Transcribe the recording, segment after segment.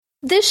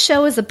This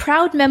show is a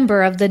proud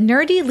member of the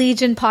Nerdy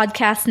Legion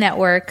Podcast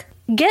Network.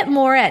 Get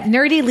more at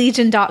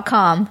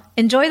nerdylegion.com.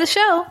 Enjoy the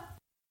show.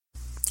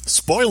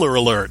 Spoiler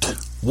alert!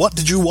 What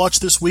Did You Watch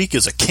This Week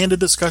is a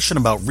candid discussion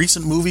about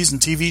recent movies and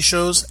TV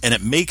shows, and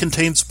it may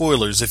contain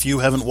spoilers if you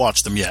haven't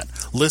watched them yet.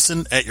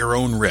 Listen at your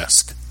own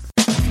risk.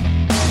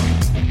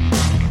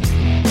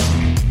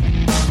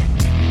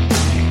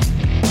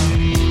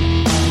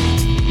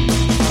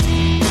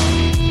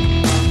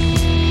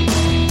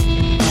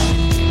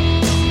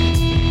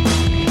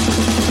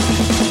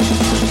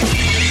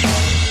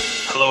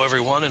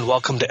 Everyone, and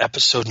welcome to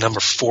episode number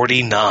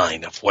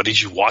 49 of What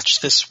Did You Watch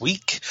This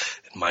Week?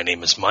 My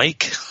name is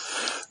Mike.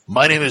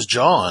 My name is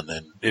John,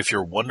 and if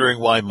you're wondering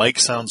why Mike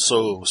sounds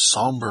so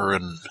somber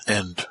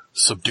and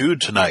subdued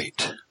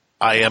tonight,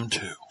 I am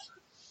too.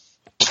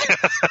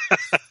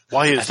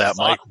 Why is that,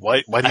 Mike?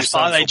 Why do you I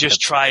thought I'd just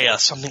tense? try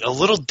something a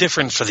little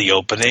different for the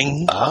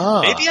opening.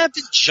 Maybe I've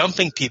been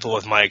jumping people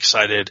with my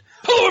excited,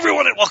 hello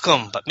everyone and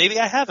welcome, but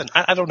maybe I haven't.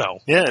 I don't know.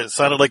 Yeah, it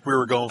sounded like we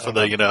were going for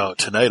the,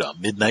 tonight on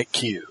Midnight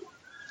Q.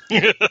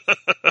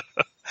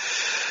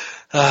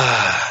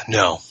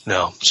 No.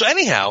 So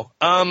anyhow,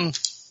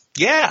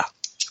 yeah,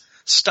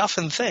 stuff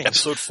and things.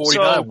 Episode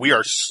 49, we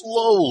are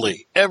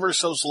slowly, ever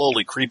so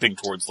slowly creeping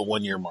towards the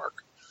 1 year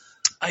mark.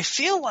 I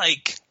feel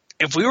like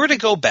if we were to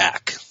go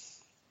back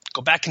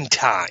in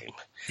time,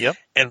 yep,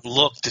 and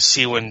look to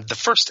see when the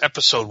first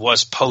episode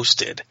was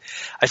posted,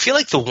 I feel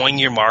like the 1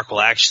 year mark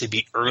will actually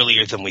be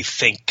earlier than we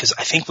think, because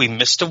I think we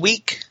missed a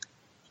week.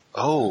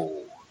 Oh,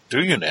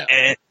 do you now?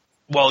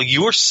 Well,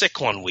 you were sick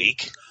 1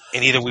 week,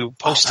 and either we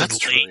posted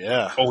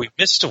late or we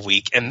missed a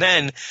week. And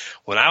then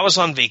when I was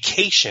on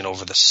vacation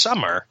over the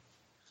summer,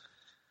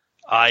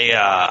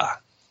 I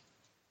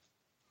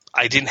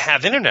didn't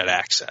have internet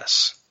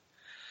access.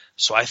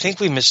 So I think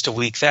we missed a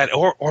week then.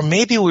 Or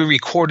maybe we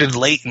recorded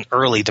late and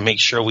early to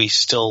make sure we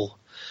still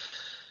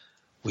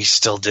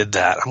did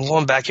that. I'm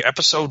going back here.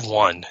 Episode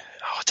 1.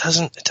 Oh,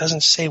 it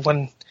doesn't say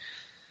when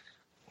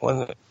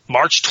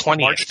March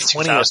 20th,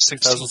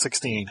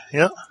 2016.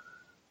 Yeah.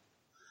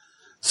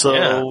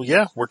 So,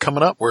 yeah, we're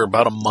coming up. We're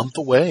about a month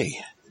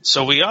away.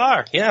 So we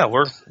are. Yeah,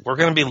 we're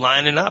going to be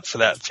lining up for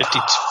that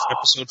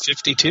episode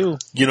 52.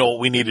 You know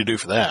what we need to do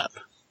for that?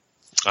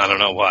 I don't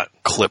know what.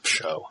 Clip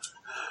show.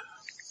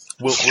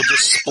 We'll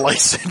just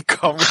splice in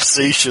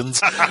conversations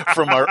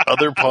from our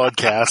other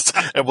podcasts,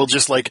 and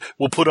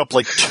we'll put up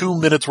 2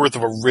 minutes worth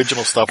of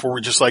original stuff where we're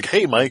just like,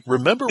 hey, Mike,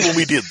 remember when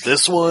we did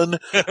this one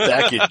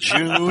back in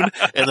June?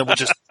 And then we'll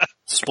just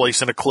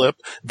splice in a clip.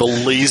 The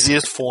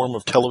laziest form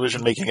of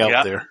television making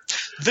out there.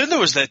 Then there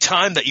was that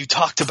time that you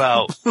talked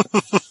about.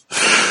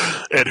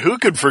 And who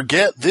could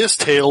forget this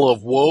tale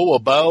of woe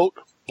about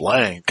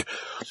blank?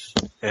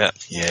 Yeah.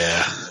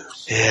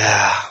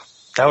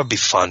 That would be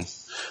fun.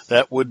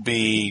 That would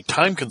be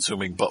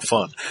time-consuming but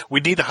fun.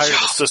 We'd need to hire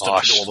an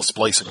assistant to do all the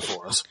splicing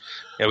for us.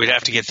 Yeah, we'd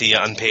have to get the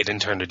unpaid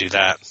intern to do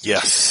that.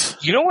 Yes.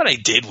 You know what I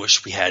did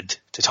wish we had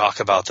to talk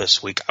about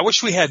this week? I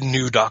wish we had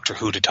new Doctor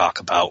Who to talk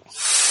about.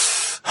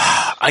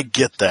 I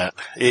get that.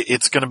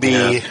 It's going to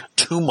be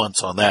 2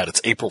 months on that.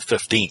 It's April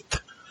 15th.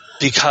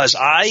 Because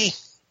I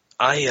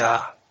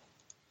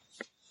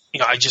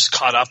just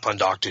caught up on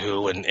Doctor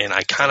Who, and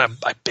I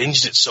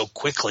binged it so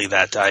quickly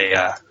that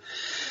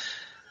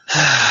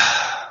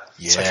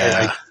it's like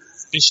I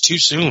finished too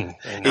soon,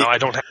 and now I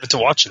don't have it to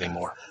watch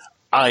anymore.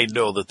 I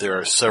know that there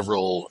are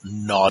several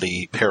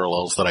naughty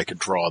parallels that I could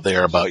draw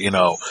there about, racing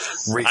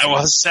I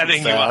was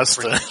setting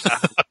fast. You up for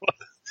that.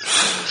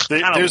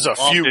 There's a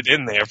few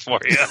in there for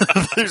you.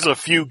 There's a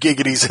few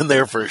giggities in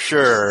there for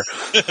sure.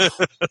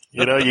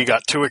 You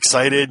got too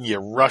excited and you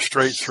rushed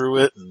right through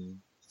it,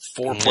 and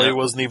foreplay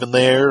wasn't even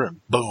there,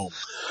 and boom.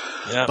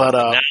 Yeah, but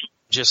now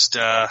just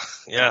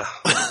yeah.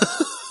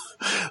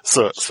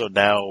 So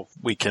now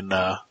we can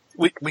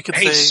we can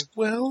say,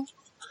 well,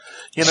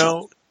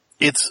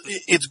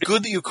 it's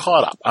good that you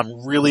caught up.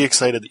 I'm really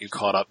excited that you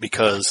caught up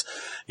because,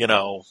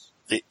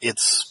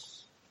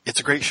 it's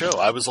a great show.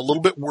 I was a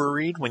little bit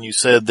worried when you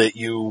said that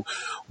you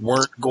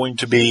weren't going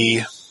to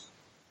be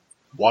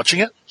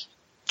watching it,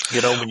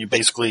 when you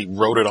basically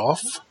wrote it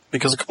off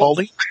because of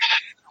Capaldi.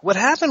 What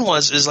happened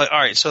is all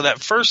right, so that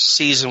first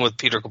season with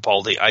Peter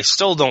Capaldi, I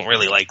still don't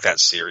really like that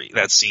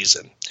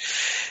season.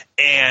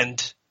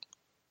 And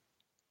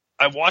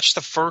I watched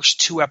the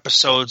first 2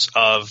 episodes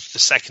of the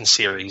second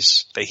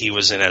series that he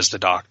was in as the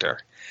Doctor.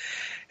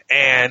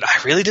 And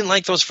I really didn't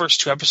like those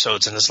first 2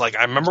 episodes. And it's like,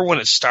 I remember when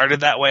it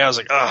started that way, I was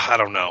like, I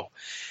don't know.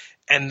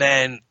 And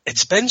then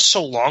it's been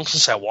so long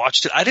since I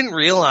watched it. I didn't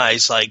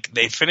realize,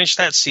 they finished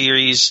that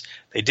series.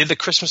 They did the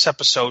Christmas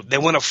episode. They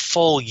went a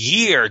full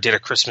year, did a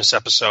Christmas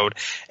episode,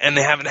 and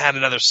they haven't had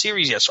another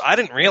series yet. So I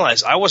didn't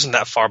realize I wasn't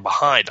that far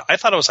behind. I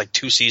thought it was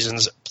 2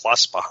 seasons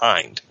plus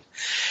behind.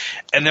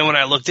 And then when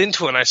I looked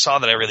into it and I saw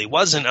that I really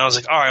wasn't, I was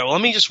like, all right, well,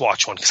 let me just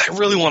watch one because I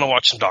really want to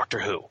watch some Doctor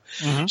Who.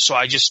 Mm-hmm. So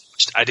I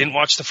didn't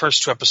watch the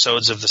first 2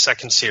 episodes of the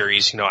second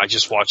series. I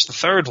just watched the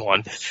third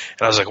one,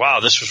 and I was like, wow,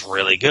 this was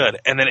really good.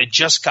 And then it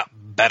just got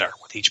better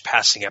with each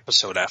passing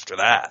episode after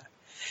that.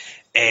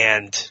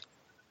 And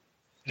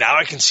now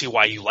I can see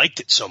why you liked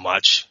it so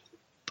much.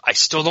 I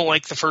still don't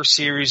like the first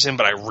series,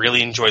 but I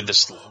really enjoyed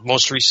this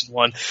most recent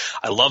one.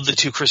 I love the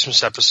 2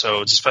 Christmas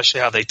episodes,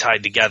 especially how they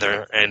tied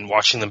together, and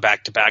watching them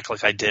back to back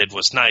like I did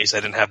was nice. I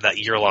didn't have that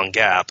year-long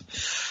gap.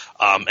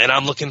 And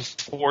I'm looking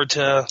forward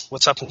to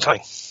what's up and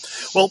coming.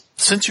 Well,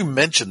 since you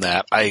mentioned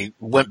that, I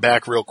went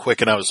back real quick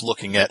and I was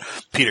looking at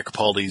Peter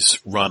Capaldi's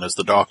run as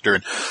the Doctor.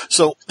 And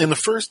so in the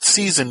first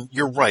season,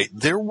 you're right,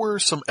 there were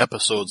some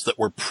episodes that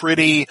were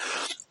pretty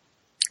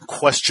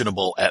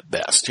questionable at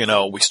best. You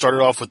know, we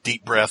started off with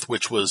Deep Breath,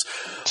 which was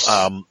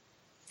a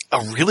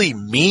really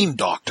mean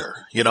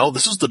doctor. You know,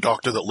 this is the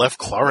doctor that left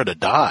Clara to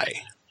die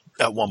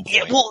at one point.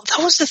 Yeah, well,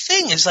 that was the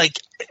thing, is like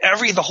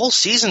the whole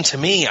season to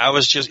me,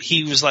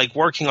 he was like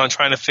working on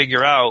trying to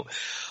figure out,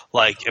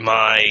 like, am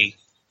I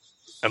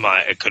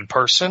a good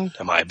person?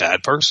 Am I a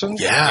bad person?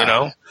 Yeah. You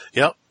know?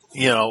 Yep.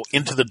 You know,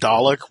 Into the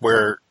Dalek,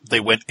 where they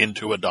went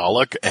into a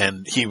Dalek,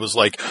 and he was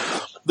like,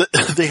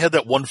 they had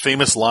that one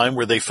famous line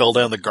where they fell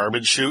down the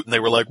garbage chute, and they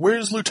were like,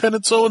 "Where's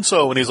Lieutenant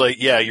so-and-so?" And he's like,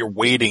 "Yeah, you're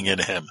waiting in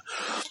him."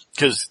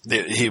 Because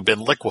he'd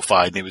been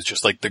liquefied, and he was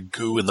just like the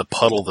goo in the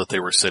puddle that they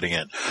were sitting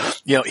in.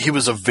 You know, he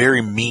was a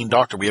very mean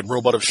doctor. We had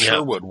Robot of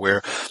Sherwood,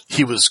 where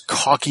he was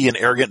cocky and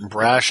arrogant and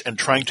brash and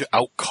trying to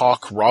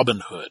outcock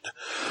Robin Hood.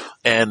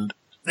 And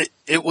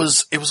it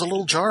was a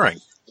little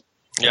jarring.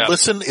 Yeah.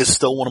 Listen is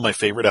still one of my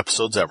favorite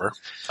episodes ever.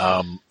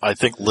 I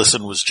think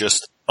Listen was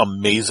just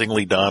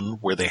amazingly done,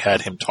 where they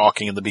had him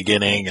talking in the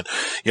beginning and,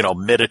 you know,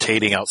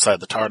 meditating outside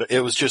the TARDIS. It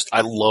was just,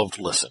 I loved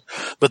Listen.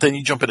 But then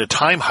you jump into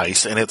Time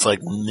Heist and it's like,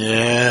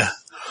 nah,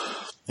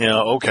 you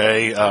know,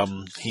 okay,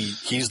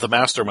 he's the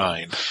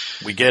mastermind.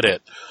 We get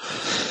it.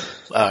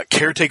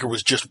 Caretaker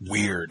was just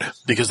weird,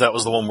 because that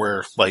was the one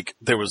where, like,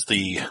 there was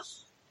the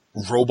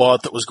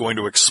robot that was going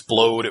to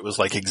explode. It was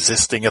like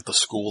existing at the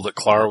school that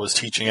Clara was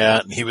teaching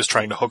at, and he was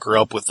trying to hook her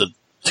up with the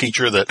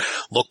teacher that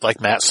looked like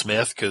Matt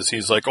Smith, because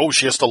he's like, oh,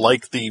 she has to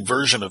like the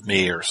version of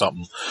me or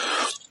something.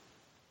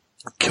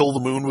 Kill the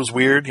Moon was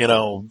weird. You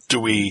know,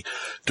 do we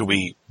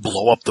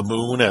blow up the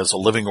moon as a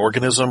living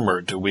organism,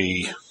 or do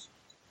we,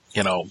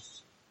 you know,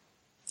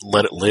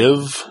 let it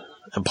live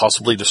and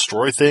possibly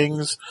destroy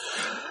things?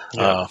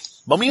 Yeah.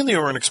 Mummy and the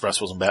Orient Express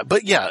wasn't bad.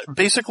 But yeah,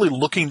 basically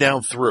looking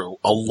down through,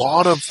 a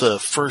lot of the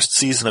first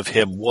season of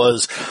him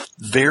was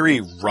very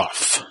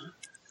rough.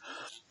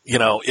 You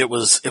know, it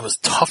was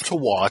tough to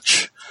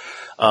watch.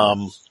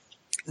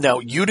 Now,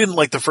 you didn't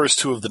like the first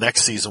 2 of the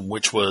next season,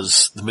 which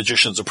was The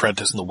Magician's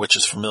Apprentice and The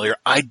Witch's Familiar.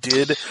 I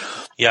did.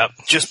 Yeah.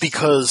 Just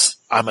because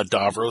I'm a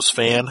Davros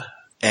fan,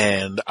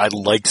 and I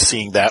liked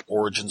seeing that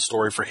origin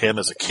story for him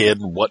as a kid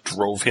and what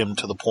drove him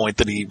to the point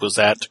that he was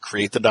at to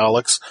create the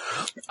Daleks.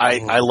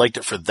 I liked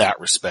it for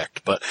that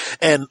respect.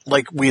 And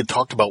like we had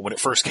talked about when it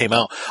first came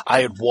out,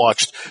 I had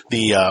watched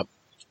the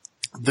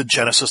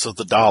Genesis of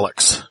the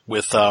Daleks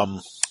with,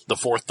 the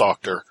 4th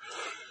Doctor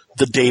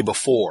the day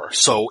before.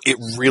 So it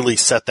really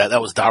set that.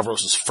 That was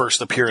Davros'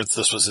 first appearance.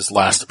 This was his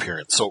last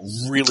appearance. So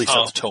it really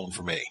set the tone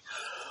for me.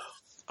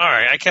 All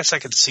right. I guess I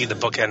could see the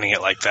book ending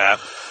it like that.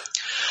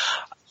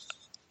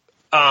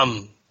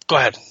 Go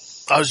ahead.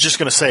 I was just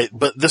going to say,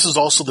 but this is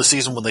also the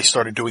season when they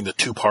started doing the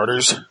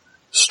 2-parters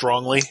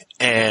strongly,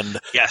 and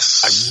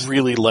yes, I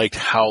really liked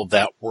how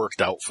that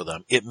worked out for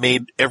them. It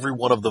made every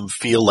one of them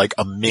feel like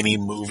a mini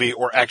movie,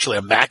 or actually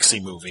a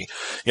maxi movie,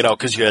 you know,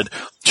 because you had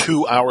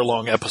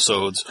 2-hour-long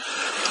episodes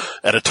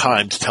at a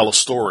time to tell a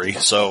story,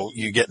 so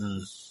you're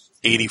getting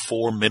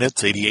 84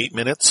 minutes, 88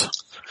 minutes.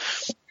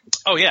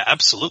 Oh, yeah,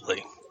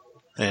 absolutely.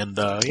 And,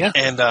 yeah.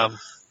 And, I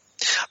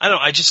don't know,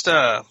 I just,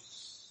 I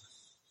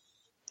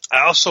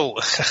also,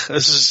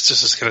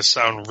 this is going to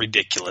sound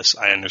ridiculous,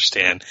 I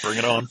understand. Bring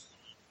it on.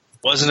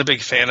 Wasn't a big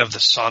fan of the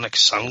Sonic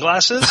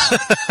sunglasses.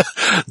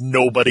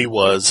 Nobody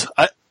was.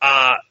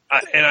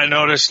 And I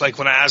noticed, like,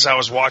 as I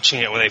was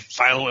watching it, when they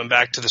finally went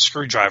back to the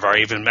screwdriver, I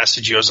even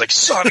messaged you. I was like,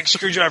 Sonic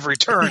screwdriver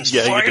returns,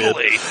 yeah,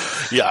 finally. You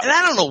did. Yeah. And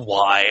I don't know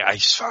why. I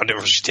just found it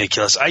was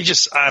ridiculous.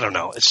 I don't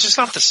know. It's just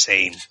not the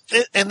same.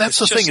 And that's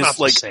the thing is,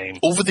 like,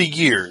 over the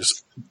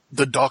years,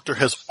 the Doctor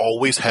has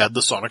always had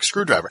the Sonic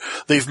screwdriver.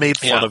 They've made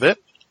fun of it.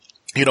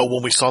 You know,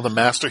 when we saw the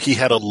Master, he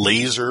had a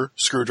laser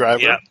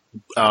screwdriver.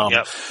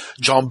 Yep.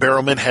 John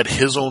Barrowman had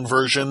his own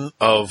version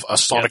of a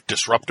Sonic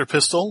disruptor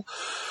pistol.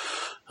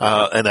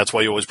 And that's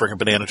why you always bring a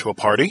banana to a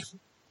party.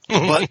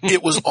 But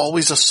it was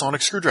always a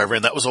Sonic screwdriver,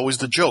 and that was always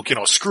the joke. You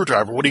know, a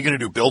screwdriver, what are you going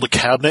to do? Build a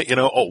cabinet? You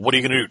know, what are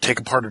you going to do?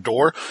 Take apart a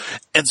door?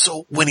 And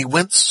so when he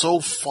went so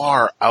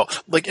far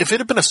out, like if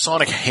it had been a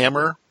Sonic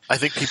hammer, I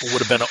think people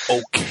would have been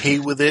okay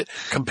with it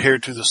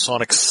compared to the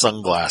Sonic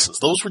sunglasses.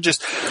 Those were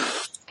just...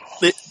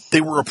 They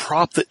were a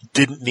prop that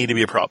didn't need to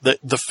be a prop.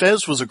 The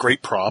Fez was a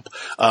great prop.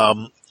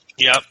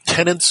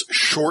 Tennant's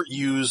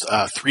short-used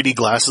 3D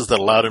glasses that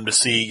allowed him to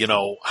see, you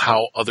know,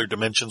 how other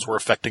dimensions were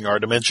affecting our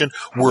dimension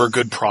were a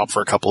good prop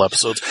for a couple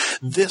episodes.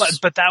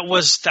 But that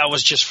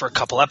was just for a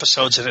couple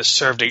episodes, and it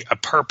served a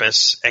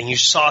purpose, and you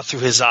saw through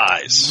his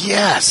eyes.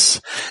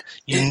 Yes.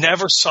 You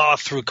never saw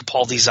through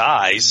Capaldi's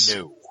eyes.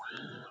 No.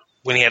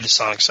 When he had the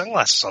Sonic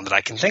sunglasses on that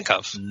I can think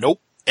of. Nope.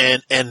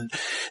 And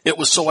it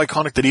was so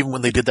iconic that even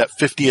when they did that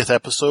 50th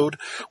episode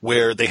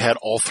where they had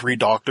all three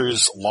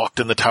doctors locked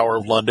in the Tower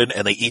of London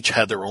and they each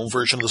had their own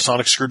version of the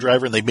sonic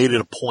screwdriver, and they made it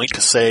a point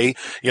to say,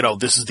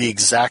 this is the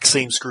exact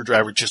same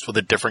screwdriver just with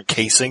a different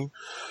casing.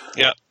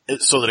 Yeah.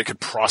 So that it could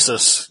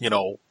process,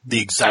 the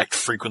exact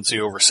frequency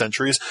over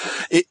centuries.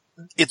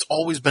 It's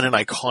always been an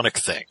iconic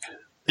thing.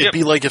 It'd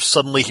be like if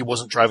suddenly he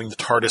wasn't driving the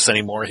TARDIS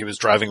anymore, he was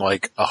driving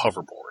like a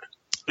hoverboard.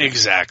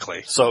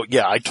 Exactly. So,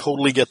 yeah, I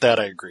totally get that.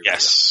 I agree.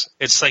 Yes.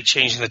 It's like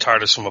changing the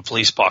TARDIS from a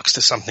police box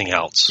to something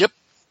else. Yep.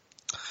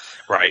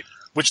 Right.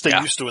 Which they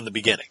used to in the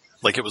beginning.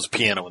 Like it was a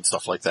piano and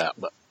stuff like that.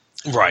 But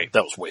right.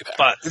 That was way back.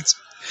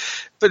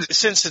 But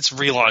since its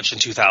relaunch in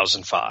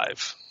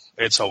 2005,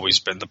 it's always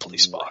been the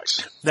police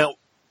box. Now,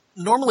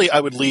 normally I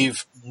would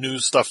leave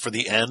news stuff for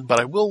the end, but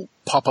I will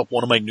pop up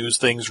one of my news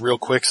things real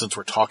quick since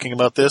we're talking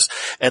about this,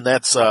 and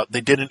that's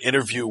they did an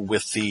interview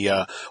with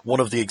the one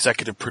of the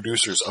executive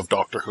producers of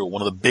Doctor Who,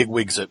 one of the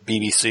bigwigs at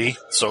BBC,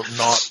 so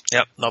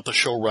not the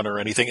showrunner or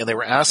anything, and they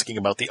were asking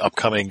about the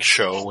upcoming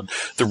show and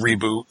the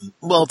reboot.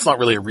 Well, it's not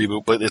really a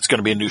reboot, but it's going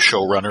to be a new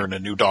showrunner and a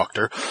new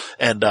Doctor,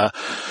 and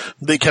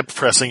they kept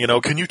pressing,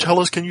 can you tell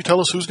us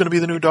who's going to be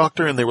the new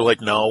Doctor? And they were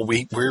like, no,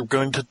 we're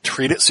going to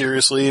treat it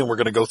seriously and we're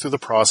going to go through the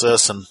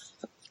process.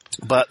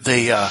 But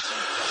the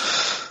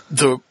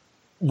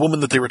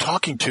woman that they were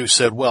talking to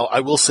said, well,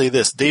 I will say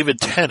this,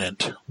 David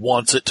Tennant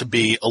wants it to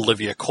be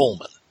Olivia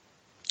Colman.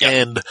 Yep.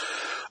 And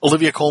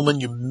Olivia Colman,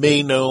 you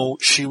may know,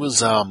 she was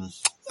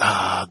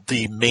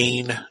the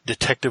main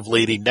detective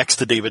lady next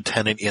to David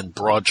Tennant in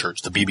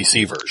Broadchurch, the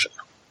BBC version.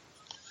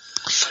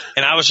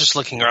 And I was just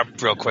looking her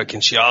up real quick,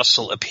 and she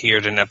also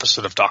appeared in an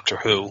episode of Doctor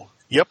Who.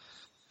 Yep.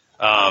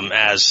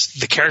 As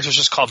the character was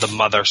just called the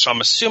Mother, so I'm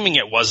assuming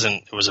it was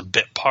a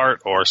bit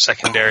part or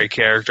secondary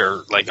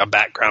character, like a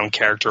background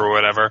character or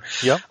whatever.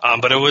 Yeah.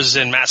 But it was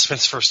in Matt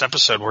Smith's first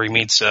episode where he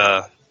meets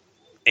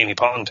Amy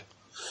Pond.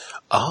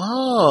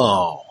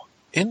 Oh,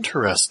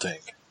 interesting.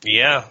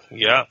 Yeah,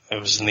 it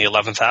was in the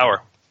 11th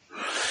hour.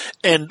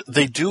 And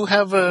they do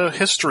have a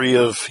history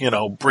of,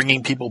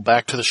 bringing people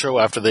back to the show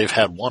after they've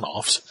had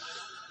one-offs.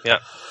 Yeah.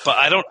 But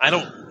I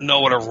don't know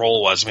what her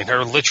role was. I mean,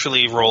 her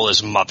literally role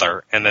is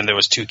mother, and then there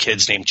was two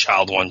kids named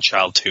Child 1,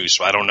 Child 2,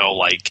 so I don't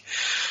know,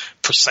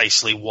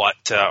 precisely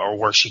what or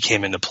where she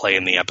came into play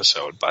in the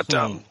episode. But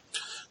I'm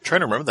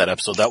trying to remember that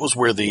episode. That was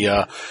where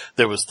there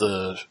was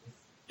the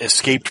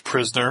escaped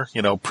prisoner,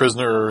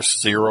 prisoner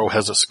Zero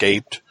has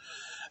escaped,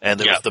 and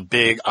there was the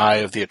big eye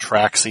of the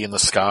Atraxi in the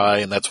sky,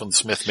 and that's when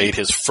Smith made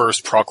his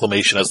first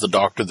proclamation as the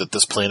Doctor that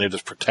this planet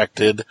is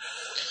protected.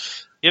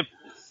 Yep.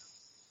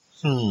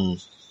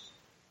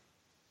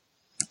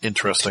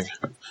 Interesting.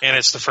 And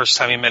it's the first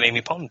time he met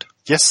Amy Pond.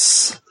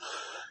 Yes,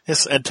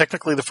 and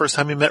technically the first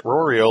time he met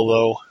Rory,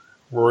 although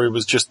Rory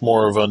was just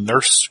more of a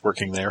nurse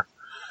working there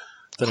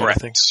than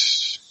Correct. anything.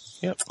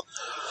 Yep.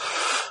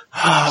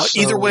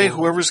 Either way,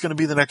 whoever's going to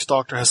be the next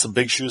Doctor has some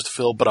big shoes to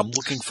fill, but I'm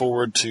looking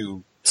forward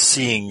to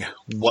seeing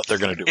what they're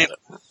going to do with it.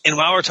 And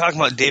while we're talking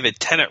about David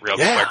Tennant real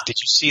quick, did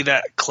you see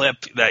that clip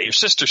that your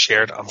sister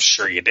shared? I'm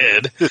sure you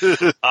did.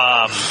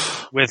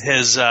 With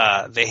his,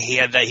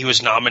 he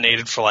was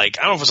nominated for I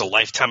don't know if it was a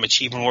Lifetime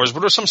Achievement Awards, but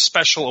it was some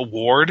special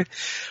award,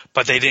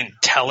 but they didn't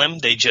tell him.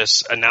 They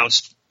just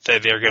announced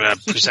that they're going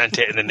to present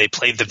it, and then they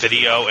played the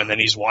video, and then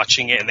he's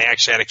watching it, and they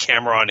actually had a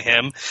camera on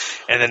him,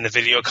 and then the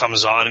video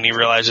comes on, and he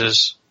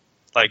realizes,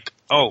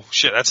 oh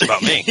shit, that's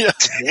about me.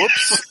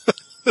 Whoops.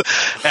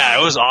 Yeah,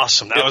 it was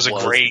awesome. That was a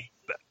great,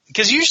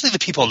 because usually the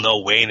people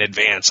know way in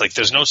advance.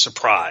 There's no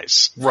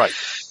surprise. Right.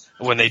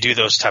 When they do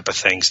those type of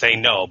things, they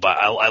know, but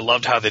I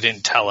loved how they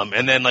didn't tell him.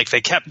 And then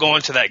they kept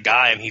going to that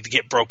guy, and he'd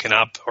get broken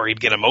up or he'd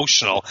get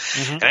emotional.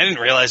 Mm-hmm. And I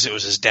didn't realize it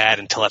was his dad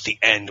until at the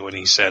end when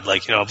he said,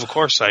 of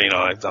course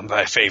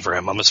I favor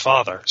him. I'm his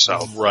father.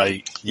 So.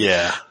 Right.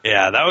 Yeah.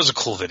 Yeah. That was a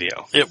cool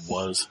video. It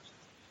was.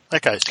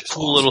 That guy's just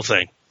cool little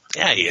thing.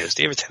 Yeah, he is.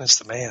 David Tennant's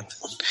the man.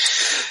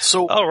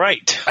 So, all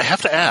right. I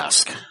have to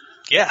ask.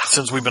 Yeah.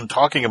 Since we've been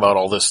talking about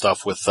all this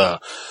stuff with,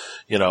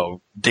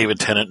 David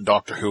Tennant and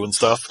Doctor Who and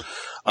stuff.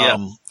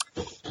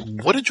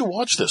 What did you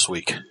watch this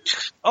week?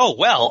 Oh,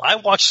 well, I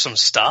watched some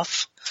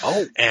stuff.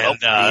 Oh,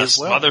 and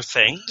some other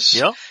things.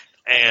 Yeah.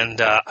 And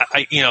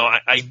I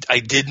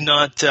did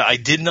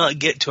not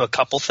get to a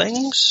couple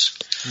things.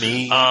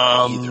 Me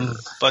either.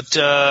 But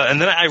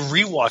and then I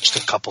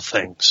rewatched a couple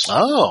things.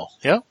 Oh,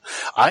 yeah.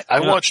 I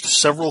watched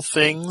several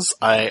things.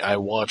 I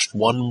watched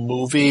one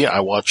movie. I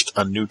watched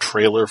a new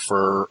trailer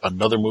for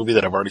another movie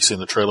that I've already seen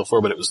the trailer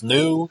for, but it was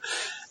new.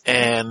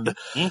 And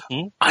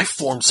I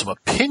formed some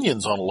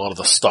opinions on a lot of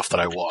the stuff that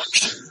I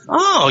watched.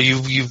 Oh,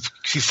 you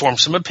formed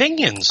some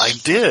opinions. I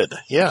did,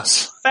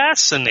 yes.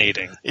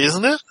 Fascinating.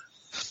 Isn't it?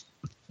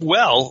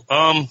 Well,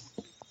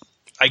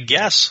 I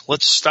guess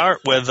let's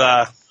start with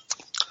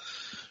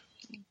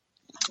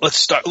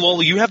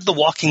well, you have The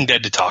Walking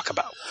Dead to talk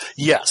about.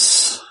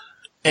 Yes.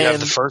 You have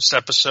the first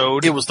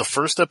episode. It was the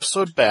first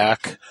episode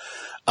back.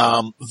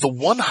 The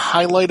one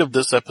highlight of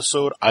this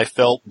episode I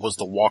felt was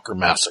the Walker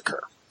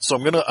Massacre. So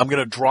I'm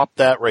gonna drop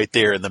that right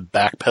there and then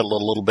backpedal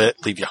a little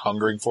bit, leave you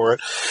hungering for it.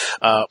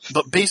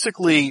 But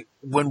basically,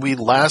 when we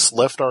last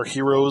left our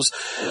heroes,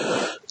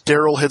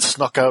 Daryl had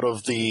snuck out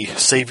of the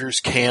Saviors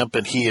camp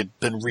and he had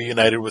been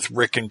reunited with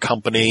Rick and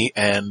company,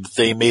 and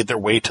they made their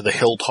way to the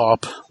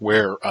hilltop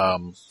where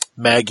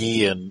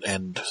Maggie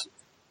and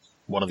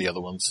one of the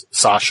other ones,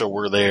 Sasha,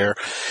 were there.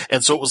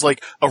 And so it was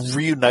like a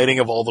reuniting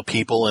of all the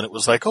people, and it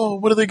was like, oh,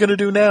 what are they going to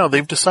do now?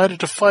 They've decided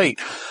to fight.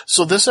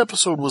 So this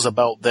episode was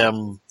about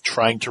them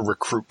trying to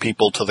recruit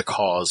people to the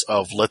cause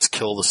of let's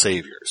kill the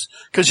Saviors.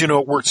 Because,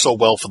 it worked so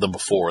well for them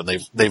before, and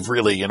they've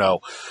really,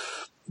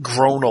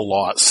 grown a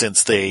lot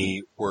since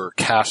they were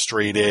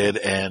castrated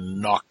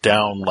and knocked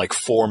down like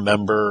 4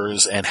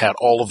 members and had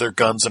all of their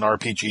guns and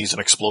RPGs and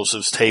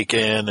explosives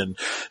taken and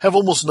have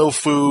almost no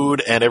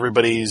food and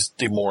everybody's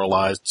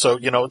demoralized. So,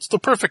 it's the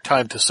perfect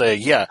time to say,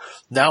 yeah,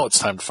 now it's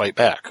time to fight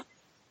back.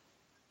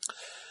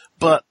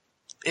 But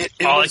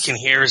all I can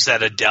hear is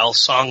that Adele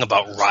song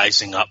about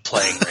rising up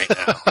playing right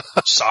now.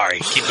 Sorry,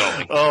 keep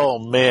going. Oh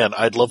man,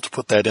 I'd love to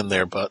put that in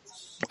there, but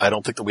I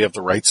don't think that we have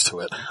the rights to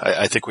it.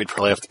 I think we'd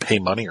probably have to pay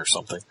money or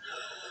something.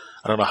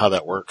 I don't know how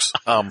that works.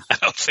 I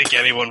don't think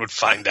anyone would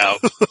find out.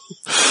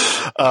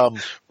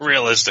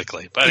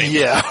 Realistically. But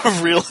anyway.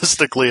 Yeah,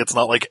 realistically, it's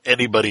not like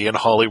anybody in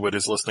Hollywood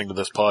is listening to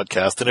this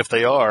podcast. And if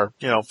they are,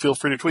 feel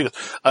free to tweet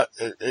us.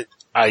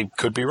 I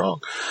could be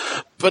wrong.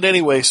 But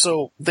anyway,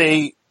 so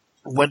they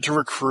went to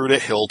recruit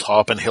at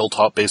Hilltop, and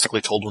Hilltop basically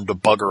told them to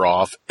bugger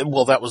off. And,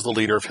 well, that was the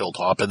leader of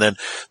Hilltop. And then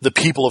the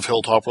people of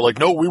Hilltop were like,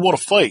 no, we want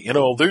to fight.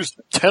 There's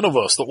 10 of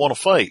us that want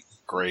to fight.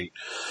 Great.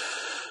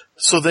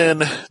 So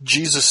then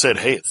Jesus said,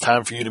 hey, it's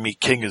time for you to meet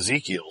King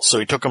Ezekiel. So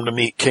he took them to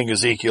meet King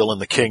Ezekiel in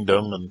the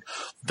kingdom, and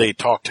they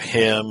talked to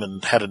him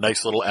and had a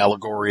nice little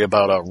allegory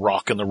about a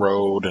rock in the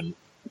road, and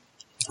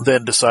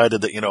then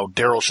decided that,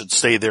 Daryl should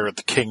stay there at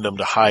the kingdom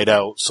to hide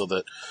out so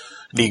that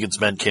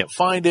Negan's men can't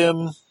find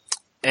him.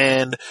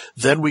 And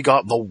then we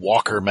got the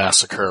Walker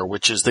Massacre,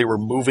 which is they were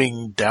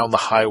moving down the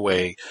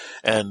highway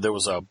and there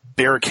was a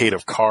barricade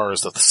of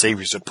cars that the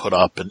Saviors had put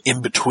up, and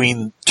in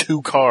between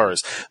 2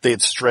 cars, they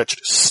had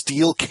stretched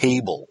steel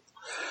cable.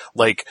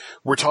 Like,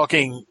 we're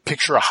talking,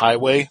 picture a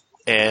highway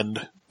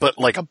but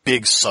like a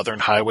big southern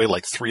highway,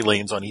 like 3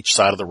 lanes on each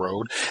side of the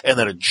road, and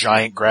then a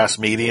giant grass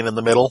median in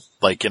the middle,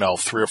 like,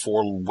 3 or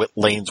 4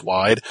 lanes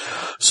wide.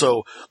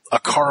 So a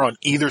car on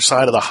either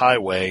side of the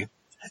highway,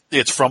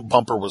 its front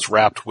bumper was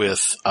wrapped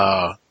with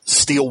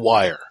steel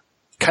wire.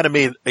 Kind of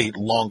made a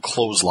long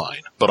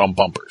clothesline, but on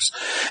bumpers.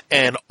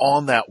 And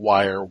on that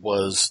wire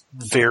was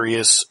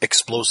various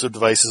explosive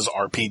devices,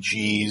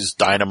 RPGs,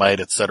 dynamite,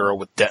 etc.,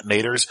 with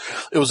detonators.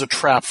 It was a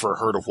trap for a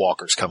herd of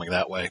walkers coming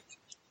that way.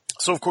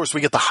 So, of course,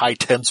 we get the high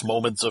tense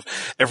moments of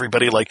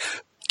everybody, like,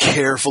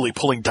 carefully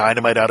pulling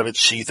dynamite out of its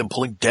sheath and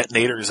pulling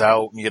detonators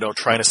out,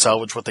 trying to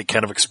salvage what they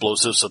can of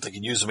explosives so they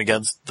can use them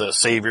against the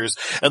Saviors,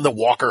 and the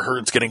Walker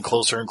herd's getting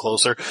closer and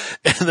closer.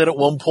 And then at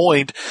one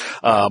point,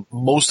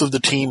 most of the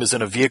team is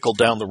in a vehicle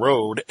down the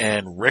road,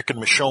 and Rick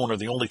and Michonne are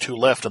the only 2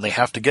 left, and they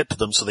have to get to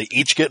them, so they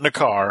each get in a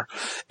car,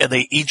 and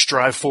they each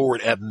drive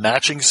forward at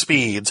matching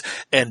speeds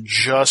and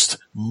just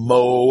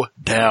mow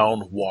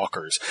down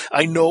walkers.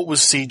 I know it was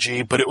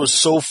CG, but it was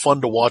so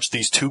fun to watch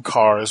these 2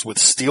 cars with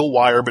steel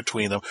wire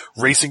between them,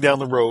 racing down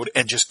the road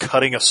and just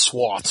cutting a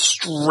swath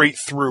straight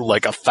through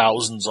like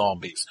 1,000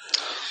 zombies.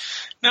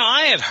 Now,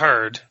 I had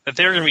heard that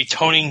they were going to be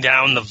toning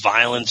down the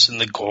violence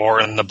and the gore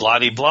and the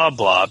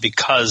blah-de-blah-blah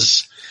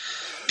because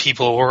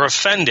people were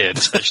offended,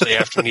 especially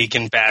after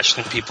Negan bashed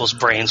in people's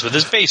brains with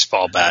his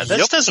baseball bat.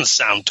 That doesn't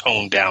sound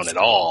toned down at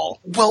all.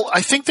 Well,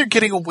 I think they're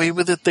getting away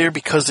with it there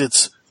because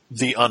it's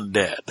the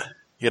undead,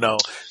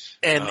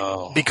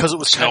 And because it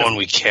was no one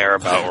we care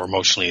about or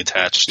emotionally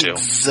attached to.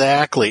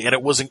 Exactly. And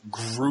it wasn't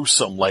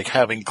gruesome like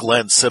having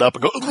Glenn sit up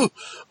and go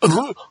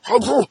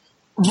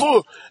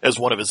as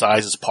one of his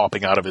eyes is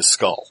popping out of his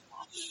skull.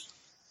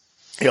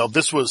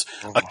 This was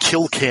a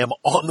kill cam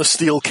on the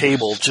steel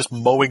cable just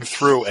mowing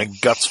through and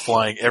guts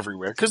flying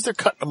everywhere because they're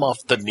cutting them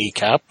off the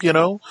kneecap,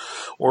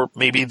 or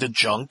maybe the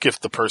junk if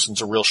the person's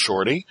a real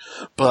shorty.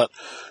 But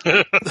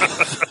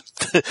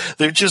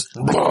they're just,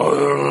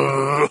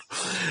 and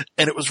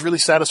it was really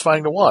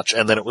satisfying to watch.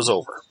 And then it was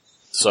over.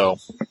 So,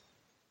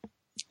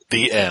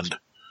 the end.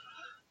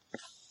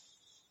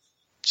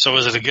 So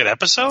was it a good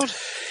episode?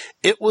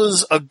 It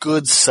was a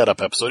good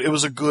setup episode. It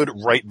was a good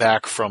right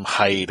back from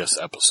hiatus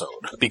episode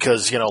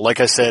because,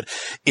 like I said,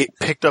 it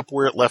picked up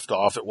where it left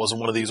off. It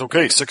wasn't one of these,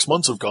 okay, 6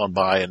 months have gone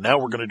by and now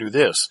we're going to do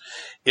this.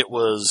 It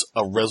was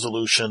a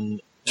resolution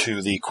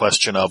to the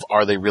question of,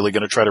 are they really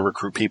going to try to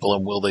recruit people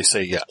and will they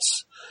say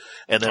yes?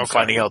 And then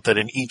finding out that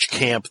in each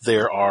camp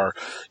there are,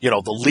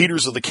 the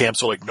leaders of the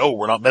camps are like, no,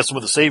 we're not messing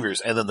with the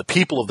Saviors. And then the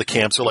people of the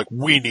camps are like,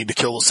 we need to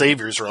kill the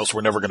Saviors or else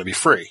we're never going to be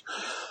free.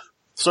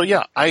 So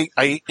yeah,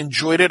 I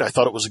enjoyed it. I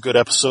thought it was a good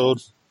episode.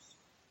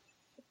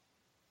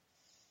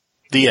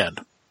 The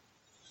end.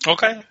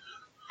 Okay.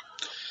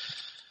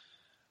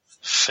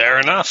 Fair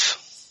enough.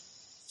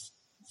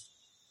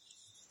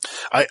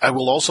 I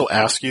will also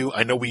ask you,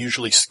 I know we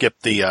usually skip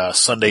the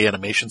Sunday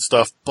animation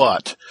stuff,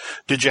 but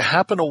did you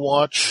happen to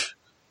watch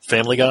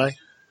Family Guy?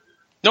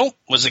 No,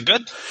 was it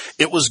good?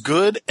 It was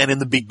good, and in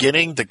the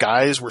beginning, the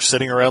guys were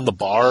sitting around the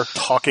bar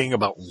talking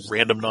about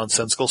random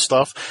nonsensical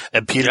stuff,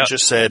 and Peter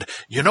just said,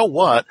 you know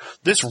what?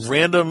 This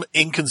random,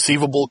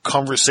 inconceivable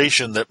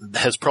conversation that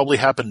has probably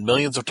happened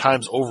millions of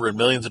times over in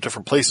millions of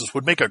different places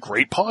would make a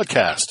great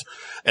podcast.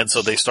 And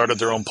so they started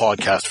their own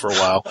podcast for a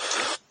while,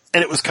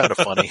 and it was kind of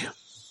funny.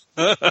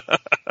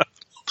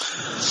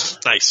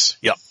 Nice.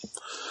 Yep.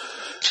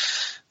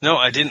 No,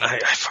 I didn't.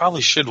 I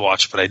probably should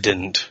watch, but I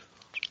didn't.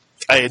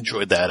 I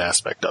enjoyed that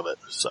aspect of it,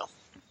 so.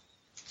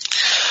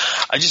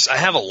 I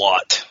have a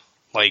lot,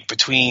 like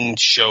between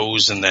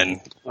shows and then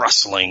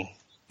wrestling.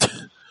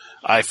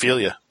 I feel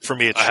you. For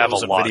me, it's I have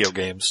shows a and lot. video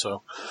games,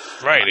 so.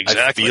 Right,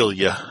 exactly. I feel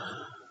you.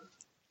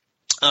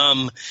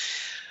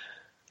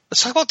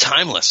 Let's talk about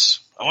Timeless.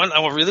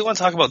 I really want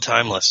to talk about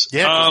Timeless.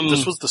 Yeah,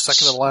 this was the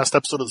second to the last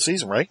episode of the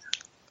season, right?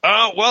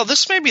 Well,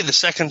 this may be the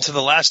second to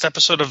the last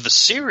episode of the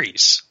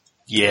series.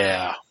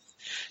 Yeah.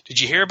 Did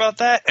you hear about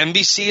that?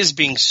 NBC is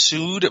being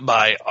sued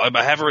by,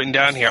 I have it written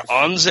down here,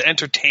 Onza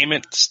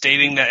Entertainment,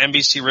 stating that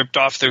NBC ripped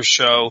off their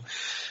show,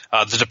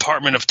 The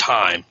Department of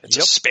Time. It's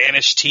a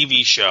Spanish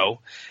TV show,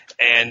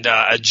 and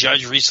a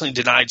judge recently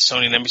denied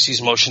Sony and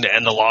NBC's motion to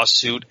end the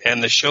lawsuit,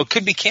 and the show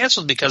could be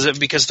canceled because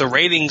the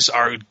ratings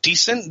are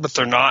decent, but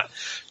they're not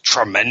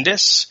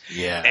tremendous.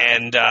 Yeah.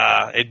 And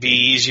it'd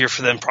be easier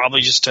for them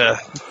probably just to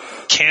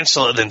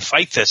cancel it than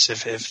fight this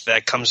if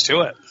that comes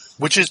to it.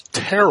 Which is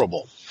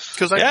terrible.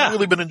 Because I've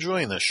really been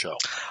enjoying this show.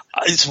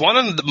 It's one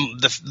of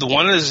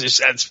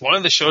it's one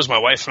of the shows my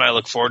wife and I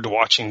look forward to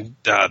watching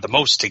the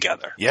most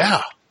together.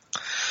 Yeah,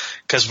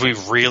 because we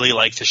really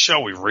like the show,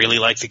 we really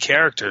like the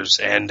characters,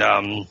 and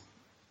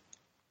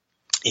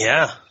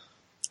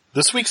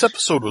this week's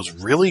episode was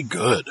really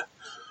good.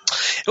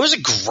 It was a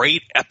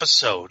great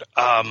episode.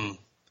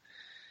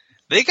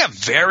 They got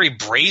very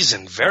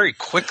brazen very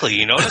quickly.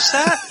 You notice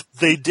that?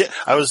 They did.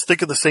 I was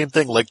thinking the same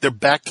thing. Like, they're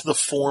back to the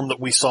form that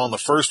we saw in the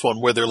first one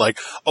where they're like,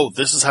 oh,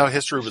 this is how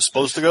history was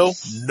supposed to go?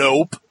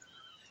 Nope.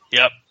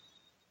 Yep.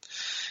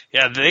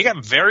 Yeah, they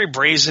got very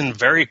brazen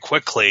very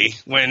quickly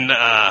when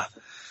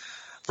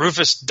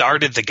Rufus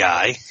darted the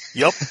guy.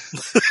 Yep.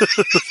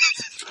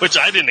 Which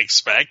I didn't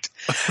expect.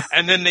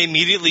 And then they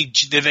immediately,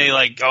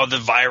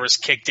 the virus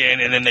kicked in,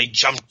 and then they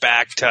jumped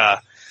back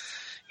to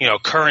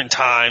current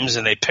times,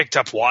 and they picked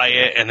up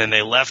Wyatt, and then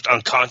they left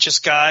unconscious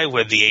guy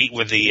with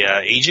the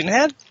agent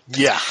head.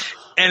 Yeah.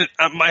 And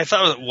I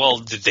thought, well,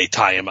 did they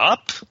tie him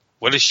up?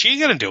 What is she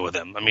going to do with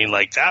him? I mean,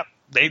 like that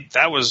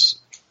was,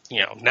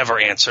 never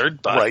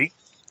answered, but right.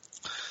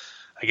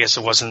 I guess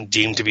it wasn't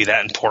deemed to be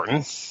that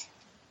important.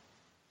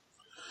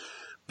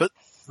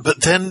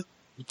 But then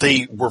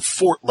they were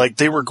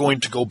they were going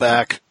to go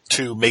back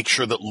to make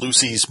sure that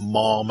Lucy's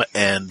mom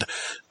and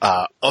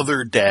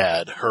other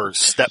dad, her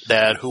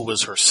stepdad, who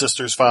was her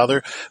sister's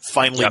father,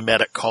 finally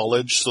met at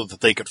college so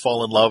that they could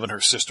fall in love and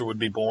her sister would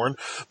be born.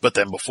 But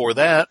then before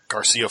that,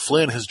 Garcia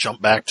Flynn has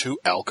jumped back to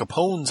Al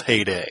Capone's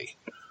heyday.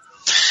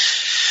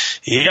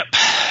 Yep.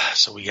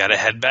 So we got to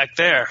head back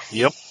there.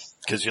 Yep.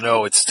 Because,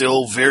 it's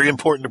still very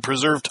important to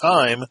preserve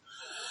time.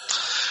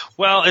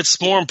 Well, it's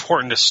more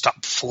important to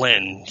stop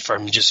Flynn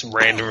from just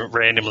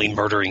randomly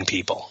murdering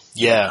people.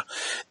 Yeah.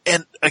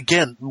 And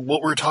again,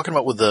 what we're talking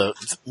about with the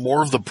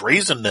more of the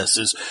brazenness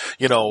is,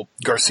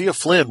 Garcia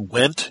Flynn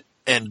went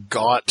and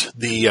got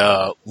the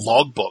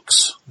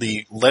logbooks,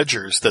 the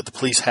ledgers that the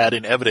police had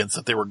in evidence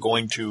that they were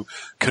going to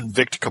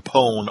convict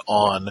Capone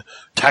on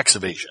tax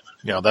evasion.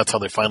 That's how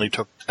they finally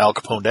took Al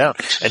Capone down.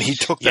 And he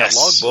took that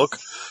logbook,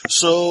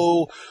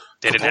 so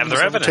they didn't have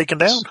their evidence taken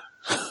down.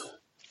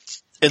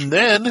 And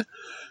then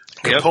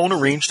Capone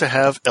arranged to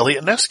have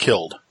Elliot Ness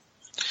killed.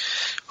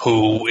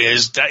 Who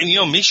is that?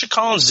 Misha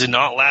Collins did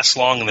not last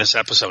long in this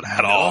episode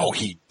at all. No,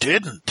 he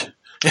didn't.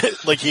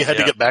 He had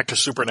to get back to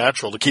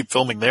Supernatural to keep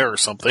filming there or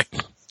something.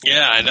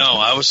 Yeah, I know.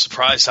 I was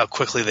surprised how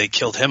quickly they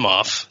killed him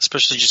off,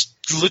 especially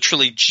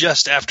literally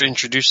just after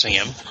introducing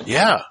him.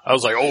 Yeah. I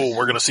was like, oh,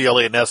 we're going to see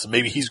Elliot Ness, and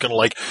maybe he's going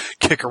to,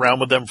 kick around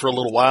with them for a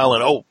little while,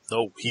 and oh,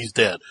 no, he's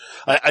dead.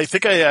 I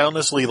think I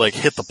honestly,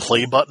 hit the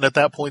play button at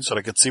that point so that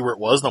I could see where it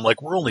was, and I'm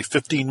like, we're only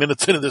 15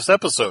 minutes into this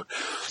episode.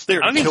 I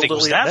don't even think it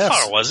was that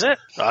far, was it?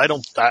 I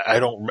don't,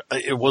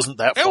 it wasn't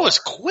that far. It was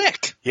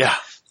quick. Yeah.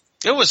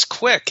 It was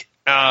quick.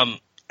 And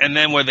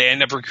then where they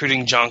end up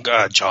recruiting John,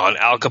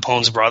 Al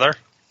Capone's brother.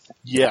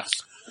 Yes.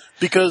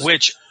 Because.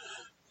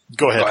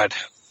 Go ahead.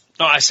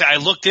 No, I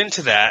looked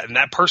into that, and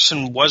that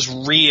person was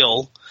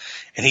real,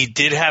 and he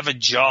did have a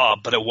job,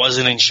 but it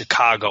wasn't in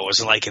Chicago. It was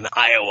in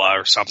Iowa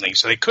or something.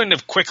 So they couldn't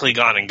have quickly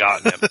gone and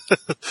gotten him.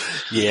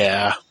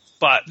 Yeah.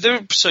 But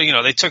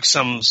they took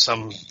some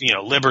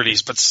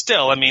liberties, but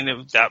still, I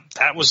mean,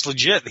 that was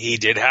legit. He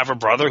did have a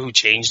brother who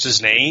changed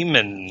his name,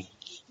 and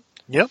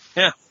yep.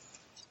 Yeah.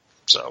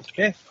 So,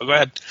 go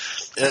ahead.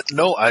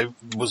 No, I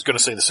was going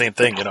to say the same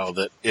thing,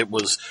 that it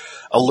was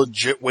a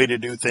legit way to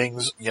do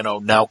things.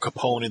 Now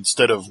Capone,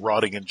 instead of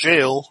rotting in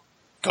jail,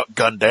 got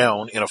gunned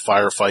down in a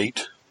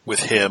firefight with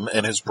him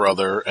and his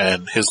brother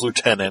and his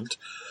lieutenant.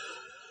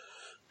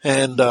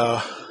 And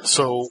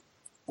so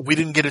we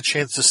didn't get a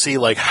chance to see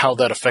like how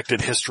that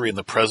affected history in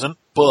the present,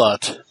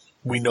 but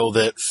we know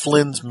that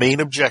Flynn's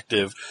main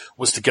objective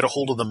was to get a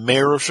hold of the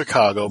mayor of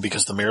Chicago,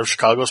 because the mayor of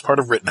Chicago is part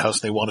of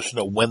Rittenhouse, and they wanted to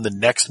know when the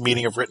next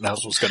meeting of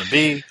Rittenhouse was going to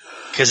be.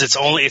 Because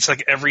it's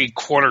like every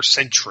quarter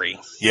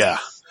century. Yeah.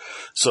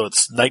 So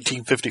it's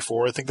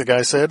 1954, I think the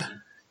guy said,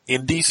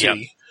 in D.C. Yep.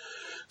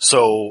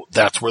 So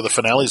that's where the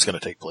finale is going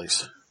to take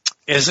place.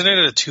 Isn't it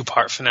a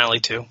 2-part finale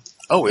too?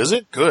 Oh, is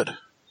it? Good.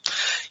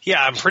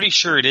 Yeah, I'm pretty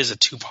sure it is a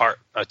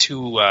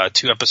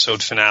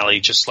 2-episode finale,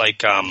 just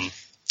like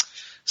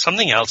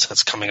something else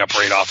that's coming up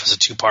right off as a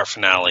 2-part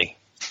finale.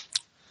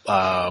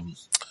 I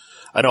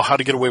know How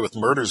to Get Away with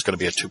Murder is going to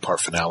be a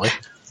 2-part finale.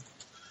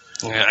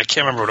 Yeah, I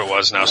can't remember what it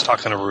was, and I was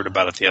talking to Rude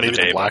about it the other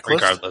day. But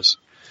regardless,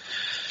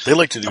 they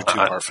like to do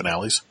 2-part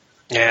finales.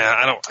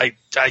 Yeah,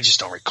 I just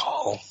don't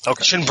recall.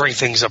 Okay. I shouldn't bring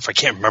things up if I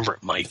can't remember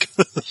it, Mike.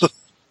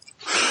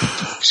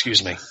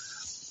 Excuse me.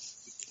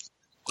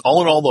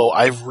 All in all, though,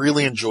 I've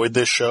really enjoyed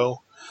this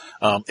show.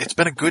 It's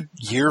been a good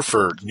year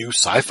for new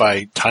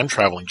sci-fi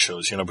time-traveling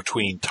shows,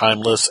 between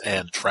Timeless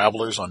and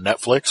Travelers on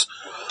Netflix.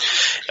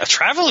 Yeah,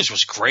 Travelers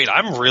was great.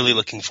 I'm really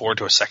looking forward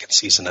to a second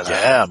season of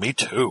that. Yeah, me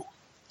too.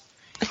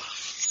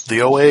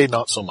 The OA,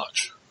 not so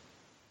much.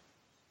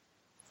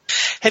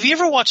 Have you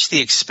ever watched The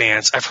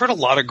Expanse? I've heard a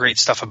lot of great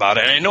stuff about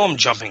it, and I know I'm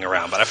jumping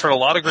around, but I've heard a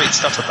lot of great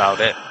stuff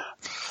about it.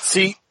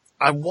 See,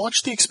 I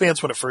watched The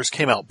Expanse when it first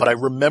came out, but I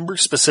remember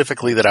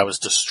specifically that I was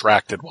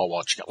distracted while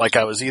watching it. Like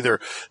I was either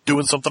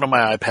doing something on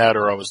my iPad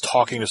or I was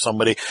talking to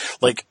somebody.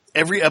 Like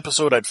every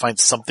episode I'd find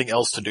something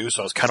else to do,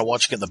 so I was kind of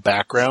watching it in the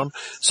background.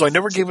 So I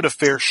never gave it a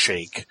fair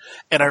shake.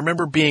 And I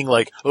remember being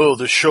like, oh,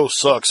 this show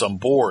sucks, I'm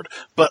bored.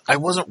 But I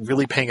wasn't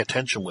really paying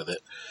attention with it.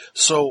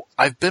 So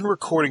I've been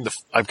recording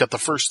I've got the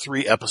first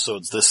 3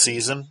 episodes this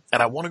season,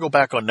 and I want to go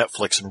back on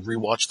Netflix and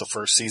rewatch the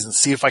first season,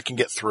 see if I can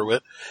get through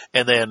it,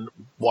 and then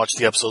watch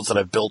the episodes that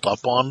I've built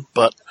up on.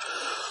 But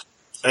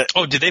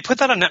did they put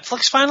that on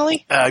Netflix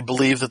finally? I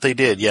believe that they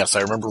did. Yes,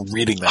 I remember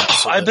reading that.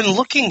 So I've been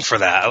looking for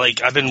that.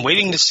 Like I've been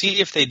waiting to see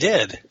if they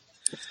did.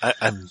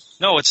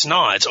 No, it's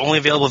not. It's only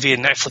available via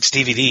Netflix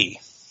DVD.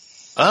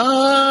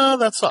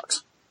 That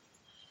sucks.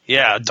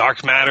 Yeah,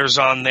 Dark Matter's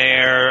on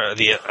there.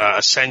 The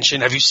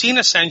Ascension. Have you seen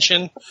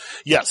Ascension?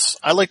 Yes,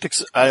 I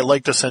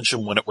liked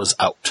Ascension when it was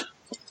out.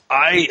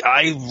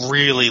 I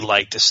really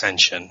liked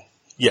Ascension.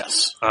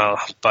 Yes,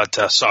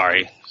 but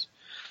sorry.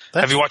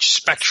 Have you watched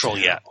Spectral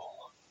yet?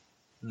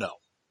 No.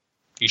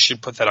 You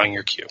should put that on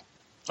your queue.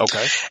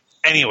 Okay.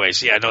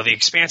 Anyways, yeah, no, The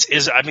Expanse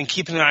is. I've been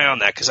keeping an eye on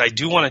that because I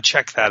do want to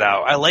check that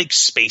out. I like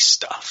space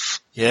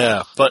stuff.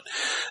 Yeah, but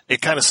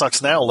it kind of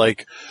sucks now.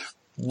 Like,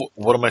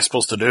 what am I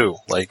supposed to do?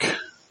 Like,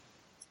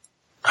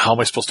 how am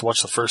I supposed to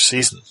watch the first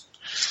season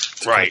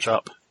to catch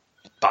up?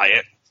 Buy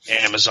it,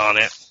 Amazon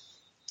it.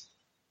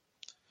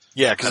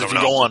 Yeah, because if you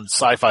go on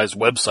Sci-Fi's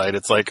website,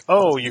 it's like,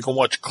 oh, you can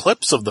watch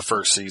clips of the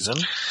first season.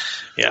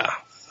 Yeah,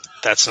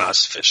 that's not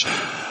sufficient.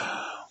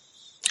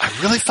 I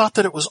really thought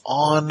that it was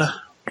on.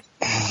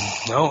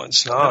 No,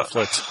 it's not.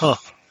 Netflix. Huh.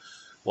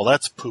 Well,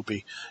 that's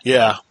poopy.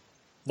 Yeah.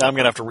 Now I'm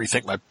going to have to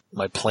rethink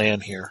my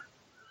plan here.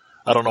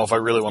 I don't know if I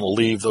really want to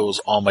leave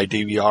those on my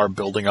DVR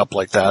building up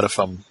like that if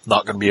I'm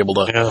not going to be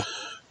able to.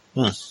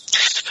 Yeah.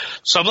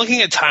 So I'm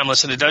looking at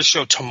Timeless, and it does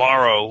show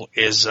tomorrow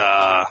is,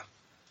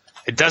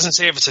 it doesn't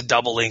say if it's a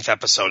double-length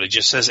episode. It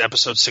just says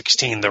episode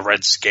 16, The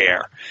Red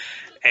Scare.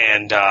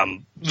 And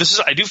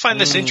I do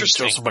find this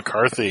interesting. Joseph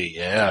McCarthy,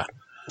 yeah.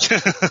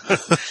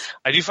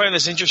 I do find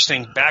this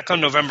interesting. Back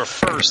on November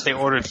 1st, they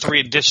ordered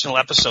 3 additional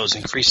episodes,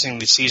 increasing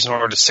the season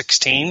order to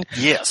 16.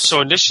 Yes. So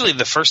initially,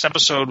 the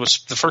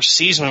first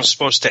season was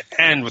supposed to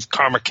end with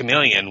Karma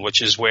Chameleon,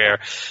 which is where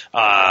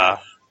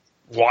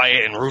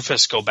Wyatt and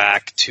Rufus go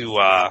back to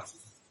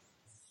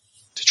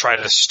try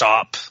to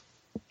stop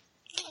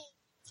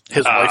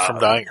his wife from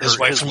dying. His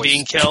wife from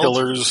being killed.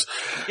 Killers.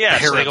 Yeah,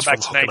 so they go back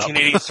to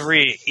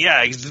 1983.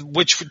 Yeah,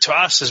 which to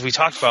us, as we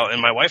talked about,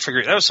 and my wife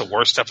agreed, that was the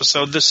worst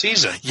episode this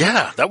season.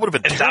 Yeah, that would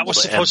have been. And that was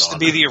supposed to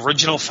be the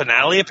original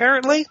finale,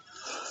 apparently.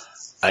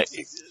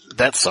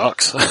 That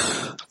sucks.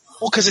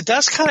 Well, because it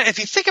does kind of, if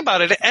you think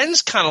about it, it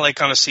ends kind of like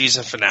on a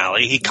season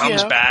finale. He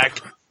comes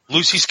back.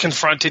 Lucy's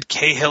confronted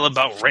Cahill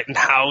about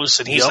Rittenhouse,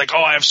 and he's like,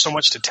 oh, I have so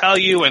much to tell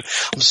you, and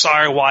I'm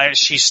sorry, Wyatt,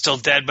 she's still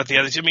dead, but the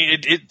other two, I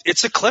mean,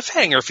 it's a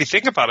cliffhanger if you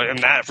think about it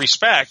in that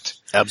respect.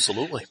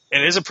 Absolutely.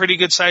 It is a pretty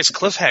good-sized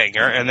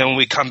cliffhanger, and then when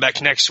we come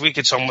back next week,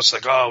 it's almost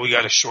like, oh, we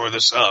got to shore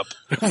this up.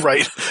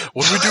 Right.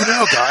 What do we do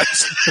now,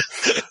 guys?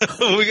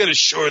 We got to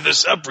shore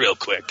this up real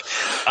quick.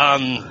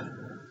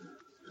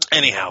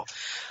 Anyhow,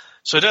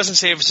 so it doesn't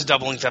say if it's a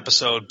double-length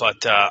episode,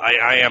 but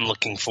I am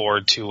looking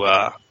forward to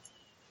it.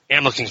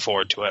 I'm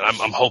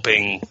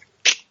hoping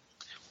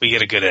we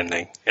get a good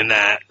ending and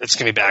that it's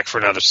going to be back for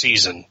another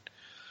season.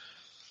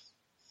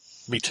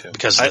 Me too.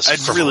 Because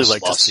I'd really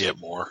like to see it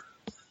more.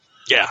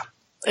 Yeah.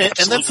 And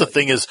that's the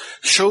thing is,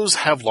 shows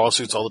have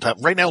lawsuits all the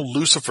time. Right now,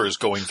 Lucifer is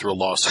going through a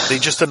lawsuit. They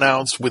just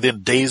announced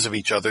within days of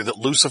each other that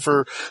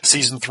Lucifer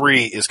season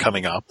 3 is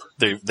coming up.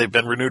 They've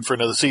been renewed for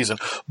another season.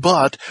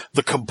 But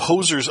the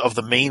composers of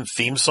the main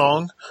theme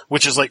song,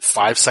 which is like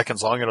 5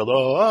 seconds long,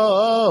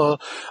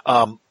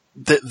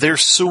 they're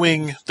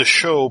suing the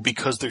show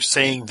because they're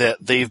saying that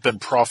they've been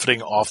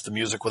profiting off the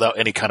music without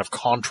any kind of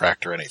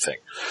contract or anything.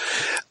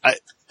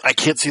 I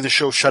can't see the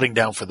show shutting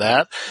down for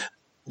that.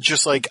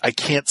 Just like I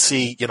can't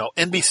see,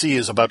 NBC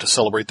is about to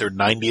celebrate their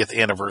 90th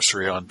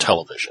anniversary on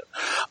television.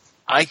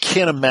 I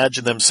can't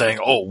imagine them saying,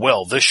 oh,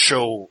 well, this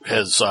show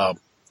has,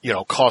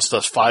 cost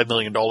us $5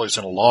 million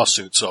in a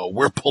lawsuit, so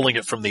we're pulling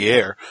it from the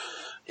air.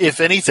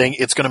 If anything,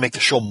 it's going to make the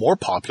show more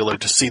popular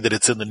to see that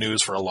it's in the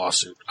news for a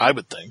lawsuit, I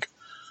would think.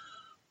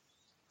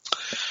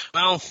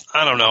 Well,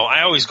 I don't know.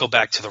 I always go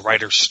back to the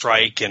writer's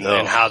strike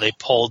and how they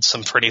pulled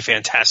some pretty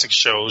fantastic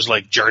shows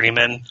like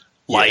Journeyman,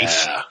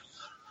 Life. Yeah.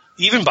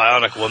 Even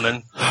Bionic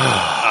Woman,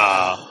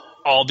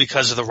 all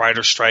because of the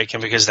writer's strike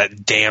and because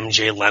that damn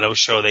Jay Leno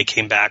show they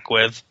came back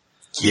with.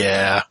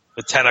 Yeah.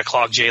 The 10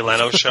 o'clock Jay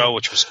Leno show,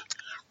 which was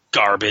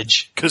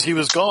garbage. Because he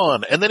was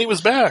gone, and then he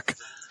was back.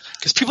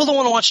 Because people don't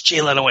want to watch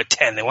Jay Leno at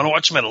 10. They want to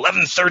watch him at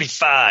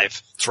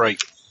 11:35. That's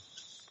right.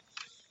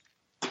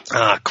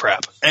 Ah,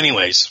 crap.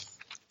 Anyways.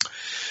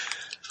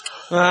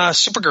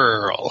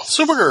 Supergirl.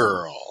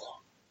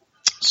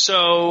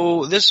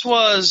 So, this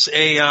was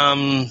a, I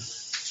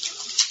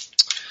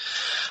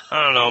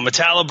don't know,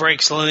 Metallo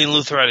breaks Lena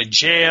Luthor out of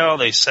jail.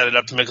 They set it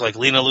up to make like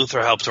Lena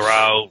Luthor helped her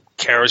out.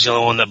 Kara's the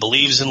only one that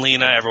believes in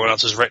Lena. Everyone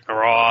else has written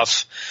her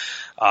off.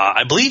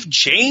 I believe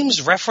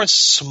James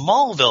referenced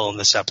Smallville in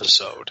this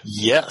episode.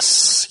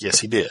 Yes,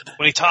 he did.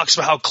 When he talks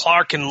about how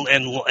Clark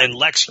and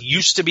Lex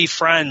used to be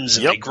friends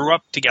and they grew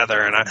up together.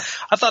 And I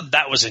thought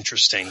that was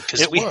interesting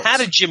because we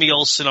had a Jimmy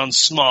Olsen on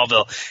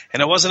Smallville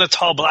and it wasn't a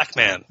tall black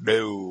man.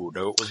 No,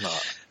 it was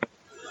not.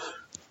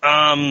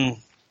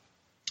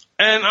 And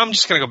I'm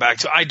just going to go back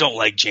to I don't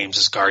like James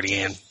as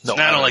Guardian. No,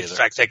 I don't like the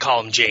fact they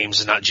call him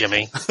James and not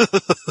Jimmy.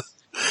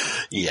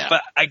 Yeah.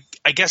 But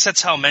I guess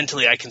that's how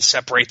mentally I can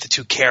separate the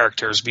two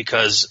characters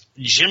because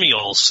Jimmy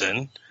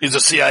Olsen is a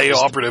CIA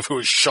operative who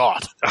was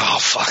shot. Oh,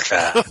 fuck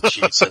that.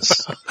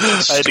 Jesus.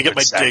 I had to get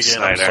my dig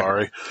in. I'm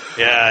sorry.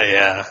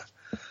 Yeah.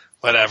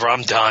 Whatever.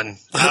 I'm done.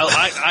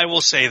 I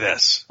will say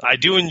this. I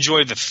do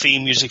enjoy the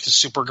theme music to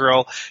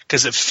Supergirl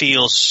because it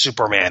feels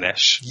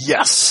Superman-ish.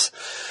 Yes.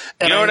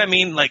 You know what I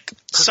mean? Like,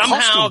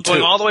 somehow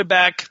going all the way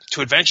back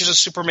to Adventures of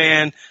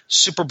Superman,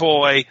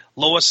 Superboy,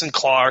 Lois and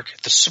Clark,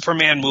 the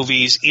Superman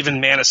movies,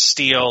 even Man of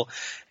Steel,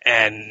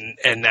 and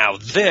now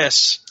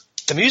this,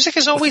 the music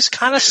is always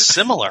kind of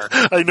similar.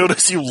 I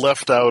noticed you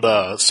left out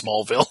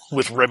Smallville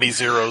with Remy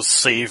Zero's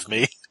Save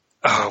Me.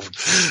 Oh,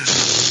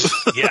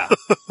 yeah.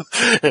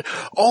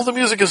 All the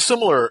music is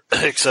similar,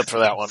 except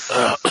for that one.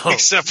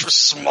 Except for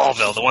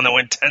Smallville, the one that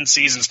went 10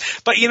 seasons.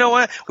 But you know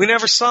what? We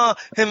never saw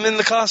him in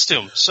the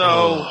costume,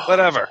 so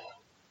whatever.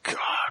 God.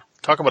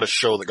 Talk about a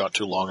show that got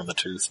too long in the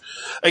tooth.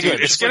 Again,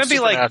 dude, it's going to be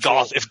like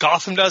Gotham. If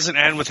Gotham doesn't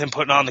end with him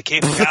putting on the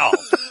cape and cowl,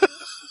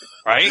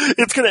 right?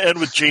 It's going to end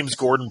with James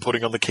Gordon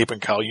putting on the cape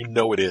and cowl. You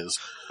know it is.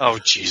 Oh,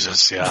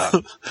 Jesus, yeah.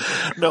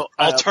 No,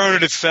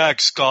 Alternative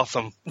facts,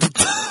 Gotham.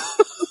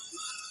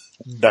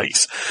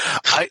 Nice.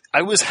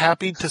 I was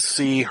happy to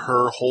see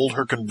her hold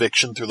her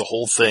conviction through the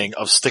whole thing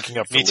of sticking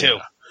up for Lena. Me too.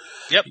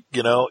 Yep.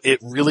 It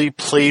really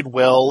played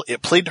well.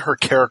 It played to her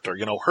character.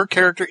 Her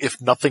character, if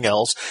nothing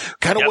else,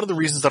 kind of one of the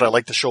reasons that I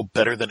like the show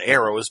better than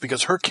Arrow is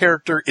because her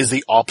character is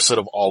the opposite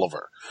of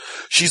Oliver.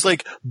 She's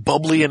like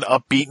bubbly and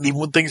upbeat, and even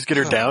when things get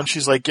her down,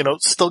 she's like,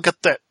 still got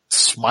that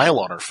smile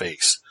on her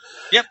face.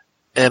 Yep.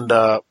 And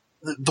the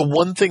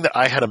one thing that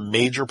I had a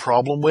major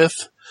problem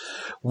with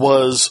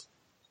was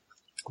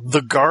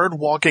the guard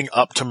walking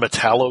up to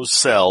Metallo's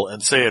cell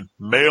and saying,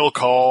 mail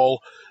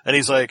call, and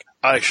he's like,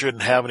 I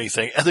shouldn't have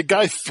anything. And the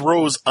guy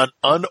throws an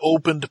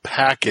unopened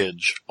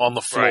package on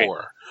the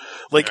floor.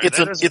 Right. Like,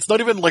 it's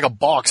not even like a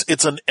box,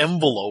 it's an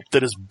envelope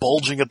that is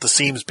bulging at the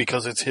seams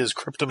because it's his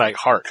kryptonite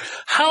heart.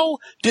 How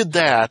did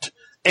that,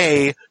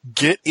 A,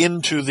 get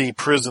into the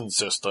prison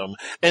system,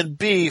 and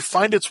B,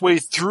 find its way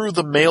through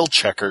the mail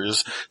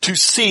checkers to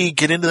C,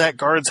 get into that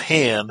guard's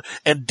hand,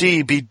 and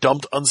D, be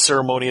dumped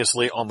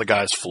unceremoniously on the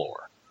guy's floor?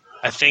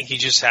 I think you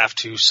just have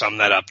to sum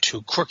that up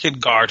to crooked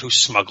guard who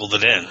smuggled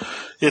it in.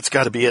 It's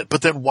got to be it.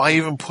 But then why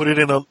even put it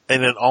in an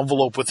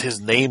envelope with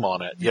his name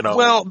on it,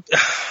 Well,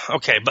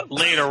 okay, but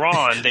later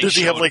on they does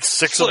he have like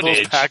 6 of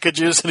those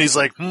packages and he's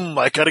like,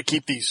 I got to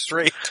keep these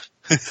straight.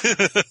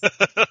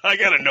 I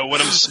gotta know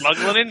what I'm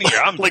smuggling in here.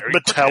 I'm like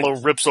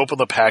Metallo rips open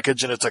the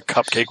package and it's a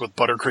cupcake with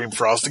buttercream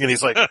frosting, and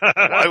he's like,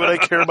 "Why would I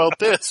care about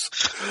this?"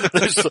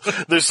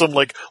 There's some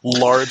like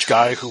large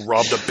guy who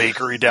robbed a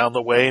bakery down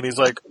the way, and he's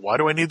like, "Why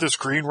do I need this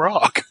green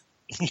rock?"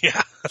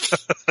 Yeah.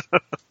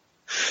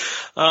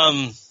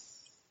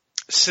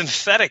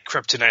 Synthetic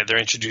kryptonite they're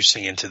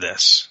introducing into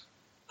this.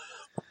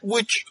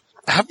 Which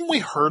haven't we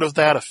heard of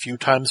that a few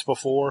times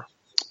before?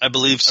 I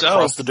believe so.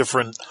 Across the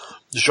different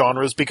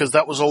genres, because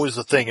that was always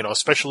the thing,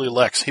 especially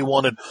Lex.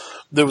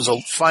 There was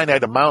a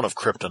finite amount of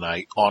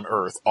kryptonite on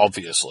Earth,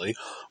 obviously,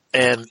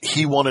 and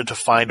he wanted to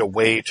find a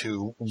way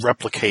to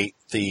replicate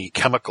the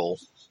chemical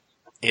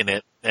in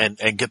it and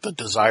get the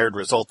desired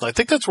result. And I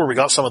think that's where we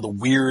got some of the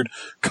weird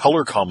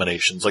color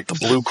combinations, like the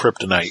blue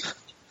kryptonite.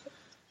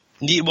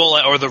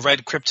 Well, or the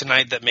red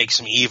kryptonite that makes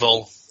him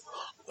evil.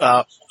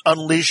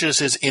 Unleashes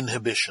his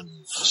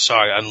inhibitions.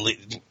 Sorry,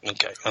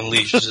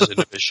 unleashes his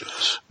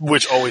inhibitions.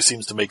 Which always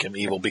seems to make him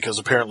evil, because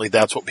apparently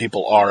that's what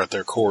people are at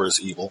their core, is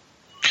evil.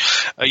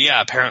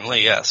 Yeah,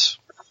 apparently, yes.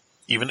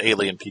 Even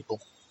alien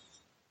people.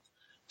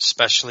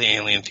 Especially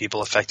alien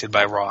people affected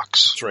by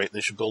rocks. That's right,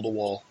 they should build a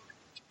wall.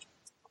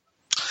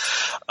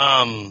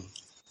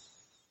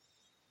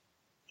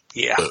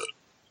 Yeah.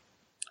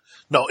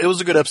 No, it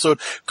was a good episode.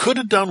 Could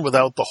have done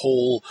without the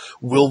whole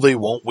will they,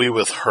 won't we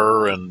with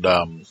her and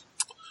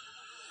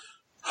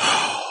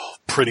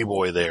pretty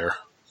boy there.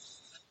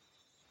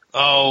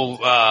 Oh,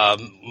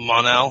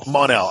 Mon-El?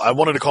 Mon-El. I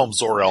wanted to call him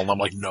Zor-El, and I'm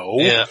like, no.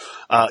 Yeah.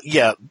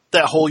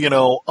 That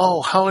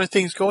whole, how are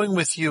things going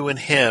with you and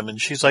him? And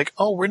she's like,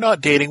 oh, we're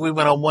not dating. We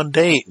went on one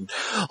date. And,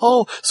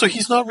 oh, so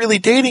he's not really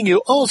dating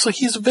you. Oh, so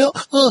he's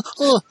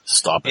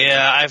Stop it.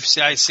 Yeah, I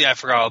see. I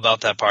forgot all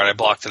about that part. I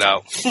blocked it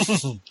out.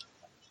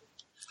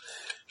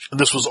 And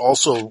this was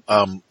also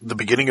the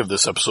beginning of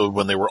this episode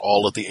when they were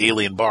all at the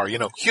alien bar.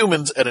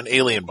 Humans at an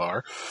alien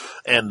bar.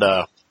 And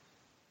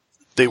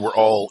they were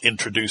all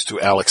introduced to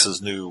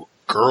Alex's new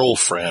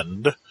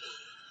girlfriend.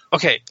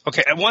 Okay.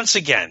 And once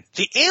again,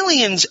 the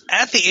aliens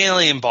at the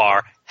alien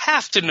bar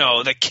have to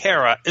know that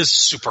Kara is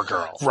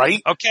Supergirl.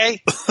 Right?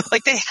 Okay?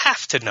 Like, they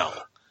have to know.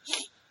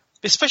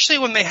 Especially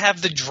when they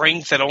have the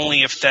drink that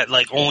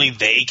only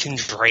they can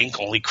drink,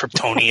 only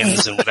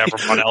Kryptonians and whatever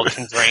Mon-El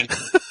can drink.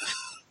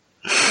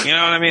 You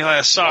know what I mean?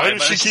 Like, sorry. Why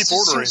does she keep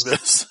ordering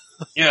this?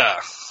 Yeah.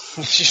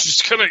 She's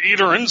just gonna eat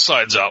her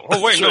insides out.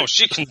 Oh, wait, no,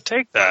 she can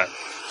take that.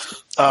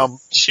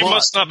 She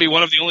must not be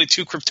one of the only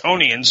 2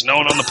 Kryptonians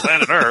known on the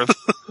planet Earth.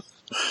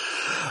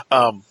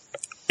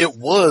 It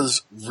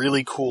was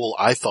really cool,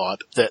 I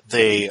thought, that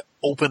they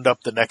opened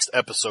up the next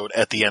episode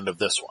at the end of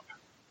this one.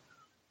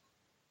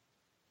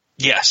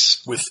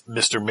 Yes. With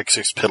Mr.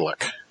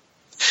 Mxyzptlk.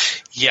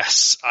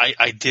 Yes,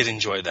 I did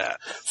enjoy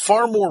that.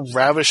 Far more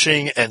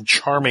ravishing and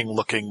charming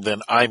looking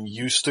than I'm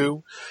used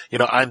to.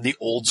 I'm the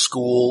old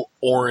school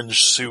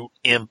orange suit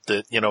imp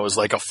that, is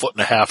like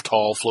 1.5 feet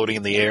tall floating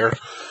in the air.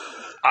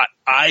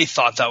 I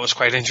thought that was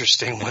quite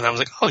interesting when I was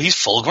like, oh, he's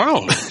full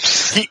grown.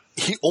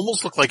 He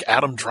almost looked like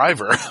Adam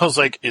Driver. I was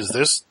like, is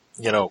this,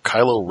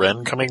 Kylo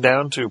Ren coming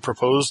down to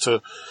propose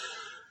to...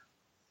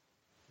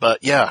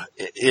 But yeah,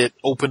 it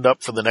opened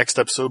up for the next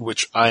episode,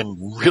 which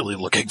I'm really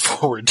looking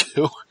forward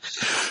to.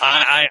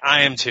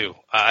 I am too.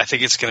 I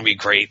think it's going to be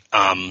great.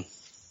 I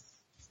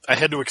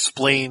had to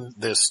explain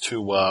this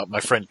to my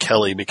friend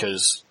Kelly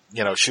because,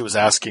 she was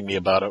asking me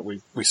about it.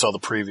 We saw the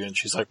preview and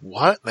she's like,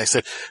 what? And I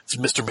said, it's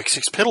Mr.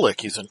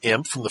 Mxyzptlk. He's an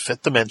imp from the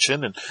 5th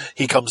dimension and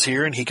he comes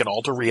here and he can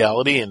alter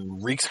reality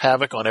and wreaks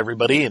havoc on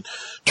everybody and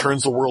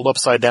turns the world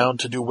upside down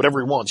to do whatever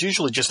he wants.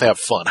 Usually just to have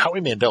fun. Howie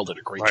Mandel did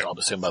a great job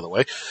as him, by the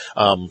way,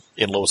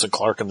 in Lois and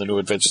Clark and the New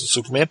Adventures of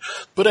Superman.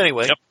 But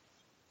anyway,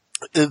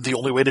 the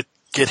only way to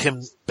get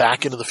him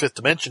back into the 5th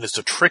dimension is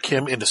to trick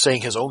him into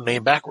saying his own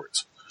name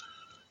backwards.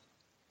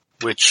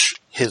 Which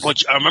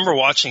I remember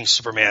watching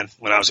Superman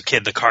when I was a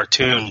kid, the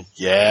cartoon.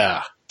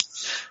 Yeah.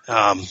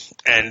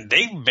 And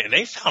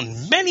they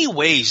found many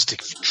ways to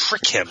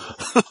trick him.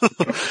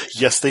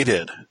 Yes, they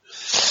did.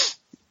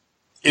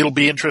 It'll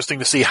be interesting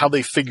to see how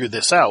they figure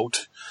this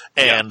out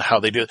and how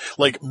they do it.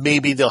 Like,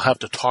 maybe they'll have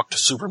to talk to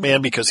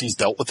Superman because he's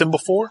dealt with him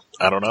before.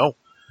 I don't know.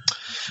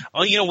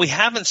 Well, we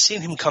haven't seen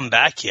him come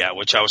back yet,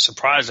 which I was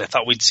surprised. I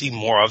thought we'd see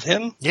more of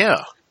him.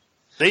 Yeah.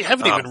 They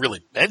haven't even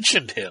really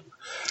mentioned him.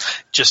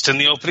 Just in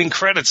the opening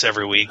credits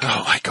every week.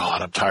 Oh my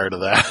God, I'm tired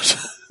of that.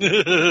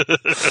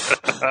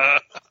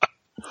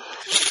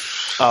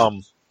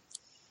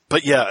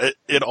 But yeah,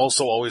 it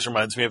also always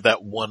reminds me of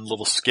that one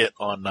little skit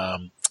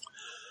on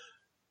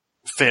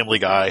Family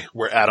Guy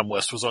where Adam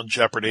West was on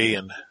Jeopardy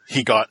and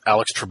he got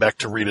Alex Trebek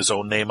to read his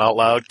own name out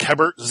loud.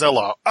 Kebert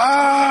Zella.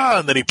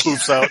 And then he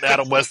poofs out and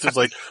Adam West is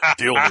like,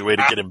 the only way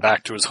to get him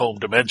back to his home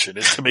dimension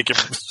is to make him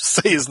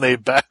say his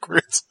name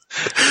backwards.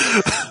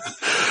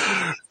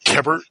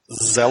 Kebert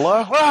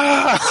Zella?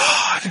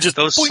 Just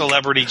those boink.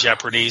 Celebrity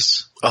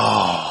Jeopardies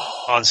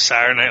on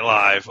Saturday Night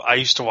Live. I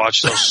used to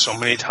watch those so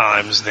many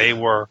times. They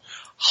were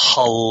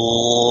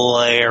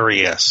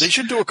hilarious. They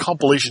should do a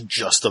compilation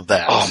just of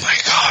that. Oh my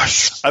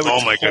gosh.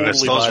 Oh my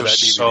goodness. Those were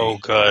so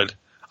good.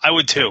 I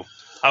would too.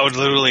 I would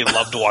literally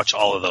love to watch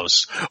all of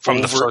those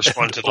from the first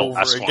one to the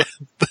last one.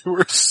 They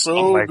were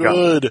so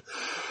good. God.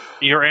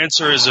 Your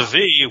answer is a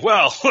V.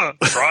 Well,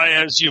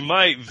 try as you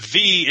might.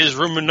 V is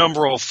Roman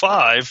numeral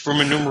 5.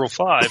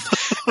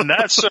 And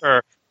that,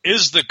 sir,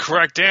 is the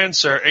correct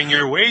answer. And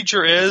your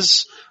wager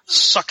is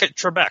suck it,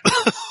 Trebek.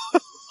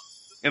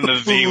 and the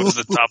V was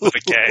the top of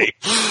the K.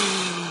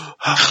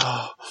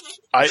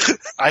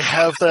 I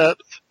have that.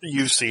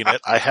 You've seen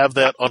it. I have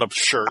that on a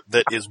shirt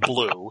that is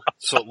blue,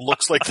 so it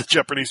looks like the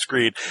Jeopardy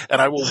screen,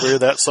 and I will wear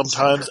that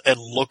sometimes and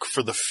look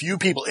for the few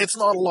people. It's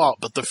not a lot,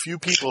 but the few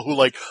people who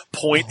like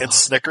point and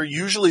snicker.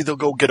 Usually they'll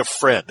go get a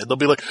friend and they'll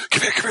be like,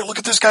 come here, look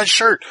at this guy's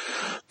shirt,"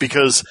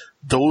 because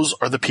those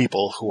are the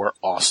people who are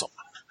awesome.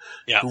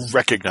 Yeah. Who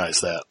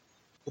recognize that.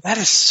 That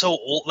is so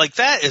old. Like,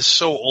 that is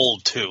so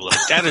old, too.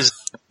 Like, that is...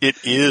 It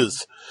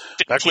is.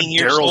 Back when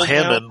Daryl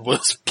Hammond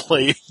was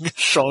playing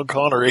Sean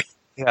Connery.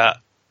 Yeah.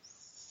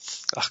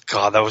 Oh,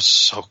 God, that was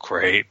so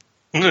great.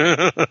 Ape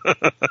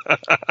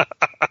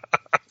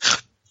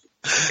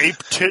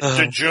tit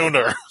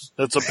déjeuner.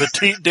 It's a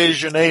petit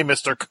déjeuner,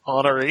 Mr.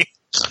 Connery.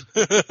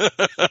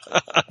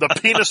 The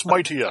penis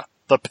mightier.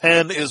 The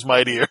pen is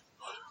mightier.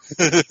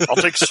 I'll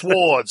take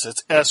swords.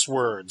 It's S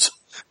words.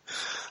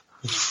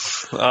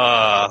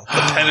 The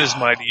pen is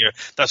mightier.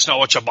 That's not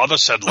what your mother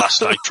said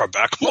last night,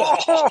 Trebek.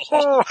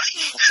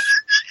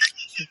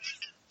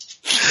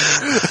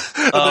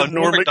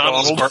 Norm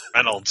Macdonald's Burt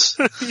Reynolds.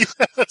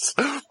 Yes.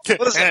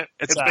 What is that?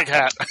 It's a big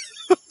hat.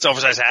 It's an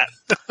oversized hat.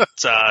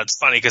 It's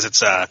funny because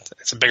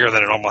it's bigger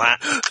than a normal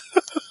hat.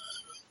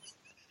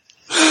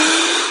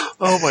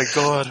 Oh my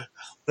God.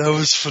 That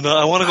was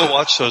phenomenal. I want to go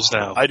watch those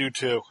now. I do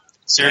too.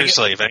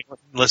 Seriously, if anyone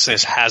listening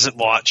hasn't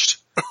watched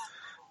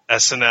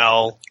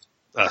SNL,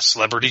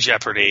 Celebrity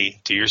Jeopardy,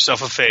 do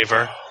yourself a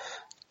favor.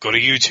 Go to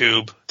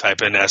YouTube,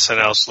 type in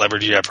SNL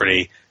Celebrity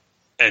Jeopardy,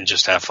 and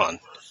just have fun.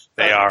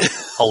 They are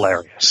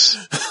hilarious.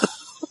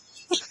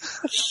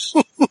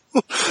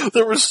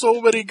 There were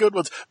so many good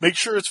ones. Make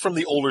sure it's from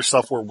the older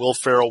stuff where Will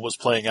Ferrell was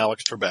playing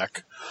Alex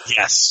Trebek.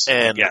 Yes.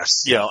 And,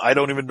 yes. You know, I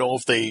don't even know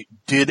if they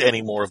did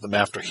any more of them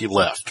after he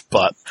left,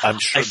 but I'm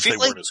sure they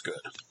weren't as good.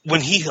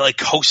 When he,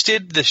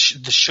 hosted the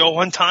show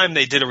one time,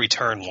 they did a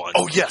return one.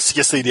 Oh, yes.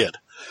 Yes, they did.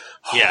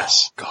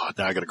 Yes. Oh, God,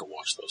 now I gotta go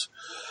watch those.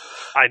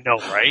 I know,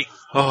 right?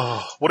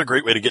 Oh, what a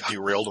great way to get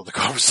derailed of the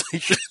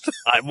conversation.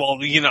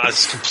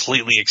 It's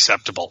completely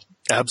acceptable.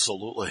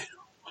 Absolutely.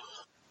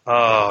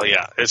 Oh,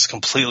 yeah, it's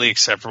completely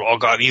acceptable. Oh,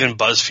 God, even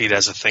BuzzFeed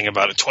has a thing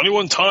about it.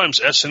 21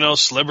 times SNL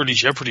Celebrity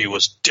Jeopardy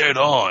was dead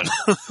on.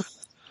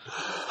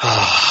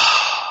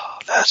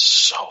 That's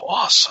so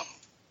awesome.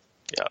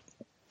 Yeah.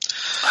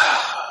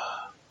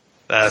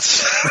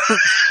 That's...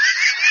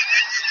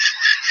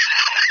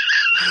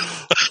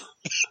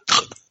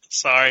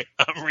 Sorry,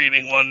 I'm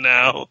reading one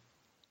now.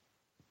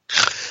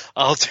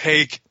 I'll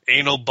take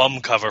anal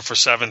bum cover for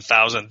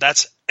 $7,000.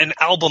 That's an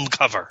album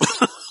cover.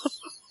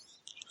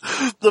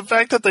 The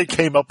fact that they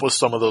came up with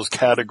some of those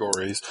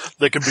categories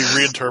that can be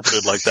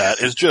reinterpreted like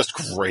that is just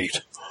great.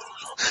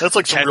 That's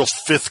like some real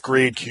fifth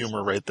grade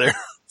humor right there.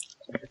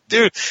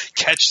 Dude,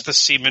 catch the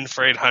semen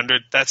for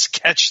 800. That's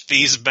catch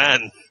these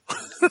men.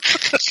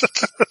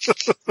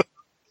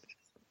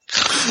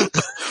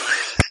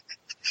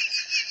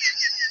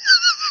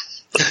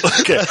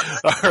 Okay,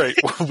 all right.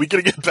 We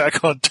gotta get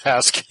back on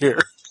task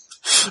here.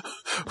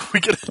 We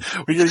gotta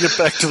get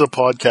back to the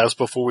podcast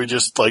before we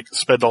just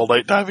spend all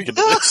night diving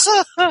into this.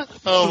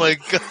 Oh my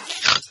God,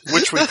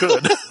 which we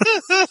could.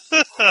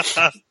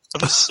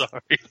 I'm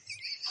sorry.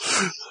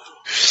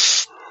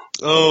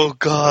 Oh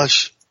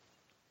gosh.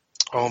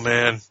 Oh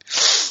man,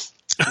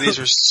 these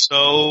are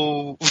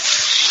so.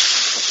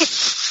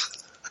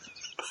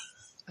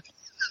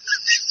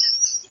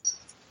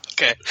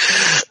 Okay,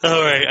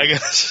 all right.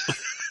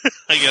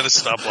 I gotta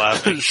stop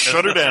laughing.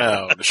 Shut her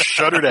down.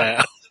 Shut her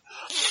down.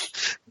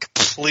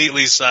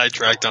 Completely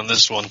sidetracked on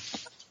this one.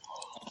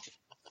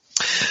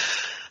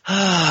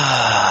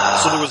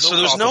 So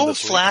there's no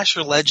Flash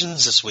or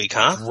Legends this week,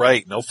 huh?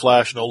 Right. No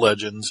Flash, no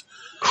Legends.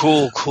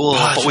 Cool.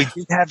 But we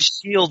did have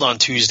S.H.I.E.L.D. on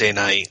Tuesday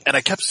night. And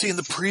I kept seeing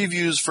the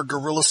previews for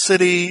Gorilla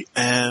City,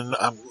 and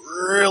I'm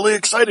really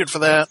excited for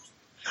that.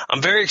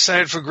 I'm very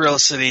excited for Gorilla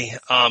City.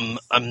 I'm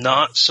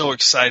not so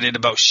excited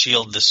about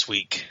S.H.I.E.L.D. this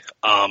week.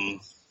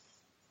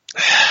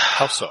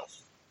 How so?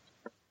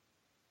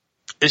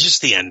 It's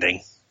just the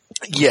ending.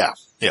 Yeah.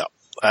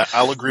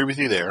 I'll agree with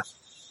you there.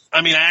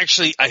 I mean, I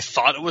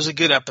thought it was a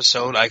good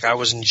episode. I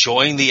was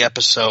enjoying the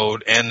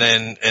episode, and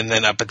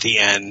then up at the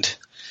end,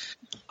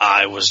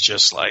 I was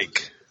just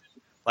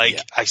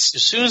as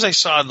soon as I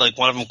saw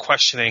one of them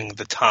questioning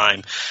the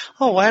time,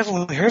 oh, why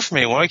haven't we heard from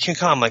me? Why can't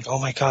come? I'm like, oh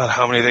my God,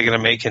 how many are they going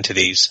to make into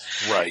these?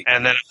 Right.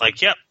 And then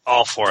yep,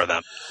 all 4 of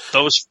them.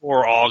 Those 4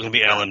 are all going to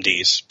be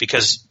LMDs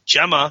because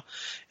Gemma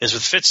is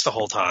with Fitz the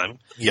whole time.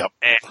 Yep.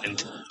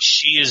 And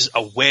she is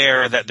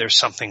aware that there's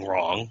something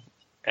wrong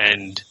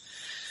and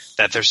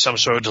that there's some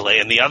sort of delay,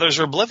 and the others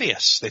are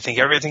oblivious. They think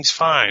everything's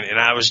fine. And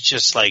I was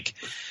just like,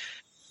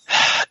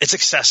 it's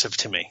excessive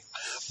to me.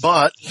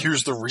 But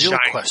here's the real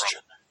question.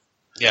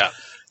 Yeah.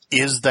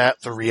 Is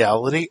that the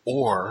reality,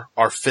 or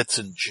are Fitz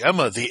and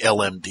Gemma the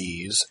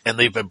LMDs, and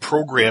they've been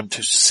programmed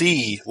to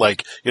see, when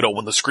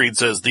the screen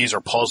says these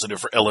are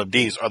positive for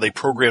LMDs, are they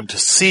programmed to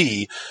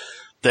see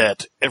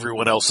that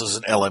everyone else is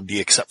an LMD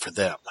except for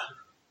them?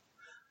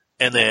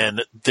 And then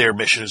their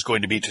mission is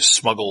going to be to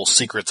smuggle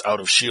secrets out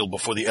of S.H.I.E.L.D.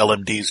 before the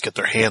LMDs get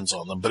their hands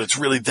on them. But it's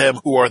really them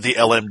who are the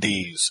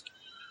LMDs.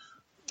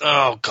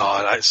 Oh,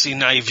 God. I see,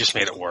 now you've just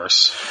made it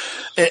worse.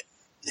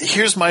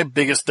 Here's my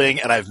biggest thing,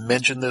 and I've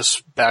mentioned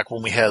this back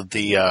when we had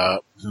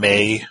the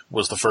May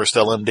was the first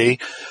LMD.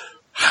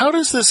 How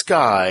does this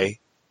guy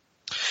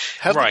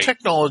have the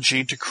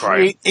technology to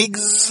create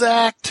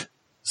exact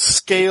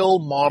scale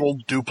model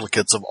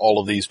duplicates of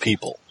all of these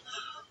people?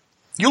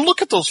 You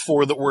look at those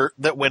 4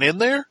 that went in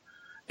there,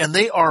 and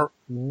they are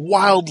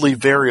wildly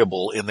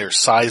variable in their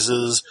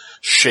sizes,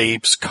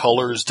 shapes,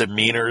 colors,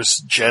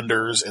 demeanors,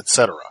 genders,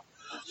 etc.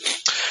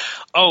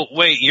 Oh,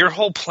 wait, your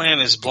whole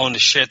plan is blown to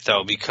shit,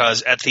 though,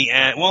 because at the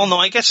end... Well, no,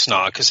 I guess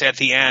not, because at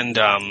the end,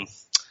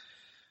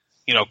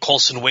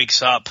 Coulson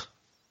wakes up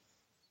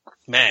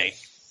May.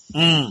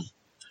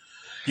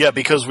 Yeah,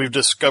 because we've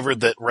discovered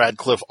that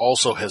Radcliffe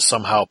also has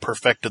somehow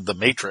perfected the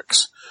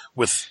Matrix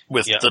with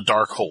the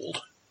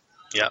Darkhold.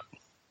 Yeah.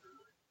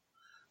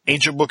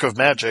 Ancient book of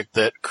magic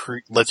that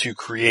lets you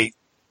create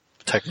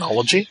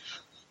technology.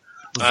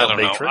 I don't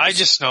know. I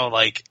just know,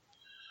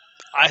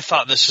 I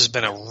thought this has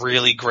been a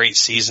really great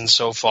season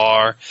so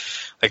far,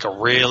 a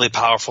really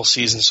powerful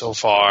season so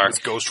far.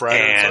 With Ghost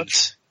Rider and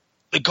such?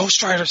 The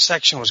Ghost Rider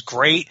section was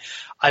great.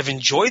 I've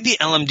enjoyed the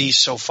LMD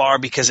so far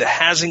because it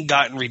hasn't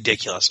gotten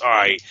ridiculous. All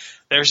right,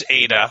 there's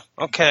Ada,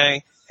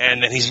 okay,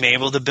 and then he's been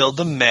able to build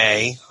the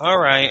May. All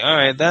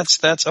right,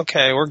 that's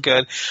okay. We're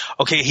good.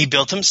 Okay, he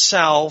built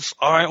himself.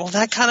 All right, well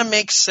that kind of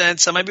makes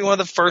sense. That might be one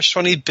of the first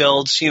one he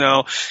builds,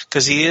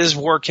 because he is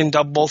working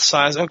double both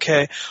sides.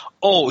 Okay.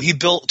 Oh, he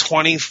built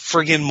 20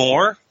 friggin'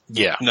 more?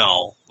 Yeah.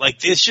 No.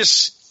 It's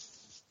just...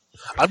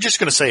 I'm just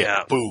going to say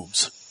it.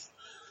 Boobs.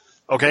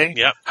 Okay?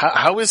 Yep.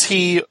 How is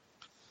he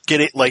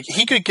getting...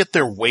 he could get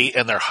their weight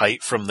and their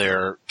height from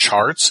their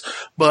charts,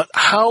 but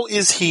how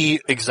is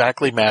he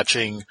exactly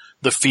matching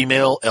the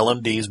female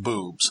LMD's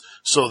boobs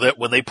so that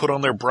when they put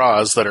on their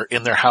bras that are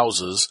in their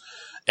houses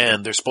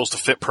and they're supposed to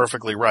fit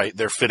perfectly right,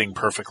 they're fitting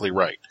perfectly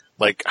right?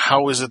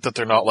 How is it that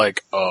they're not wait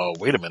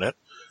a minute,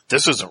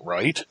 this isn't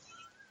right?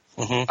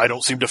 Mm-hmm. I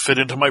don't seem to fit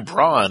into my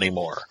bra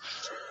anymore.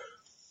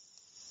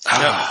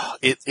 Yeah.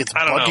 It's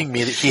bugging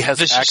me that he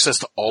has access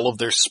to all of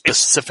their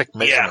specific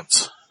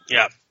measurements.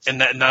 Yeah,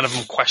 and that none of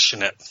them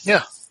question it.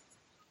 Yeah.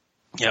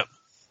 Yep.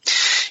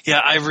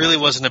 Yeah, I really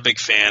wasn't a big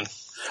fan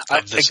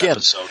of this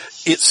episode.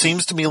 It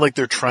seems to me like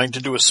they're trying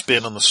to do a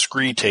spin on the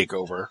Skrull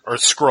takeover, or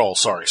Skrull.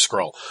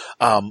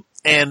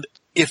 And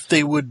if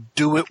they would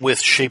do it with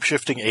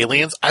shape-shifting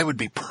aliens, I would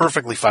be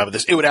perfectly fine with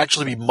this. It would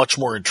actually be much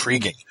more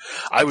intriguing.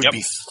 I would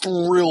be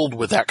thrilled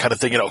with that kind of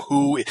thing.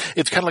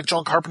 It's kind of like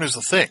John Carpenter's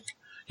The Thing.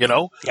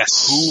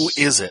 Yes. Who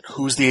is it?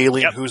 Who's the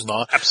alien? Who's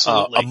not?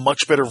 Absolutely. A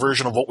much better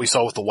version of what we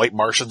saw with the White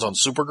Martians on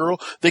Supergirl.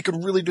 They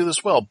could really do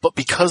this well. But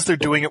because they're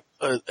doing it,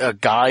 a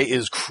guy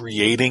is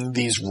creating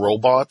these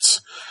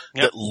robots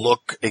that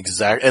look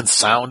exact and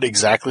sound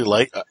exactly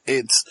like,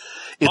 it's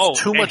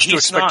too much to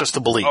expect us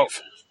to believe. Oh.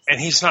 And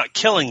he's not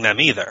killing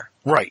them either.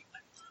 Right.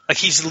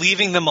 He's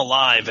leaving them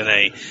alive in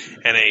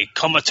a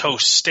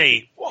comatose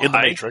state. Why? In the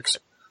Matrix.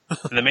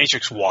 In the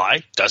Matrix,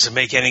 why? Doesn't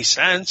make any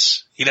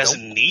sense. He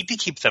doesn't need to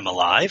keep them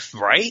alive,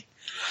 right?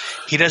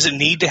 He doesn't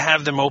need to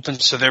have them open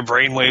so their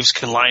brainwaves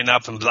can line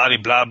up and blah,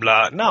 blah,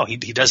 blah. No, he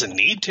doesn't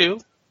need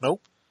to.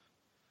 Nope.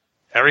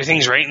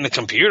 Everything's right in the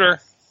computer.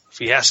 If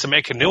he has to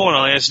make a new one,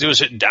 all he has to do is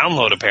hit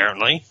download,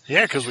 apparently.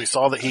 Yeah, because we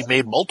saw that he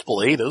made multiple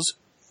Adas.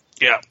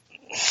 Yeah.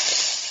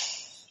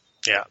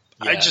 Yeah.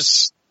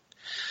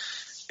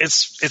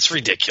 It's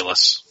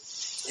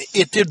ridiculous.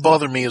 It did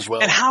bother me as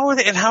well. And how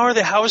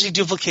is he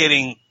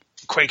duplicating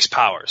Quake's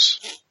powers?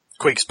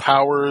 Quake's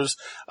powers,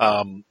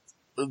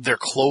 their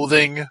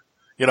clothing,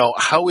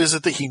 how is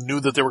it that he knew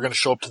that they were going to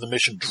show up to the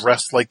mission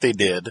dressed like they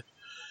did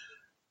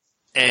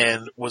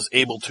and was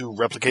able to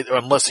replicate,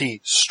 unless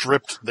he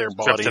stripped their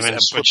bodies and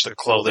put their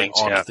clothing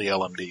onto the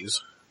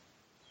LMDs.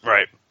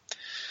 Right.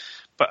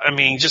 But,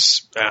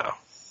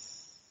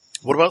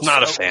 what about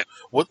not a fan?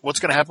 What's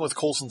going to happen with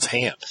Coulson's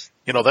hand?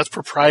 That's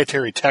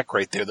proprietary tech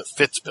right there that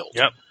Fitz built.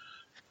 Yep.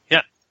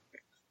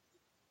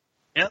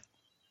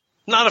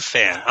 Not a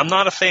fan. I'm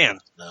not a fan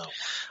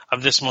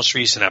of this most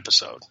recent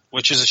episode,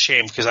 which is a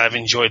shame because I've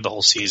enjoyed the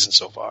whole season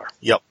so far.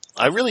 Yep.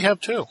 I really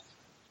have too.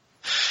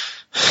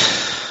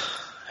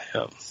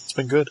 Yep. It's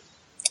been good.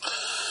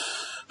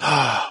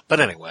 But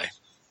anyway,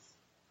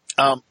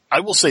 I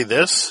will say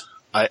this.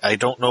 I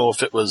don't know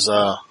if it was,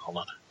 hold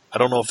on. I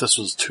don't know if this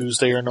was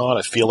Tuesday or not.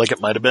 I feel like it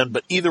might have been,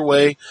 but either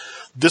way,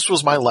 this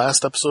was my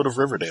last episode of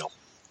Riverdale.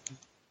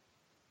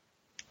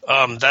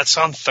 That's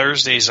on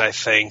Thursdays, I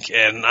think,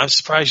 and I'm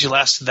surprised you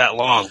lasted that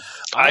long.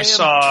 I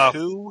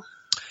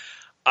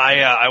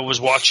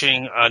was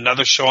watching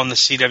another show on the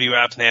CW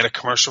app, and they had a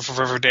commercial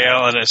for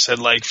Riverdale, and it said,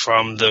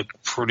 from the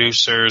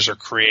producers or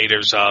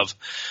creators of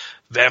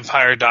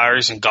Vampire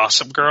Diaries and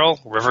Gossip Girl,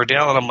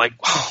 Riverdale, and I'm like,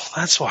 oh,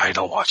 that's why I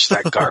don't watch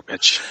that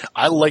garbage.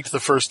 I liked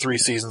the first 3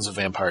 seasons of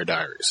Vampire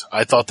Diaries.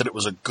 I thought that it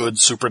was a good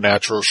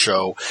supernatural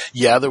show.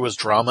 Yeah, there was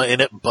drama in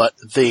it, but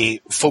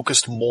they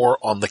focused more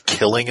on the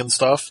killing and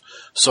stuff.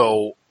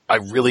 So I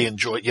really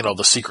enjoy,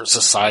 the secret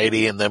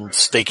society and them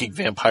staking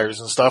vampires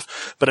and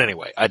stuff. But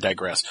anyway, I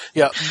digress.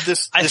 Yeah,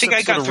 I think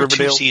I got through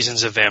 2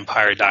 seasons of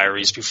Vampire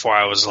Diaries before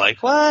I was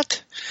like,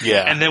 what?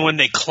 Yeah. And then when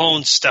they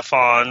cloned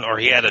Stefan, or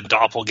he had a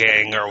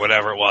doppelganger or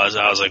whatever it was,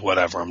 I was like,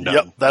 whatever, I'm done.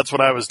 Yep, that's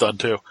when I was done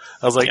too.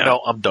 I was like,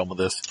 no, I'm done with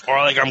this. Or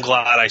like, I'm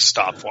glad I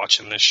stopped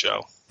watching this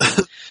show.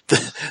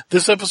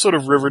 This episode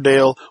of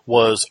Riverdale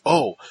was,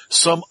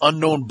 some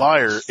unknown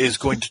buyer is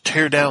going to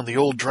tear down the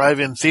old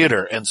drive-in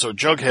theater, and so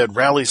Jughead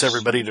rallies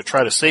everybody to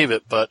try to save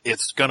it, but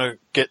it's gonna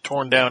get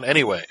torn down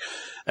anyway.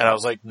 And I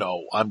was like,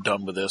 no, I'm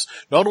done with this.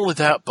 Not only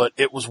that, but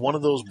it was one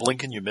of those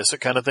blink and you miss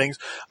it kind of things.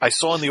 I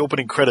saw in the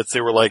opening credits,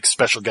 they were like,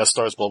 special guest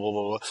stars, blah, blah,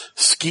 blah, blah,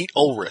 Skeet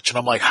Ulrich. And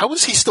I'm like, how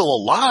is he still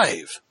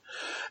alive?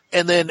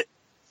 And then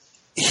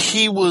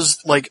he was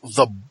like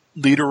the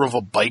leader of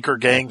a biker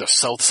gang, the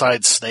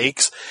Southside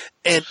Snakes.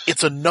 And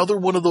it's another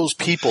one of those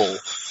people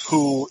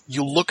who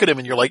you look at him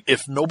and you're like,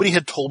 if nobody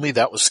had told me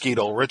that was Skeet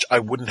Ulrich, I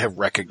wouldn't have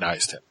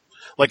recognized him.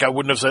 Like, I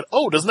wouldn't have said,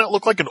 doesn't that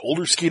look like an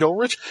older Skeet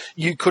Ulrich?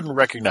 You couldn't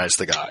recognize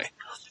the guy.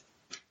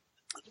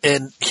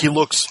 And he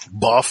looks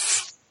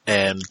buff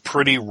and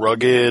pretty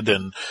rugged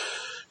and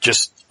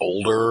just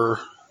older.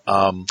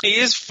 He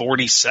is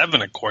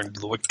 47 according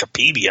to the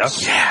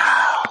Wikipedia. Yeah.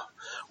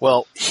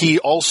 Well, he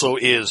also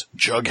is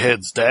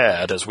Jughead's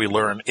dad, as we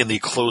learn in the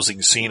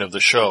closing scene of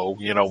the show.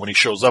 When he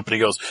shows up and he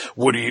goes,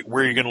 where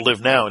are you going to live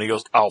now? And he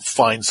goes, I'll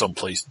find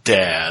someplace,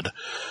 Dad.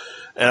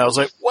 And I was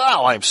like,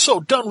 wow, I'm so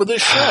done with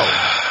this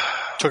show.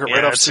 Took it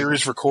right off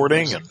series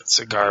recording. And it's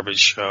a garbage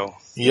show.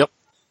 Yep.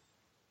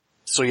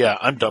 So yeah,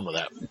 I'm done with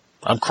that.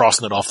 I'm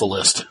crossing it off the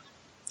list.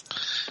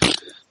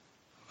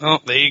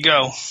 Well, there you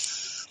go.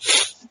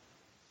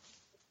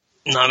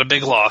 Not a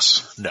big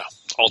loss. No.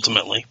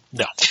 Ultimately.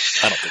 No,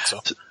 I don't think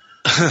so.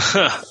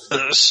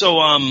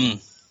 So,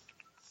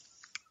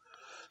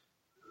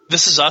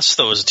 This Is Us,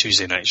 though, is a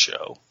Tuesday night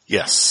show.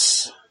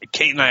 Yes.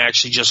 Kate and I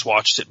actually just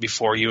watched it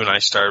before you and I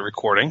started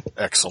recording.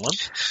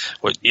 Excellent.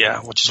 Which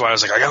is why I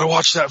was like, I gotta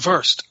watch that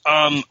first.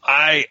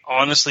 I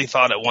honestly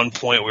thought at one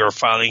point we were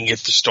finally gonna get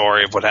the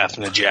story of what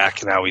happened to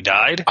Jack and how he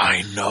died.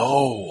 I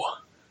know.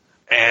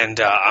 And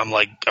I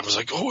was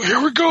like, oh,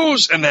 here it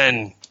goes. And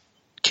then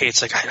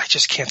Kate's like, I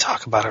just can't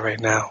talk about it right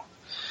now.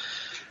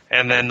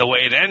 And then the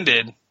way it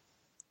ended,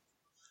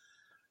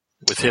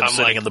 with him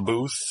sitting in the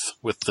booth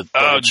with the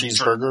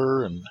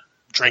cheeseburger and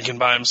drinking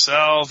by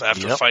himself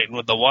after fighting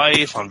with the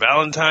wife on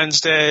Valentine's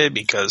Day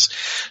because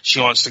she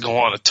wants to go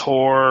on a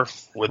tour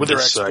with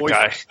this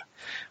guy,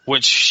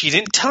 which she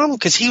didn't tell him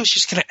because he was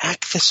just going to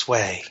act this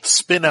way.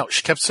 Spin out.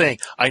 She kept saying,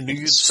 I knew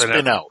you'd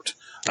spin out.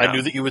 Yeah. I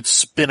knew that you would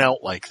spin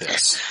out like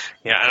this.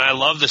 Yeah, and I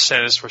love the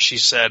sentence where she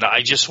said,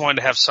 I just wanted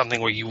to have something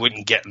where you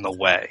wouldn't get in the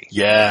way.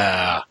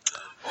 Yeah.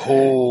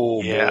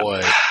 Oh, yeah.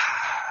 Boy.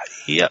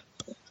 Yep.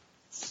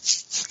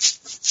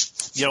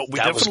 We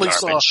definitely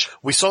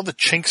saw the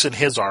chinks in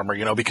his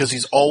armor, because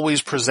he's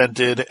always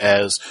presented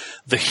as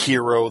the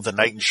hero, the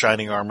knight in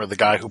shining armor, the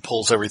guy who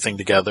pulls everything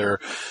together.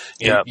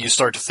 Yep. You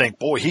start to think,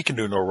 boy, he can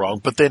do no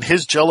wrong. But then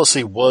his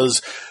jealousy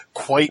was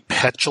quite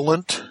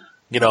petulant.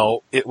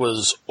 It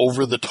was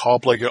over the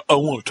top, like, I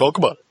don't want to talk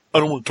about it. I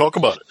don't want to talk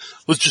about it.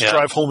 Let's just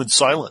drive home in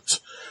silence.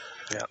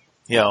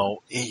 Yeah.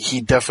 He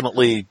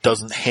definitely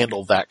doesn't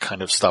handle that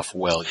kind of stuff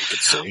well, you could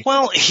see.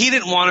 Well, he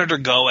didn't want her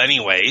to go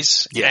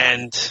anyways.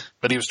 Yeah.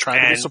 But he was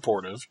trying to be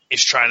supportive.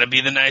 He's trying to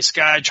be the nice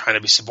guy, trying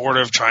to be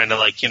supportive, trying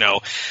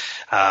to,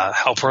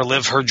 help her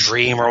live her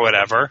dream or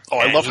whatever. Oh,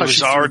 I love how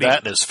she threw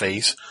that in his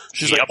face.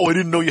 She's like, I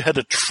didn't know you had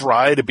to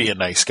try to be a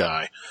nice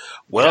guy.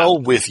 Well,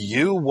 with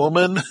you,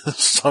 woman,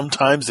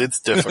 sometimes it's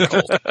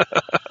difficult.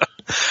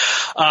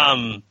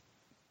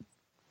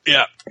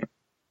 Yeah.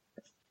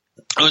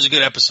 It was a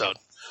good episode.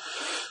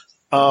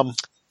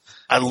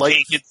 I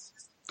like it.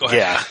 Go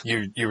ahead.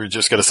 Yeah, you were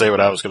just going to say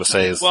what I was going to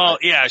say.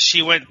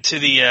 She went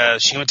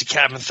to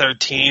Cabin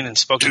 13 and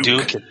spoke to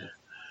Duke and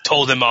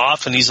told him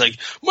off, and he's like,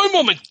 my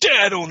mom and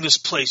dad own this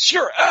place.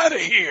 You're out of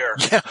here.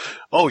 Yeah.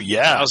 Oh,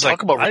 yeah. I was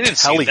like, about I didn't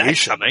see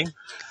retaliation. that coming.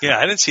 Yeah,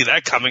 I didn't see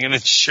that coming, and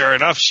then sure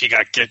enough, she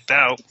got kicked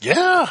out.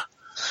 Yeah.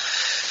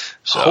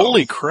 So,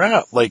 holy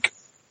crap. Like,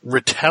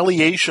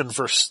 retaliation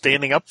for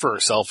standing up for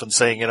herself and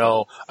saying, I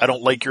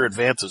don't like your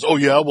advances. Oh,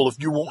 yeah, well, if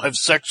you won't have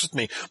sex with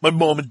me, my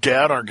mom and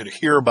dad aren't going to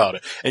hear about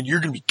it, and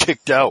you're going to be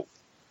kicked out.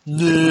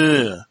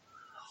 Nah.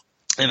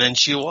 And then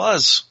she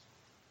was.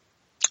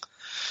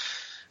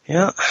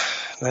 Yeah,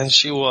 then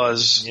she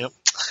was. Yep.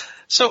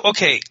 So,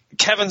 okay,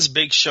 Kevin's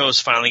big show is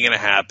finally going to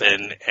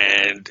happen,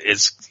 and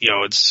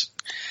it's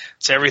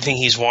everything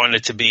he's wanted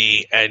it to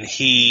be, and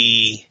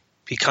he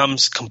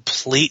becomes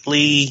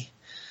completely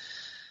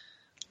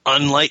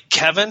unlike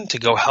Kevin to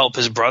go help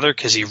his brother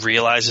because he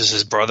realizes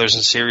his brother's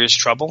in serious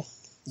trouble.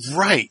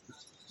 Right.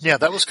 Yeah,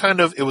 that was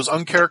it was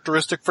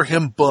uncharacteristic for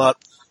him, but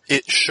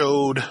it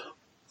showed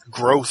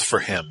growth for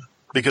him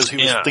because he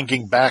was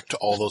thinking back to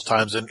all those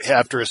times and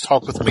after his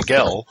talk with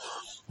Miguel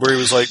where he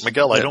was like,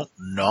 Miguel, I don't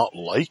not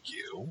like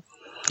you.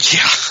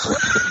 Yeah.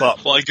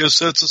 But, well, I guess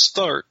that's a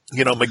start.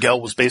 Miguel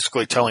was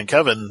basically telling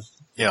Kevin,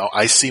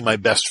 I see my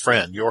best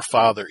friend, your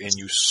father, in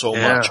you so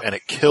much, and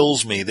it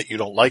kills me that you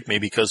don't like me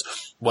because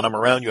when I'm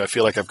around you, I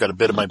feel like I've got a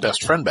bit of my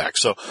best friend back.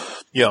 So,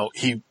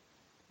 he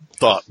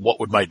thought, what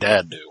would my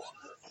dad do?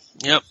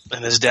 Yep,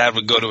 and his dad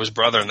would go to his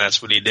brother, and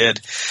that's what he did.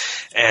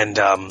 And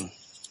I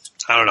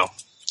don't know.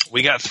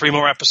 We got 3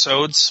 more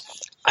episodes.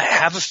 I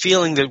have a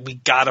feeling that we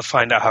got to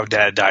find out how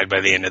Dad died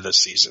by the end of this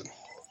season.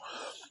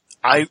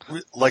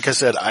 Like you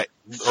said, I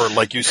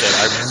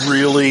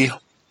really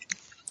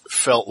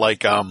felt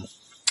like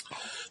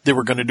they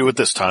were going to do it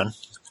this time,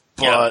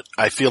 but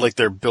I feel like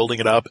they're building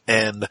it up,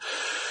 and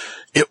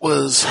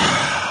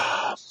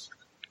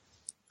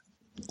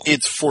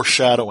it's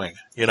foreshadowing.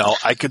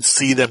 I could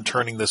see them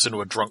turning this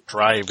into a drunk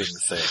driving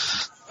thing.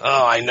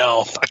 Oh, I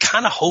know. I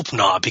kind of hope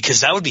not,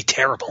 because that would be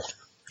terrible.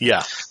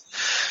 Yeah.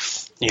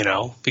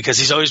 Because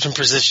he's always been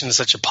positioned as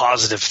such a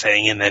positive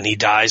thing, and then he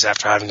dies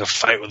after having a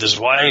fight with his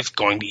wife,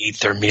 going to eat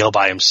their meal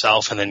by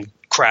himself, and then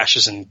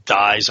crashes and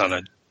dies on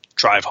a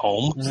drive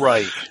home.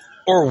 Right.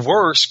 Or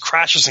worse,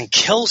 crashes and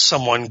kills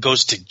someone,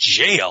 goes to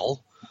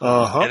jail,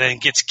 and then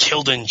gets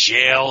killed in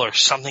jail or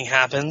something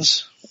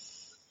happens.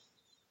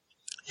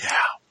 Yeah.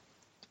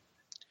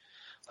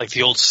 Like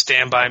the old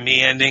Stand By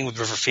Me ending with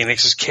River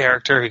Phoenix's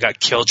character who got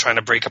killed trying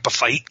to break up a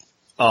fight.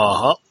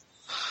 Yeah,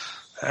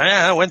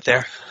 I went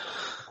there.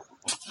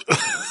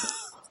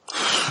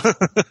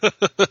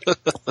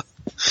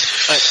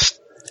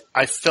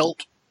 I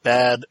felt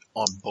bad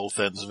on both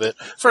ends of it.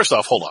 First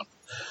off, hold on.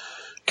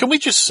 Can we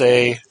just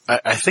say,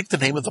 I think the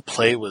name of the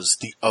play was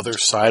The Other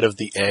Side of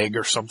the Egg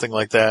or something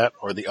like that,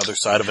 or The Other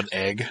Side of an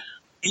Egg?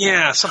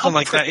 Yeah, something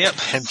like that, yep. How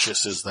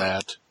pretentious is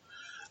that?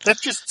 That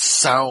just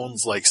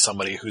sounds like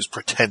somebody who's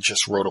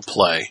pretentious wrote a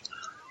play.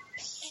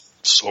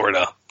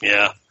 Sorta,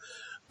 yeah.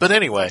 But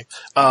anyway,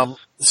 so,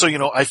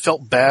 I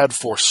felt bad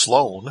for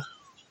Sloane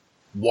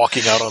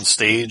walking out on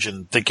stage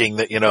and thinking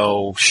that,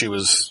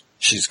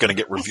 she's going to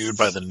get reviewed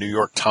by the New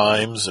York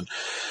Times and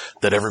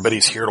that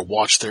everybody's here to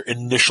watch their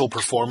initial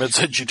performance,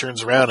 and she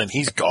turns around and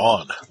he's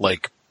gone.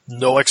 Like,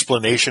 no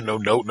explanation, no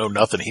note, no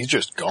nothing. He's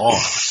just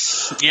gone.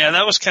 Yeah,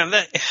 that was kind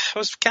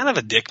of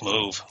a dick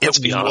move. Let's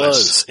be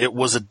honest. It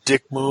was a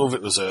dick move.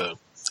 It was a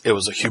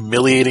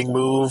humiliating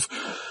move,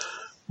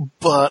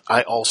 but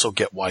I also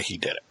get why he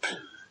did it.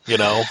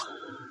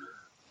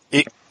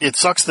 It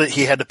sucks that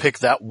he had to pick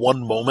that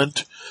one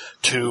moment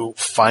to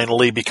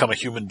finally become a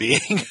human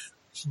being,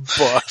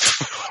 but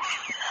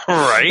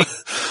right.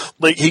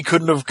 Like, he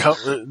couldn't have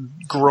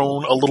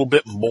grown a little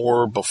bit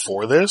more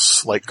before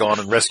this, like gone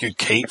and rescued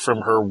Kate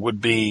from her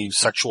would-be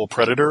sexual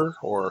predator,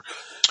 or,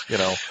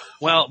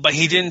 Well, but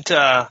he didn't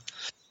have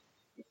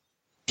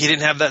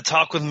that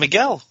talk with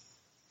Miguel.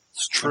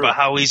 It's true. About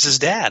how he's his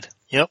dad.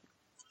 Yep.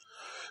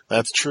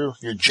 That's true.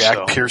 You're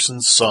Jack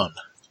Pearson's son.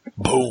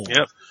 Boom.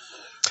 Yep.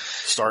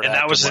 And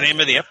that was the name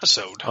of the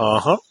episode.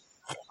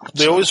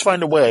 They always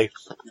find a way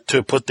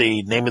to put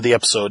the name of the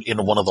episode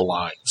into one of the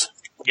lines.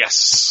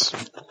 Yes.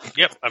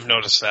 Yep, I've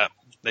noticed that.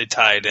 They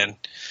tie it in.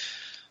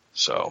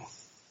 So,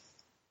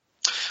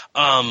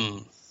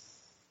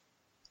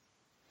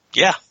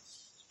 yeah.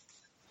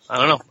 I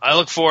don't know.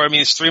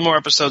 It's 3 more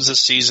episodes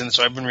this season,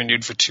 so I've been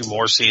renewed for 2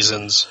 more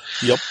seasons.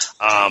 Yep.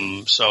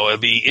 So it'll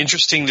be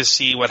interesting to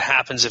see what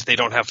happens if they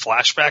don't have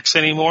flashbacks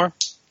anymore.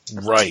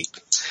 Right.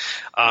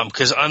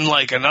 Because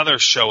unlike another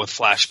show with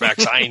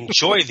flashbacks, I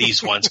enjoy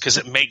these ones because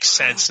it makes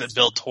sense and it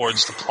builds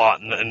towards the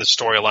plot and the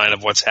storyline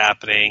of what's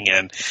happening,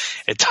 and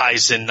it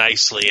ties in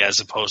nicely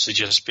as opposed to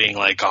just being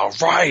like, all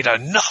right,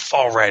 enough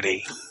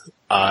already.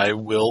 I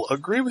will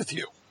agree with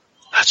you.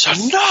 That's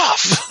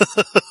enough!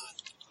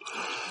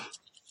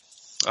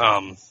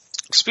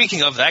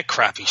 Speaking of that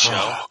crappy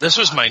show, this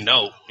was my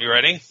note. You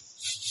ready?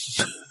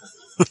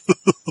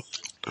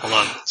 Hold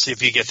on. See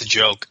if you get the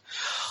joke.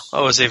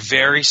 Oh, it was a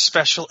very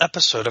special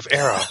episode of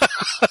Arrow.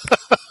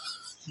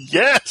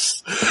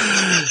 Yes.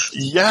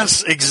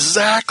 Yes,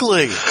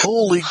 exactly.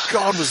 Holy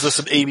God, was this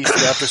an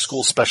ABC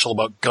after-school special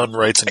about gun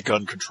rights and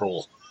gun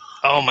control?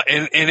 Oh, my.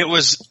 And it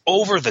was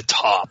over the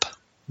top.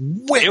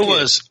 Wicked. It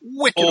was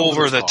wicked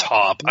over the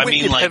top. Wicked, I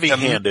mean, like,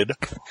 heavy-handed.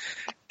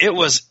 It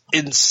was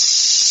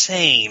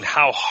insane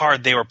how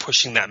hard they were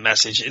pushing that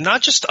message. And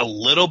not just a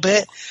little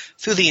bit,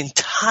 through the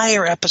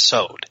entire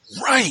episode.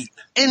 Right.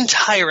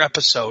 Entire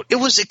episode. It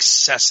was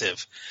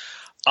excessive.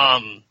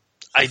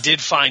 I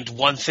did find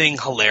one thing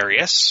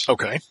hilarious.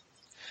 Okay.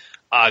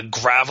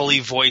 Gravelly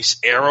voice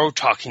Arrow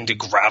talking to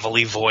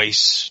gravelly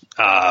voice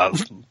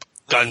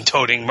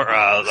gun-toting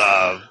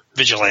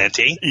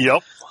vigilante.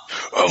 Yep.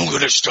 I'm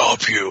going to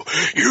stop you.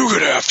 You're going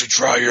to have to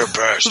try your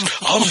best.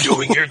 I'm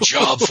doing your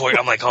job for you.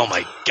 I'm like, oh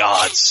my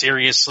God,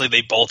 seriously?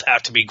 They both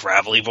have to be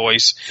gravelly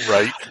voice?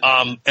 Right.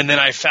 And then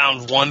I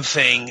found one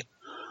thing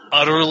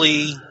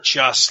utterly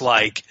just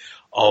like,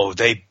 oh,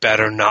 they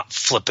better not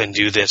flip and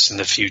do this in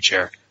the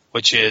future,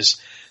 which is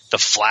the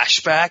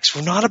flashbacks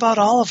were not about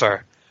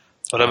Oliver,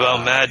 but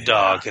about Mad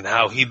Dog and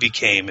how he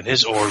became and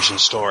his origin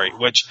story,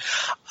 which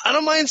I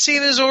don't mind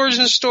seeing his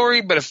origin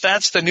story, but if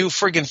that's the new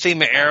friggin'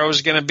 theme of Arrow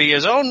is going to be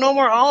is, oh, no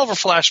more Oliver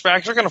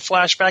flashbacks, we're going to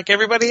flashback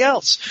everybody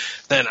else,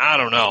 then I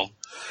don't know.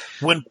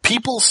 When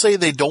people say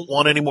they don't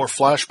want any more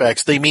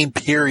flashbacks, they mean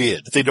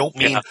period. They don't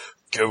mean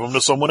give them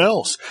to someone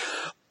else.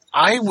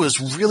 I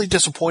was really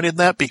disappointed in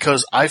that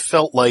because I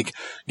felt like,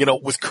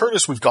 with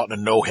Curtis, we've gotten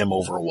to know him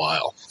over a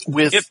while.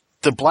 With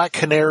the Black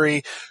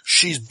Canary,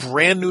 she's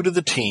brand new to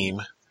the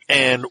team,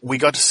 and we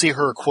got to see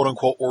her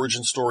quote-unquote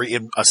origin story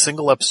in a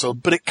single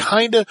episode, but it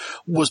kind of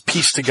was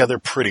pieced together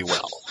pretty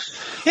well.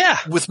 Yeah.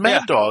 With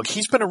Mad Dog,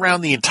 he's been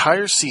around the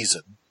entire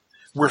season.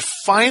 We're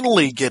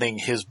finally getting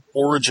his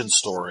origin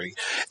story,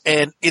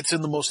 and it's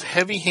in the most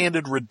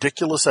heavy-handed,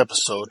 ridiculous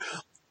episode,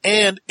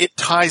 and it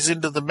ties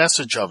into the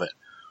message of it.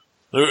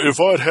 If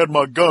I'd had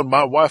my gun,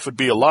 my wife would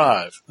be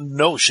alive.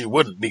 No, she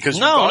wouldn't, because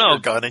you got your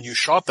gun and you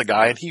shot the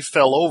guy and he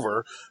fell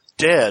over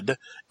dead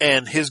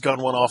and his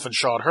gun went off and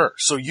shot her.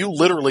 So you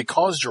literally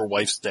caused your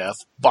wife's death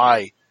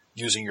by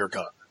using your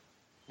gun.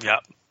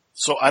 Yep.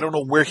 So I don't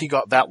know where he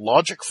got that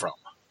logic from.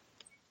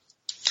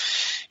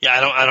 Yeah,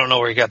 I don't know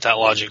where he got that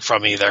logic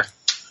from either.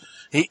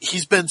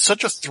 He's been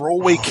such a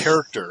throwaway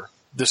character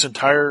this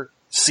entire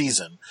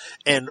season,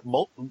 and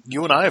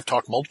you and I have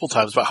talked multiple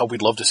times about how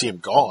we'd love to see him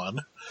gone.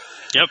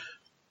 Yep.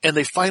 And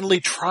they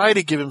finally try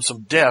to give him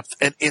some depth,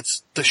 and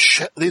it's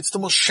the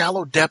most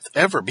shallow depth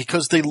ever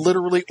because they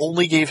literally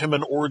only gave him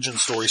an origin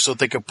story so that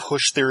they could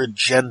push their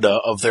agenda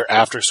of their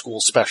after-school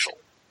special.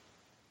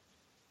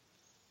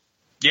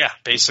 Yeah,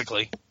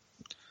 basically.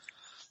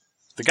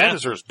 The guy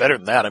deserves better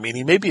than that. I mean,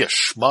 he may be a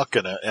schmuck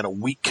and a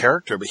weak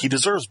character, but he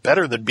deserves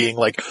better than being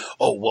like,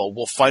 oh, well,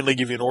 we'll finally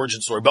give you an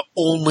origin story, but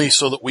only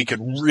so that we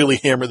can really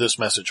hammer this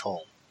message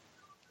home.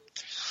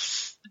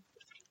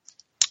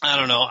 I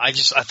don't know. I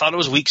thought it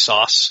was weak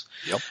sauce.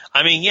 Yep.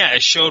 I mean, yeah,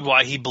 it showed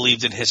why he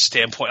believed in his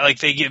standpoint. Like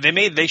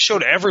they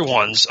showed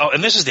everyone's. Oh,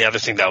 and this is the other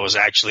thing that was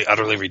actually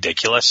utterly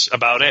ridiculous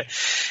about it.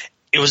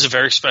 It was a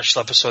very special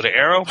episode of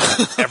Arrow.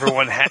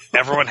 Everyone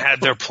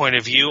had their point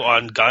of view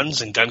on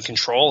guns and gun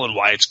control and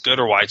why it's good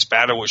or why it's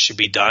bad or what should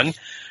be done.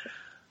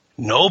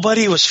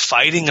 Nobody was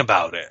fighting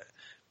about it.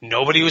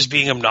 Nobody was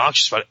being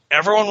obnoxious about it.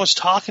 Everyone was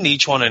talking to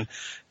each one in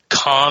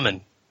calm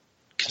and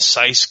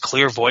concise,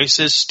 clear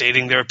voices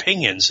stating their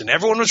opinions, and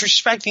everyone was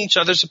respecting each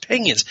other's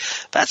opinions.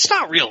 That's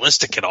not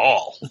realistic at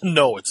all.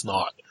 No, it's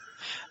not.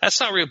 That's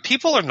not real.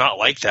 People are not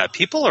like that.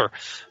 People are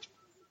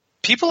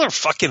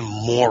fucking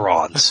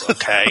morons,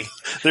 okay?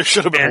 There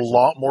should have been a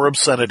lot more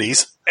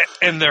obscenities.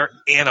 And they're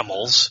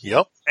animals.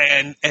 Yep.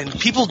 And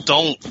people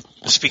don't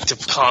speak to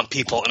calm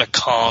people in a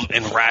calm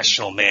and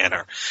rational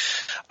manner.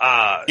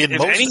 In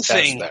most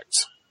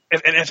aspects.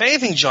 If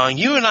anything, John,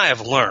 you and I have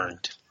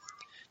learned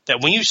that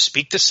when you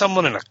speak to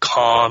someone in a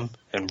calm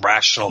and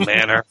rational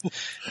manner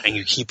and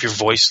you keep your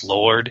voice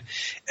lowered,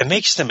 it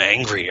makes them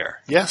angrier.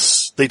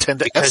 Yes, they tend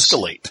to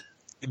escalate.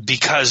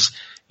 Because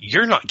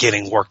you're not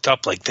getting worked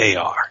up like they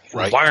are.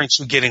 Right. Why aren't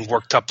you getting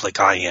worked up like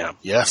I am?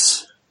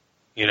 Yes.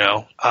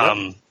 Yeah.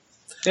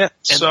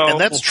 And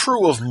that's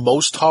true of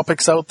most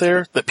topics out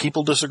there that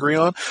people disagree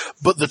on,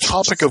 but the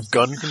topic of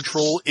gun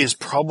control is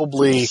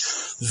probably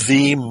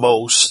the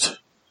most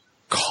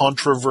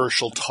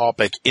controversial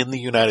topic in the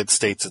United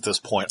States at this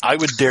point. I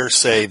would dare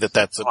say that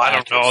that's an I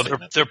don't know.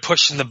 statement. They're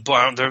pushing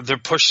they're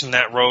pushing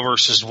that Roe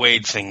versus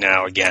Wade thing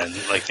now again.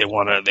 Like they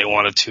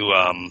wanted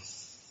to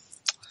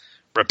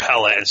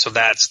repeal it, and so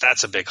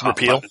that's a big hot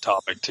button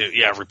topic too.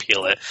 Yeah,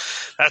 repeal it.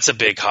 That's a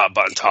big hot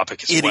button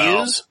topic as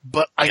well. It is,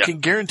 but I can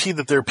guarantee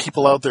that there are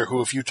people out there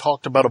who, if you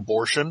talked about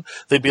abortion,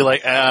 they'd be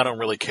like, I don't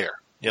really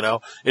care.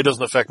 It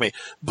doesn't affect me.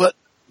 But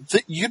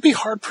you'd be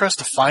hard pressed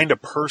to find a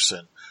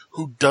person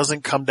who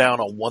doesn't come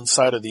down on one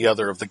side or the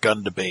other of the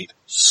gun debate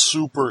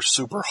super,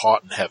 super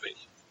hot and heavy.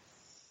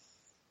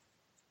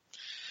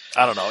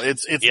 I don't know.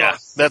 It's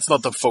that's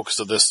not the focus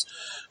of this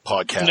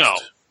podcast. No.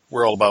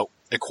 We're all about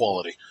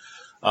equality.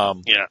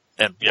 And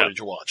what did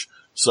you watch?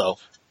 So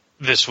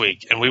this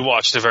week, and we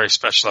watched a very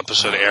special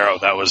episode of Arrow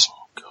that was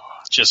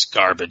just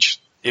garbage.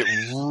 It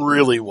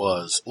really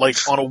was. Like,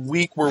 on a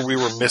week where we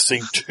were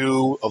missing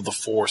 2 of the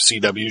 4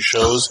 CW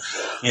shows,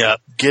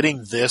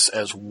 getting this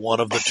as one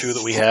of the 2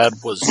 that we had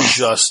was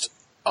just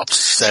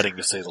upsetting,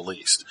 to say the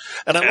least.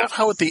 And I love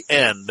how at the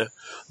end,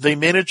 they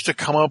managed to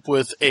come up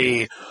with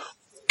a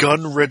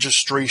gun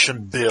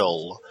registration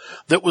bill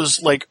that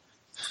was like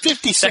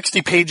 50,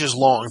 60 pages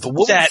long. The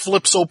woman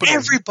flips open.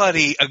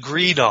 Everybody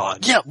agreed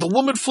on. Yeah, the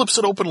woman flips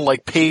it open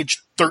like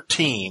page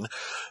 13,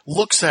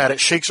 looks at it,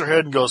 shakes her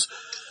head and goes,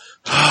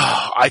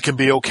 I can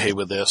be okay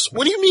with this.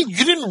 What do you mean?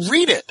 You didn't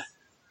read it.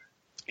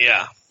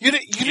 Yeah. You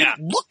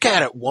didn't look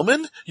at it,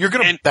 woman. You're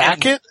going to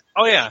back it?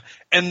 Oh yeah.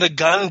 And the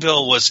gun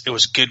bill was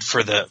good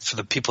for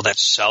the people that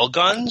sell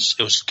guns.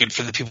 It was good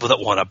for the people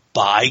that want to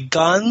buy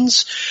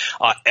guns.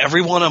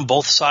 Everyone on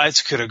both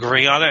sides could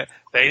agree on it.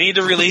 They need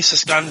to release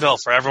this gun bill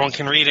for everyone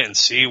can read it and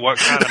see what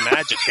kind of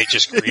magic they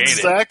just created.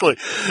 Exactly.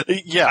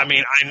 Yeah. I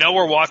mean, I know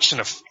we're watching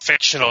a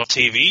fictional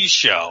TV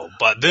show,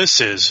 but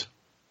this is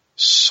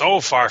so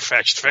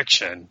far-fetched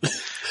fiction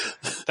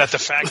that the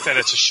fact that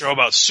it's a show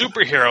about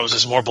superheroes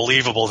is more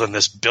believable than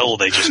this bill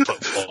they just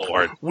put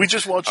forward. We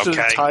just watched an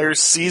entire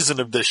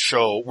season of this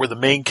show where the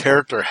main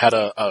character had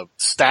a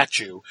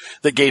statue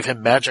that gave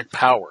him magic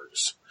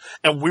powers.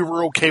 and we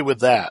were okay with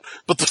that.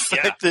 But the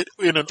fact that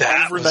in an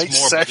overnight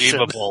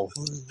session,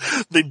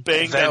 they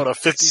banged out a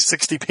 50,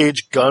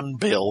 60-page gun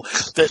bill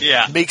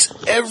that makes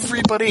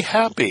everybody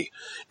happy.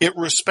 It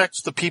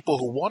respects the people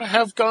who want to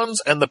have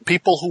guns and the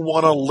people who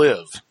want to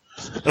live.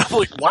 And I'm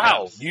like,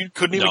 wow, you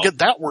couldn't even get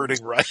that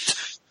wording right.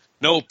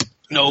 Nope.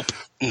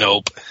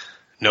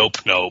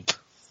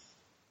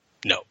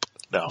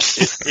 No,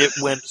 it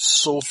went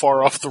so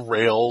far off the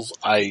rails.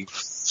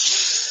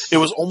 It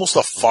was almost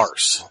a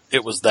farce.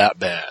 It was that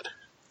bad.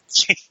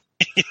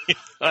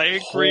 I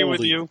agree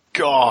with you.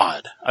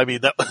 God. I mean,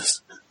 that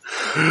was...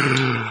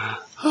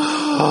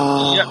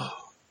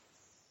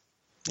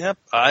 Yep,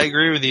 I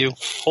agree with you.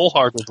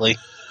 Wholeheartedly.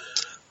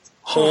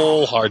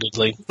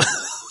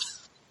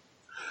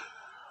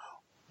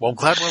 Well, I'm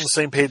glad we're on the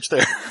same page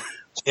there.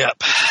 Yep.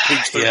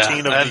 Page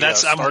 13 of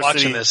the, I'm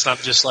watching this, and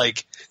I'm just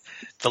like...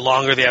 The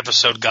longer the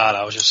episode got,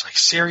 I was just like,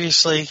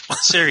 seriously?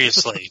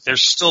 They're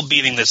still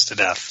beating this to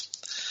death.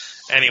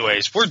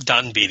 Anyways, we're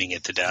done beating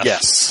it to death.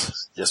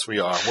 Yes, we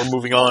are. We're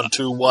moving on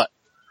to what?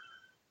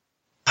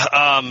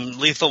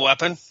 Lethal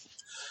Weapon.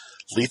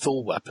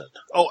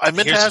 Oh, I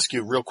meant to ask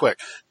you real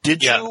quick.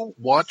 Did you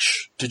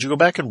go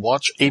back and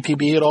watch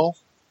APB at all?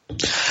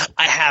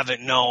 I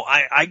haven't, no.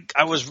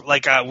 I was,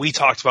 like we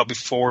talked about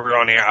before we were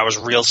on air, I was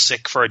real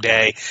sick for a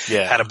day.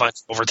 Yeah. Had a bunch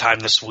of overtime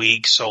this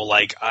week, so,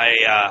 like,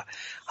 I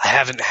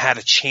haven't had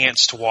a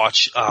chance to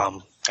watch,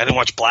 I didn't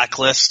watch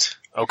Blacklist.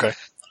 Okay.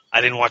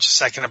 I didn't watch the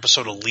second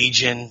episode of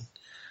Legion.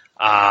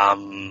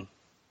 I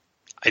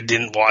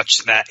didn't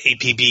watch that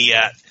APB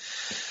yet.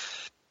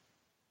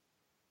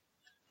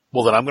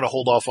 Well, then I'm going to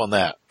hold off on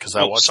that, because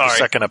I watched the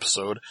second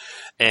episode,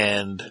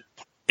 and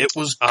it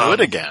was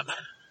good again.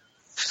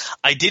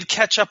 I did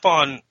catch up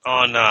on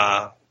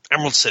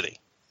Emerald City.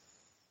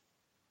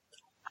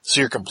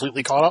 So you're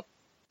completely caught up?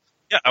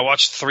 Yeah, I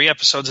watched 3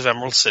 episodes of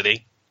Emerald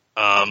City.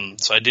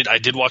 So I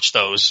did watch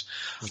those.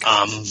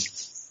 Okay.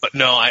 But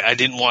no, I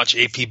didn't watch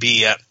APB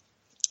yet.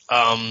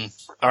 All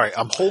right,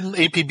 I'm holding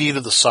APB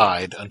to the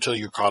side until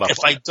you're caught up.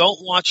 If I don't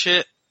watch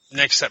it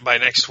by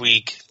next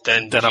week,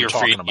 then I'm you're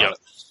free to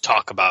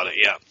talk about it.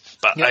 Yeah,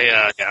 but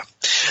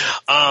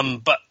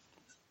But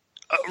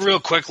real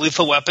quick,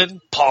 Lethal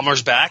Weapon.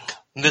 Palmer's back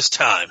this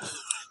time.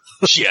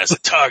 She has a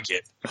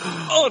target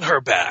on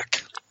her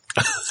back.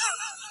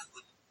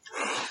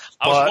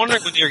 I was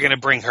wondering when you were going to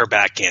bring her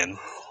back in.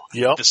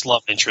 Yep. This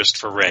love interest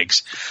for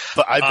Riggs.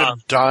 But I've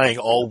been dying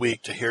all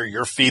week to hear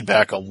your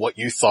feedback on what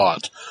you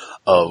thought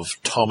of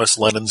Thomas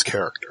Lennon's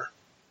character.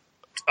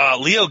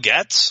 Leo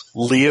Getz.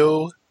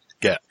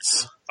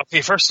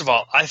 Okay, first of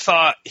all, I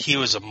thought he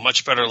was a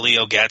much better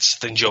Leo Getz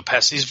than Joe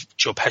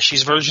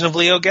Pesci's version of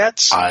Leo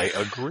Getz. I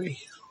agree.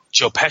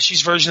 Joe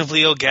Pesci's version of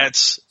Leo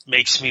Getz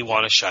makes me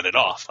want to shut it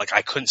off. Like,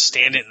 I couldn't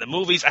stand it in the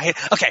movies. I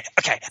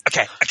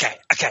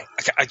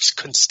just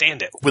couldn't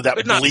stand it. With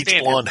that bleached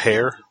blonde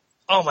hair?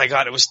 Oh my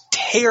God, it was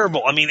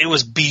terrible. I mean, it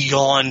was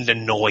beyond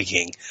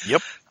annoying.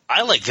 Yep.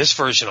 I like this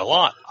version a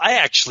lot. I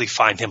actually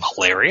find him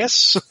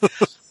hilarious.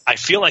 I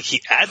feel like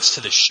he adds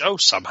to the show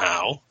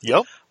somehow.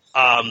 Yep.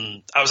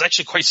 I was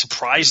actually quite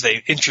surprised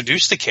they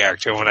introduced the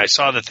character. When I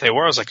saw that they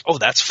were, I was like, oh,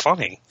 that's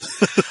funny.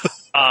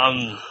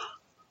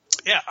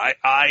 Yeah,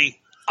 I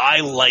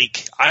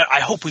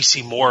hope we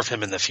see more of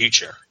him in the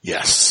future.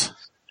 Yes.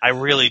 I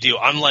really do.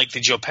 Unlike the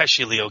Joe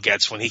Pesci Leo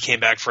Getz when he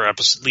came back for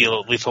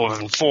Lethal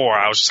Weapon 4,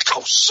 I was just like,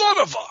 oh, son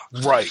of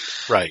a... Right.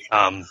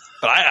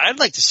 But I'd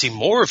like to see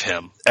more of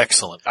him.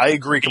 Excellent. I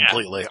agree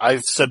completely.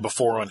 I've said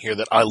before on here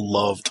that I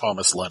love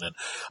Thomas Lennon.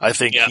 I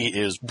think he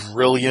is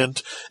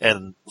brilliant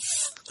and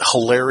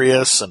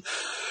hilarious, and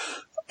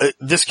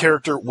this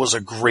character was a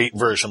great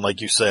version,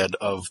 like you said,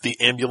 of the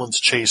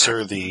ambulance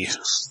chaser, the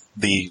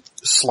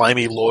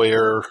slimy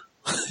lawyer.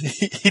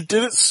 He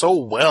did it so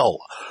well.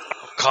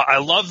 I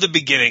love the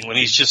beginning when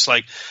he's just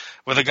like,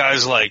 where the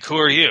guy's like, who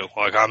are you?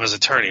 Like, I'm his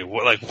attorney.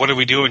 What are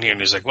we doing here? And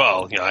he's like,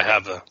 well, I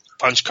have a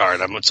punch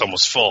card. It's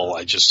almost full.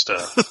 I just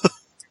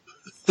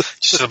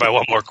if I buy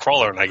one more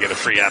crawler and I get a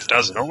free half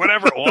dozen or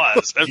whatever it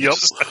was. Yep.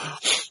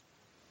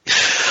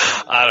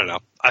 I don't know.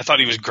 I thought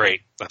he was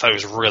great. I thought he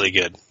was really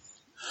good.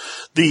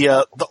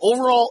 The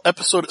overall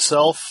episode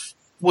itself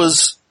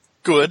was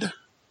good.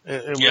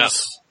 It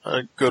was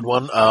a good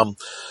one.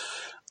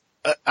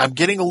 I'm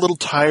getting a little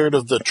tired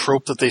of the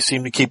trope that they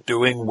seem to keep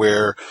doing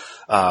where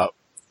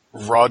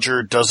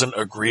Roger doesn't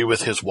agree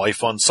with his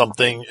wife on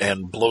something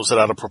and blows it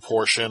out of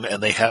proportion,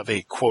 and they have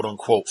a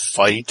quote-unquote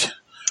fight.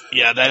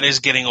 Yeah, that is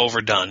getting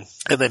overdone.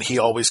 And then he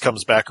always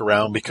comes back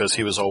around because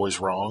he was always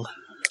wrong.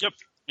 Yep.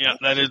 Yeah,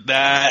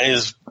 that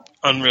is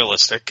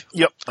unrealistic.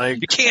 Yep.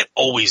 You can't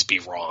always be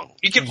wrong.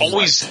 You can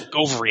always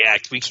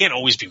overreact, but you can't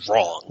always be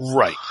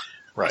wrong.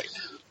 Right.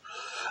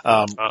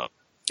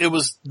 It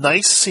was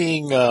nice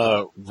seeing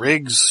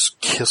Riggs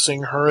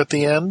kissing her at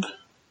the end.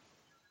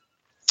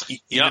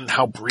 Even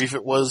how brief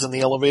it was in the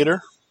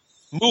elevator.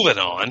 Moving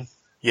on.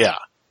 Yeah.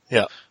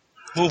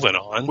 Moving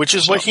on. Which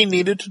is what he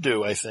needed to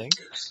do, I think.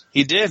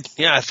 He did.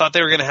 Yeah, I thought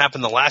they were going to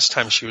happen the last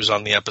time she was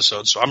on the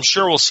episode, so I'm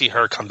sure we'll see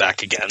her come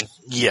back again.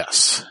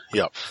 Yes.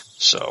 Yep.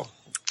 So,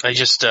 I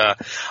just, I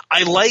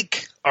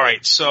like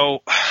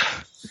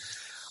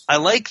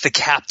the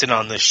captain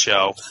on this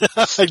show.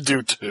 I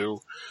do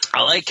too.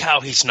 I like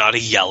how he's not a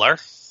yeller.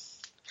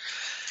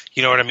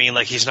 You know what I mean?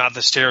 Like, he's not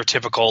the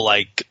stereotypical,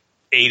 like,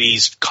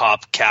 80s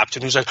cop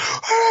captain who's like,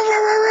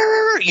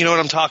 you know what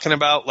I'm talking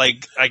about?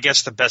 Like, I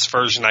guess the best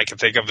version I can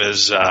think of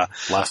is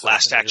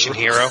Last Action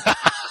Hero.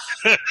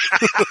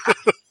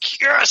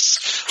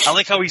 Yes! I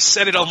like how he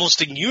said it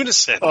almost in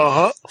unison.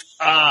 Uh-huh.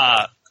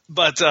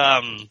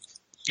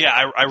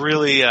 Yeah, I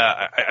really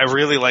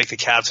like the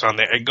captain on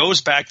there. It goes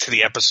back to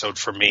the episode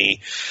for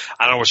me.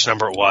 I don't know which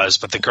number it was,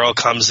 but the girl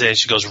comes in.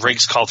 She goes,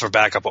 Riggs called for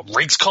backup. What,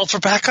 Riggs called for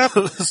backup?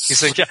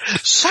 He's like, yeah,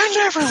 send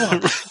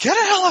everyone. Get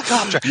a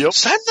helicopter. Yep.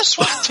 Send the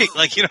SWAT team.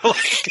 Like, you know,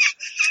 like.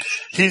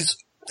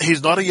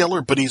 He's not a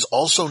yeller, but he's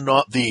also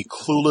not the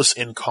clueless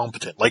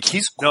incompetent. Like,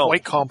 he's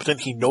quite competent.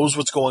 He knows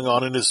what's going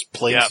on in his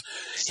place. Yep.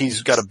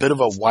 He's got a bit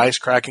of a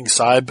wisecracking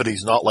side, but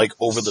he's not, like,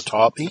 over the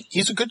top.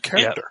 He's a good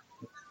character.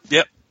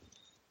 Yep.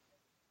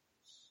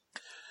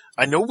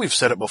 I know we've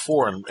said it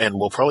before, and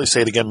we'll probably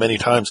say it again many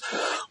times.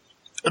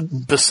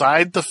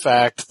 Beside the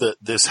fact that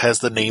this has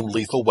the name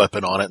Lethal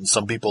Weapon on it, and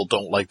some people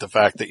don't like the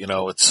fact that, you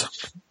know, it's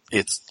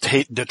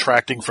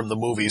detracting from the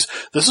movies,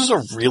 this is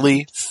a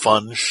really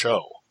fun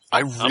show.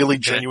 I really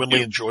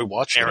genuinely enjoy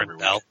watching it every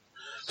week.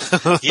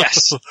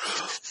 Yes.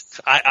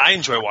 I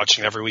enjoy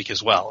watching it every week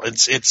as well.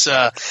 It's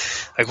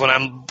like when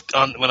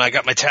I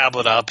got my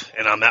tablet up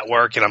and I'm at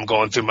work and I'm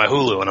going through my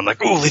Hulu and I'm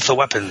like, ooh, Lethal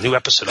Weapon, new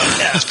episode up.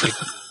 Yeah, it's pretty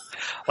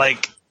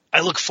like, I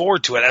look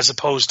forward to it as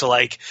opposed to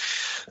like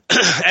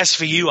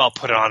SVU. I'll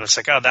put it on. It's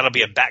like, oh, that'll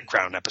be a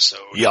background episode.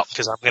 Yep.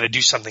 Because I'm going to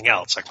do something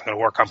else. Like, I'm going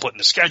to work on putting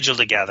the schedule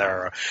together,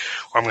 or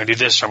I'm going to do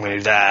this, or I'm going to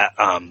do that.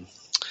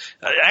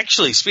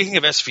 Actually, speaking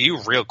of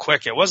SVU, real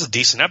quick, it was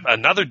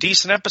another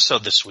decent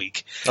episode this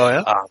week. Oh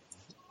yeah.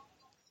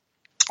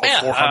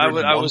 Yeah,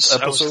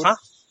 401st episode.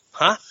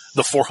 Huh?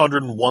 The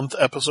 401th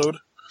episode.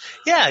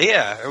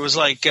 Yeah. It was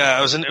like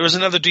it was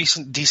another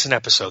decent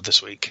episode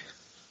this week.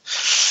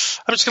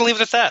 I'm just going to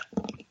leave it at that.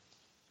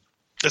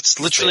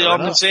 That's literally all I'm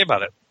going to say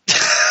about it.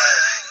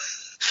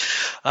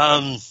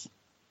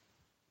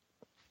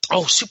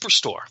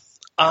 Superstore.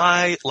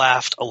 I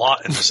laughed a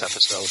lot in this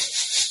episode.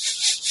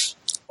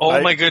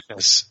 Oh my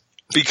goodness.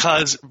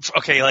 Because,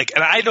 okay, like,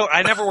 and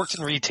I never worked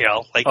in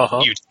retail, like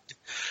you did,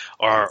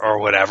 or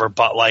whatever,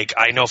 but like,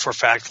 I know for a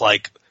fact,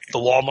 like, the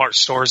Walmart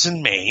stores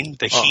in Maine,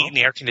 the heat and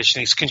the air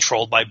conditioning is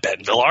controlled by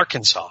Bentonville,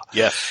 Arkansas.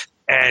 Yes.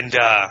 And,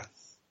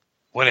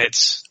 when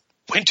it's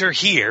winter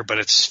here, but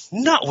it's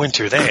not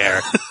winter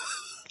there,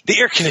 the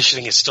air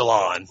conditioning is still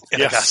on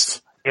in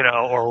Augusta, you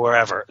know, or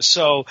wherever.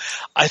 So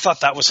I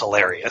thought that was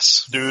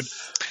hilarious. Dude,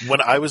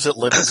 when I was at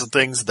Linden's and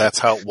things, that's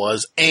how it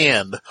was.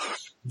 And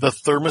the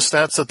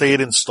thermostats that they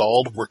had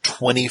installed were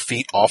 20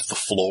 feet off the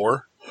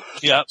floor.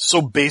 Yeah.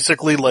 So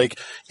basically, like,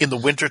 in the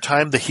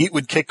wintertime, the heat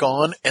would kick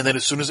on, and then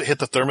as soon as it hit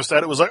the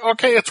thermostat, it was like,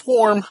 okay, it's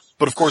warm.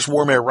 But of course,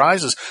 warm air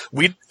rises.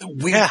 I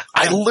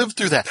lived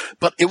through that.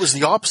 But it was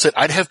the opposite.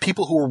 I'd have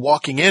people who were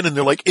walking in, and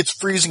they're like, it's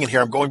freezing in here.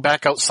 I'm going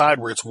back outside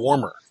where it's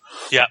warmer.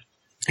 Yeah.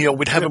 You know,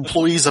 we'd have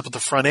employees up at the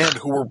front end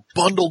who were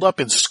bundled up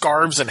in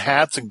scarves and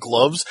hats and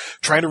gloves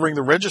trying to ring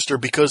the register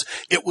because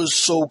it was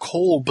so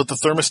cold, but the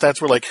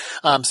thermostats were like,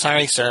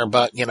 sorry, sir,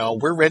 but, you know,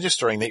 we're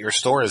registering that your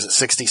store is at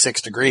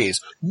 66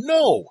 degrees.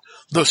 No,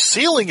 the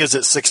ceiling is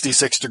at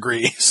 66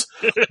 degrees.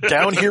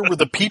 Down here where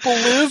the people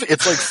live,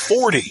 it's like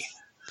 40.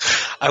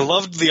 I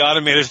loved the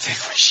automated thing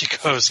where she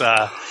goes,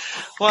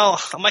 well,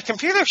 my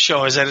computer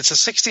shows that it's a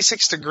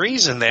 66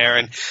 degrees in there,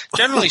 and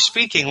generally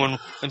speaking, when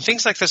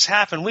things like this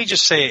happen, we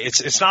just say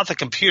it's not the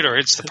computer,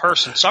 it's the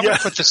person. So I'm going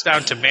to put this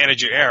down to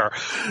manage your error.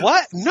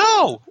 What?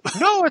 No,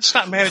 it's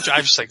not manage.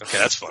 I'm just like, okay,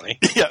 that's funny.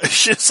 Yeah,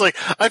 it's like,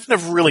 I've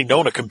never really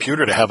known a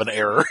computer to have an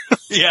error.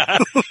 Yeah.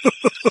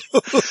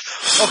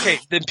 Okay,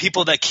 then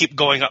people that keep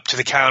going up to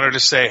the counter to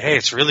say, hey,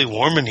 it's really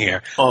warm in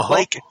here.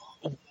 Like,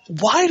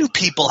 why do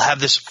people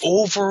have this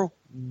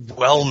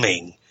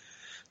overwhelming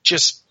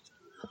just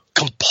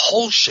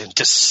compulsion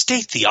to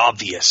state the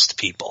obvious to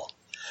people?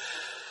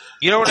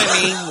 You know what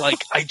I mean?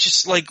 Like, I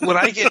just, like, when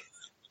I get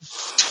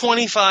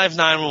 25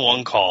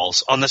 911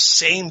 calls on the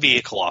same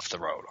vehicle off the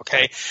road,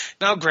 okay?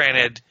 Now,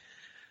 granted,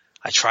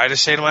 I try to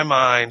say to my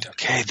mind,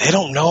 okay, they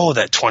don't know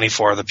that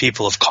 24 other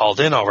people have called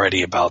in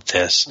already about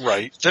this.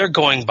 Right. They're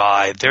going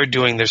by, they're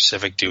doing their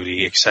civic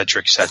duty, et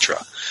cetera, et cetera.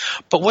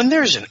 But when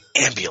there's an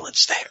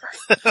ambulance there,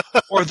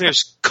 or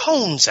there's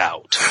cones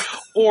out,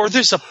 or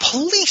there's a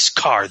police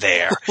car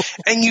there,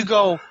 and you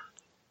go,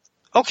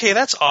 okay,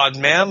 that's odd,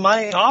 ma'am.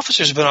 My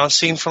officer's been on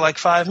scene for like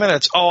 5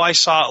 minutes. Oh, I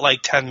saw it like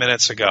 10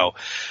 minutes ago.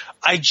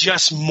 I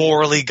just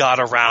morally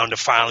got around to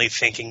finally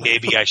thinking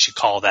maybe I should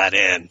call that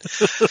in.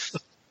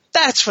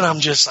 That's when I'm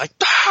just like,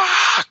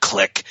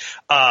 click.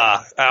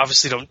 I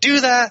obviously don't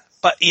do that,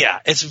 but yeah,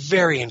 it's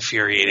very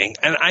infuriating,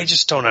 and I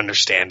just don't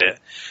understand it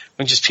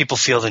when just people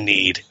feel the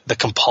need, the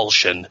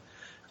compulsion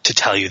to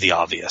tell you the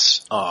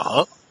obvious.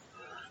 Oh,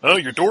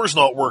 your door's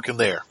not working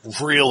there.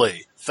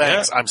 Really?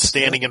 Thanks. Yeah. I'm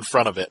standing in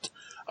front of it.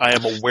 I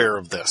am aware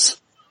of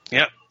this.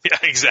 Yep. Yeah,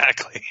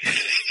 exactly.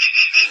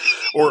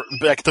 Or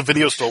back at the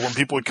video store when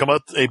people would come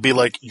up, they'd be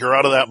like, "You're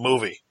out of that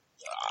movie."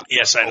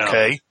 Yes, I know.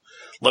 Okay.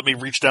 Let me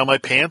reach down my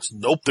pants.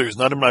 Nope, there's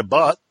none in my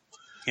butt.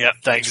 Yeah,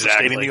 Thanks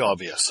exactly. for stating the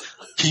obvious.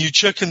 Can you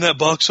check in that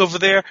box over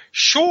there?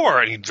 Sure.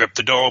 And he'd rip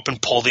the door open,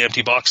 pull the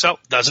empty box out.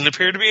 Doesn't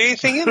appear to be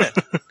anything in it.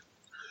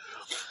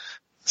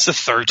 It's the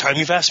third time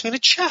you've asked me to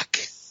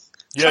check.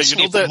 Yeah, Trust you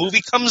me, know if that the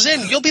movie comes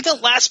in, you'll be the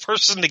last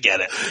person to get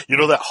it. you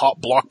know that hot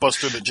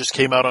blockbuster that just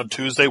came out on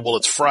Tuesday? Well,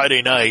 it's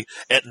Friday night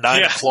at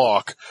 9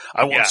 o'clock.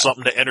 I want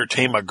something to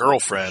entertain my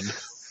girlfriend.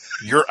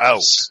 You're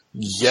out.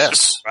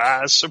 Yes.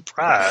 Surprise,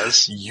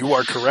 surprise. You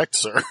are correct,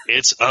 sir.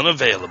 It's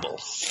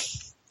unavailable.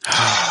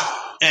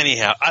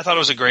 Anyhow, I thought it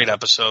was a great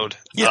episode.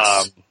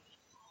 Yes.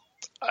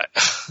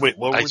 Wait,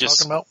 what were we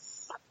talking about?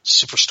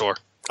 Superstore.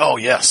 Oh,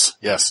 yes,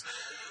 yes.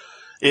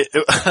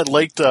 I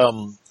liked,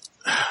 what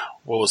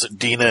was it,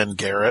 Dina and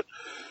Garrett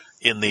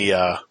in the,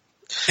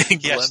 in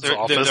Yes, Glenn's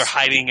office. they're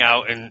hiding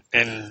out in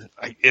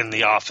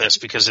the office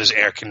because there's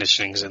air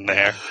conditionings in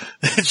there.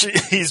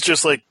 He's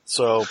just like,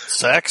 so,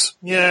 sex?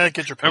 Yeah,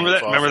 get your pants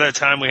off. Remember that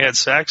time we had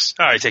sex?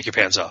 All right, take your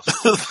pants off.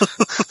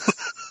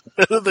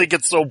 They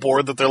get so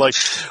bored that they're like,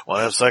 want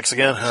to have sex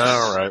again?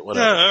 All right,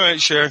 whatever. Yeah, all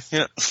right, sure.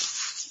 Yeah.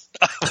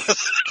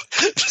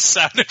 The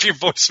sound of your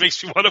voice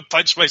makes me want to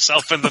punch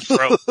myself in the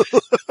throat.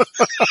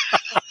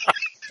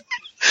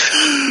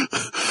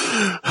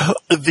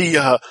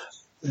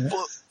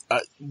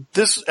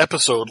 This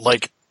episode,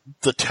 like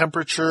the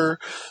temperature,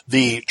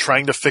 the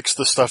trying to fix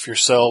the stuff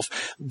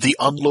yourself, the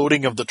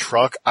unloading of the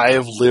truck, I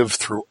have lived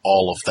through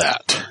all of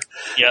that.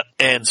 Yeah.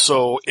 And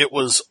so it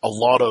was a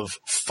lot of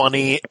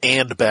funny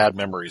and bad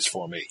memories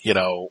for me. You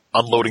know,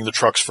 unloading the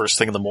trucks first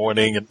thing in the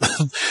morning and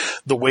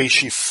the way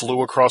she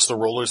flew across the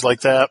rollers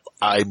like that,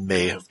 I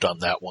may have done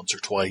that once or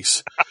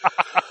twice.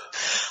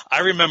 I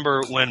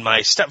remember when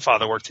my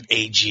stepfather worked at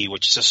AG,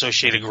 which is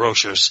Associated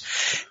Grocers,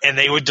 and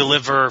they would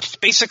deliver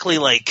basically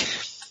like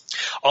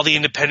all the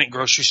independent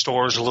grocery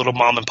stores or little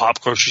mom and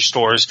pop grocery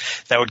stores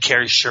that would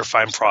carry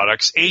Surefine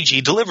products. AG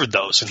delivered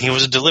those, and he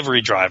was a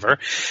delivery driver.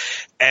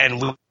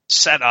 And we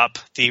set up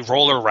the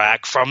roller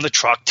rack from the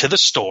truck to the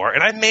store,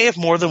 and I may have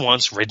more than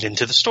once ridden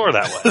into the store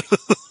that way.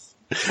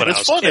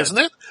 It's fun, isn't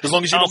it? As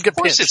long as you don't get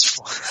pinched. It's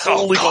fun.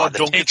 Holy God, the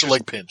don't get your pictures.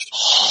 leg pinched.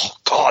 Oh,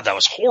 God, that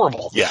was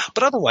horrible. Yeah.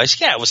 But otherwise,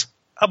 yeah, it was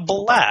a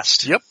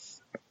blast. Yep.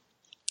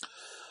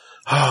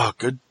 Ah,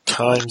 good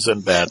times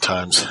and bad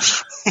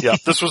times. Yeah,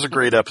 this was a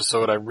great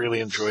episode. I really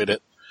enjoyed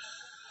it.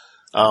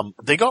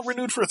 They got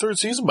renewed for a third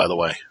season, by the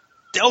way.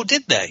 Oh,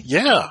 did they?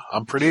 Yeah,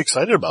 I'm pretty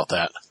excited about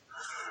that.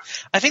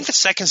 I think the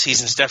second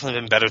season's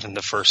definitely been better than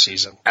the first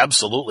season.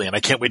 Absolutely, and I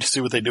can't wait to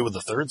see what they do with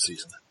the third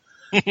season.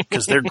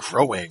 Because they're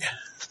growing.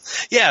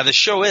 Yeah, the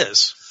show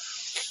is.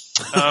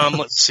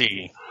 Let's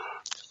see.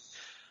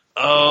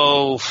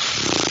 Oh,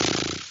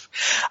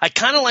 I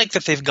kind of like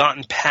that they've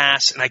gotten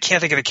past, and I can't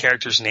think of the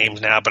characters'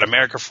 names now, but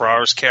America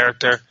Ferrera's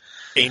character.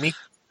 Amy,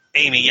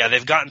 yeah,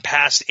 they've gotten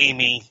past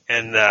Amy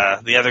and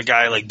the other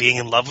guy, like, being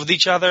in love with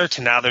each other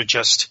to now they're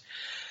just,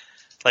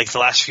 like, the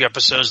last few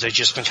episodes, they've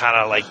just been kind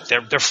of like,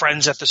 they're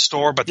friends at the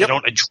store, but they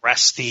don't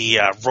address the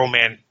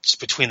romance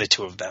between the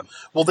two of them.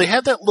 Well, they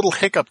had that little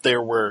hiccup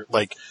there where,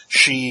 like,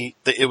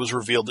 it was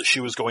revealed that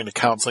she was going to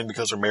counseling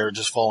because her marriage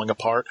is falling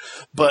apart.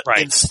 But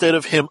instead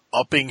of him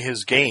upping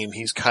his game,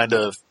 he's kind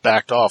of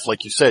backed off.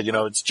 Like you said, you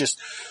know, it's just,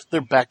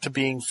 they're back to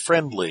being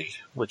friendly,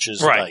 which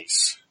is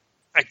nice.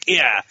 I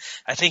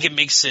think it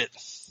makes it,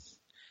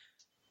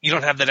 you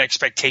don't have that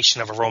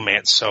expectation of a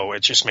romance, so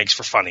it just makes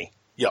for funny.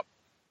 Yep.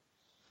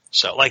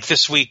 So, like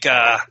this week,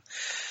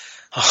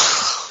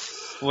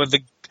 what's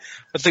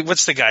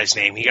the guy's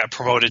name? He got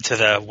promoted to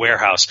the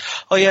warehouse.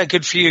 Oh yeah,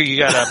 good for you. You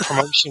got a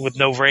promotion with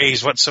no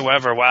raise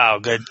whatsoever. Wow,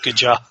 good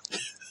job.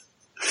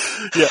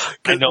 Yeah.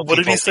 I know. What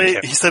did he say?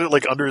 He said it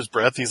like under his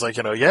breath. He's like,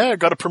 I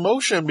got a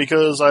promotion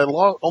because I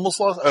almost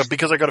lost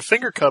because I got a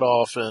finger cut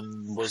off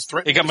and was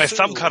threatened. They got my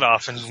thumb cut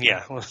off and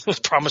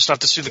promised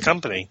not to sue the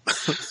company.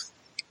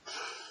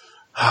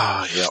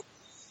 Yep.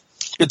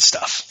 Good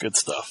stuff. Good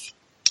stuff.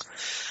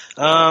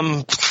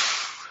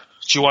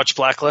 Did you watch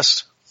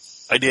Blacklist?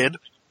 I did.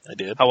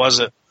 How was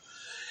it?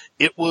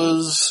 It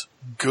was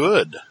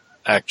good,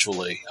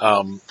 actually.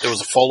 It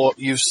was a follow-up.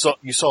 You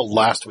saw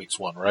last week's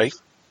one, right?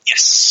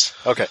 Yes.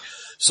 Okay.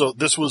 So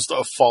this was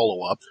a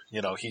follow-up.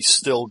 You know, he's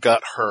still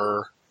got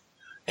her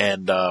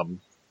and,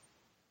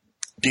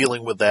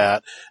 dealing with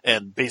that.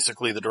 And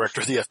basically the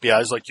director of the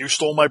FBI is like, you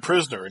stole my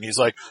prisoner. And he's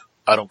like,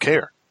 I don't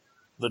care.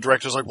 The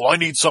director's like, well, I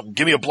need something.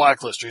 Give me a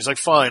blacklist. He's like,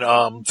 fine.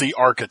 The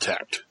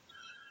architect,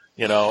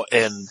 you know,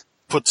 and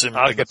puts him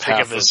in the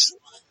path of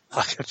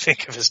I can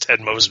think of his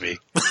Ted Mosby.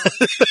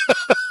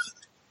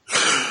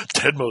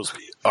 Ted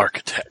Mosby,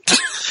 architect.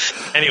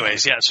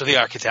 Anyways, yeah, so the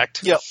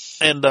architect. Yep.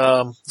 And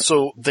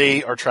so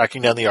they are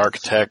tracking down the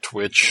architect,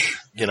 which,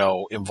 you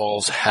know,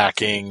 involves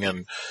hacking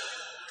and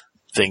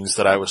things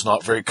that I was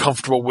not very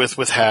comfortable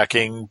with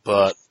hacking,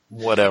 but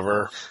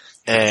whatever.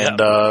 And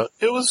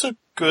it was a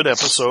good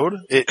episode.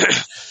 It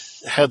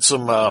had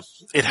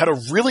it had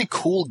a really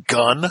cool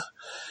gun.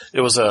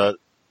 It was a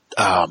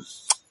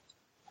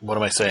what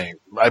am I saying?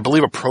 I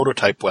believe a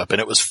prototype weapon.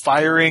 It was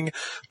firing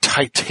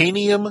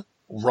titanium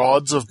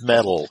rods of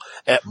metal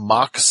at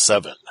Mach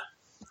 7.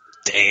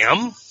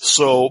 Damn.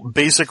 So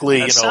basically,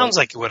 That sounds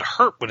like it would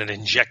hurt when it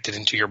injected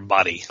into your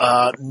body.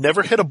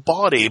 Never hit a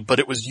body, but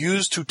it was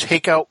used to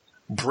take out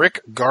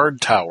brick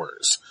guard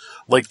towers.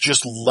 Like,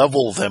 just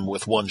level them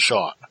with one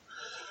shot.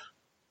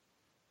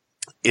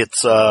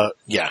 It's,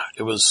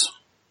 it was...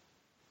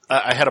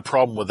 I had a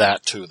problem with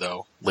that too,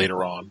 though,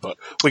 later on, but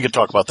we can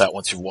talk about that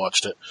once you've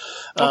watched it.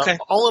 Okay.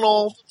 All in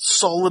all,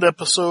 solid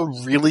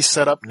episode, really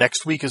set up.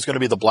 Next week is going to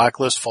be the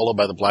Blacklist, followed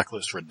by the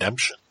Blacklist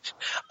Redemption.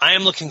 I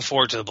am looking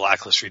forward to the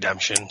Blacklist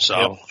Redemption,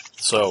 so.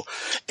 Yep.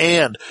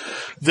 And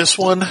this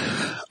one,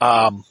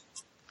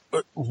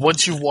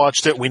 once you've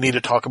watched it, we need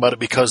to talk about it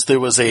because there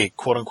was a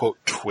quote-unquote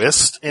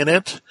twist in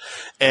it,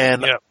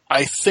 and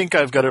I think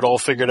I've got it all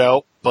figured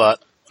out,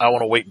 but I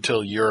want to wait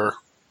until you're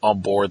on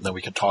board, and then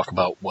we can talk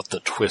about what the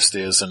twist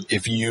is and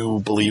if you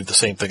believe the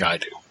same thing I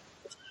do.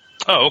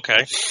 Oh,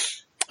 okay.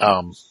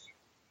 I'm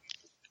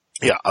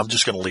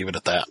just going to leave it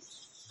at that.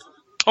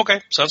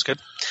 Okay, sounds good.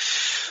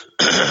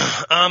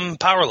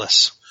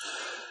 Powerless.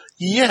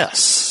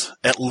 Yes.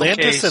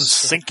 Atlantis and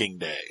Sinking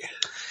Day.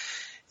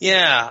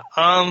 Yeah.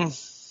 Well,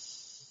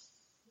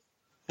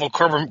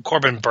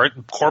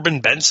 Corbin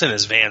Benson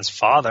is Van's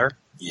father.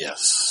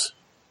 Yes.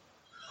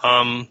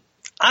 I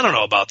don't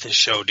know about this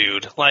show,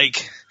 dude.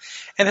 Like,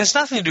 and it has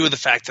nothing to do with the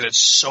fact that it's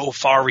so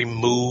far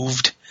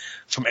removed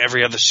from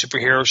every other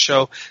superhero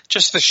show.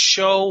 Just the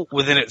show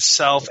within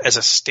itself as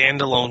a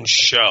standalone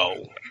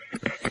show.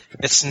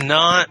 It's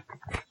not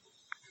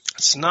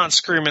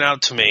screaming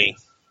out to me.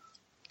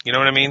 You know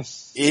what I mean?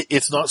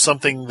 It's not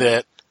something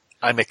that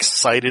I'm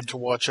excited to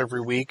watch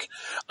every week.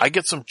 I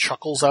get some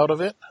chuckles out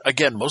of it.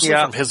 Again, mostly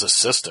from his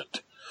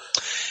assistant.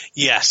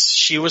 Yes,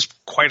 she was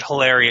quite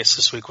hilarious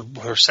this week with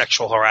her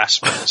sexual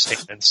harassment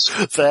statements.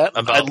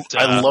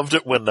 I loved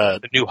it when the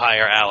new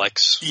hire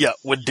Alex. Yeah,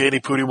 when Danny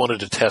Pudi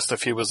wanted to test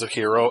if he was a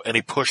hero, and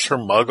he pushed her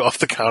mug off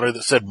the counter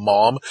that said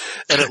 "Mom,"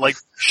 and it like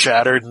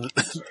shattered, and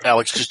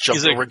Alex just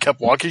jumped over and kept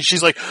walking.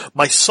 She's like,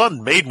 "My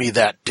son made me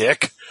that,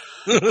 dick."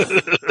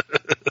 It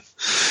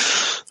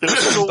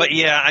was so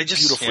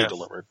beautifully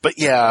delivered. But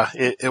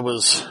it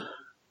was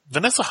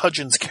Vanessa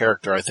Hudgens'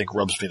 character. I think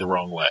rubs me the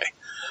wrong way.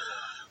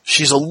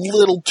 She's a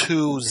little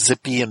too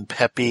zippy and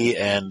peppy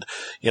and,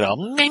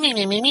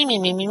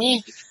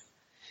 me.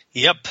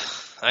 Yep.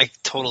 I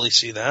totally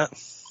see that.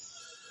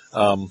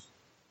 Alan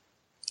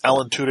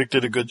Tudyk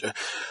did a good job.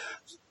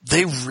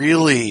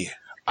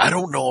 I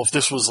don't know if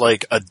this was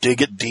like a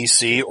dig at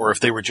DC or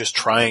if they were just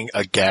trying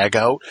a gag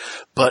out,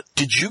 but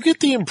did you get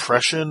the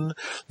impression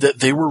that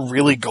they were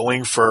really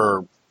going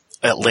for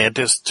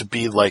Atlantis to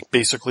be like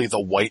basically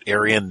the white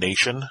Aryan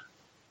nation?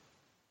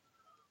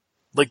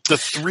 Like the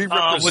three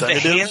representatives.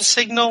 With the hand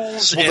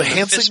signals and the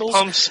fist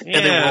pumps.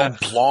 And they were all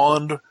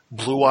blonde,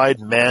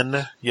 blue-eyed men,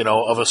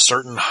 of a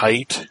certain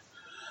height.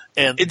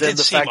 And then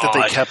the fact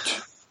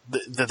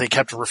that they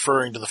kept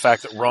referring to the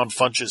fact that Ron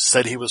Funches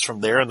said he was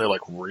from there, and they're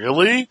like,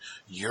 really?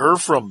 You're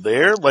from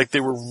there? Like they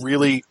were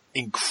really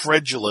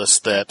incredulous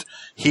that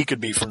he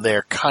could be from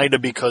there, kind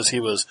of because he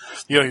was,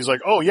 he's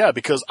like, oh yeah,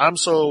 because I'm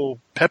so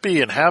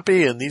peppy and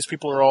happy, and these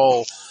people are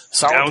all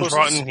sourpusses.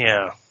 Downtrodden,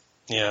 yeah.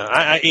 Yeah,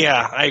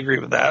 I agree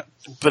with that.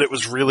 But it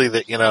was really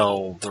that,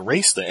 the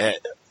race thing.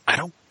 I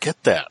don't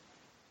get that.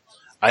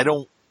 I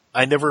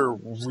never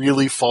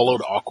really followed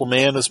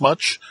Aquaman as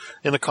much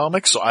in the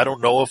comics, so I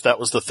don't know if that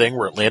was the thing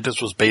where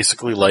Atlantis was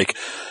basically like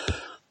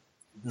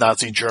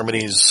Nazi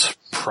Germany's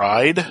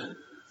pride,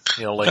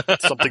 like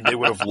something they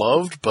would have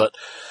loved. But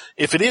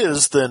if it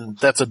is, then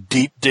that's a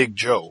deep dig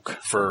joke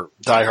for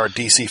diehard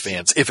DC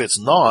fans. If it's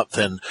not,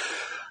 then,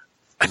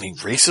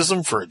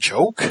 racism for a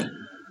joke?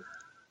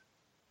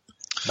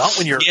 Not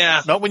when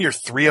you're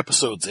 3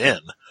 episodes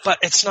in. But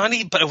it's not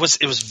even. But it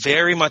was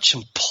very much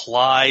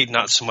implied,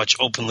 not so much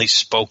openly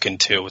spoken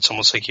to. It's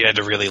almost like you had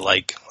to really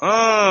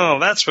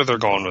that's where they're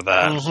going with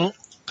that. Mm-hmm.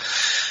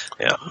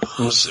 Yeah,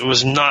 it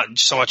was not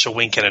so much a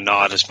wink and a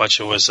nod as much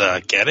as it was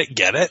get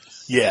it.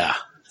 Yeah.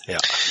 I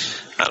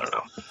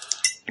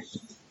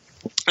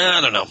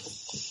don't know.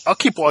 I'll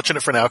keep watching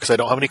it for now because I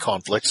don't have any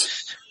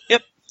conflicts.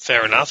 Yep,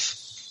 fair enough.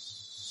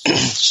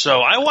 So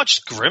I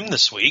watched Grimm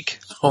this week.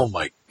 Oh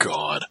my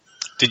god.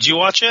 Did you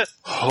watch it?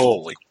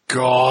 Holy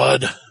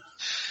God.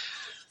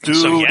 Dude.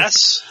 So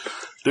yes?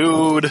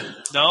 Dude.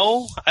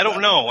 No? I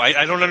don't know.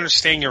 I don't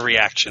understand your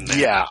reaction there.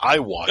 Yeah, I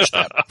watched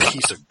that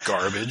piece of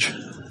garbage.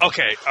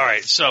 Okay,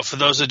 alright. So for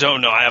those that don't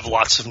know, I have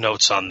lots of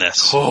notes on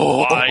this.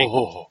 Oh.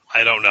 Why?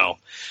 I don't know.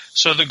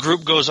 So the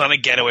group goes on a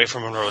getaway for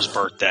Monroe's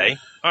birthday.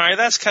 Alright,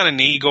 that's kind of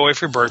neat. You go away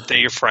for your birthday,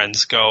 your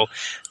friends go.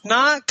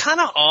 Not kind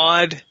of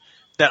odd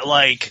that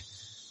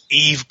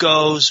Eve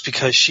goes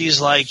because she's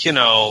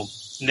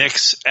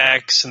Nick's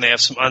ex, and they have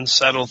some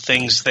unsettled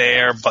things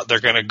there, but they're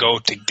going to go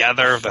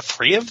together, the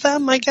 3 of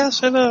them, I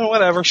guess. I don't know,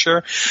 whatever,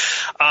 sure.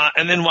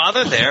 And then while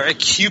they're there, a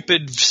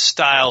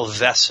Cupid-style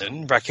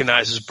Vesson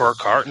recognizes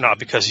Burkhart, not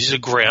because he's a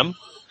Grimm,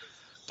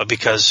 but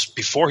because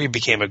before he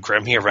became a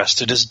Grimm, he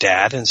arrested his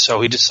dad, and so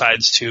he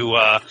decides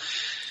to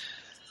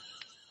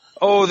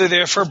Oh, they're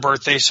there for a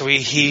birthday, so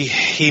he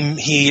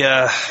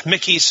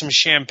Mickey's some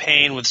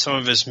champagne with some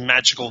of his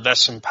magical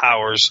Vesson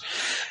powers,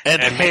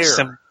 and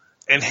hair.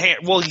 Hair.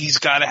 Well, he's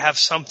got to have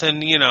something,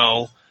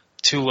 to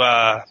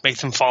make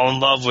them fall in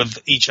love with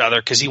each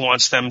other, because he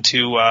wants them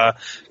to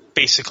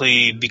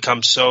basically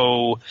become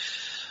so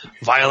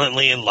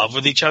violently in love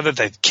with each other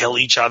they kill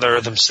each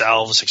other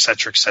themselves,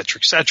 etc., etc.,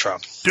 etc.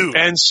 Dude,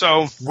 and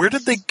so where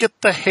did they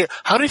get the hair?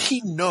 How did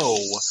he know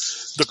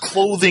the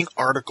clothing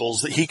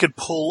articles that he could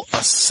pull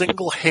a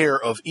single hair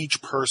of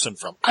each person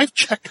from? I've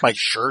checked my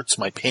shirts,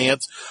 my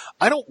pants.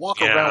 I don't walk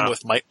around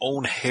with my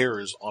own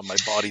hairs on my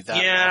body that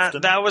often. Yeah,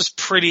 that was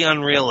pretty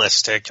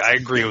unrealistic. I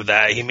agree with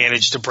that. He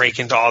managed to break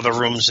into all the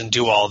rooms and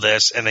do all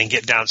this, and then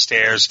get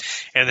downstairs,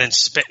 and then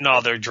spit in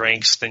all their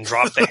drinks, then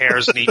drop the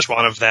hairs in each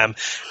one of them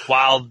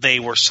while they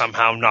were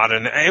somehow not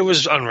in. It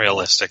was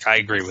unrealistic. I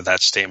agree with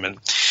that statement.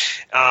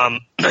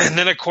 And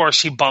then, of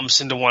course, he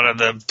bumps into one of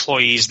the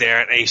employees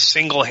there, and a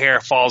single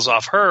hair falls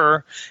off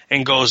her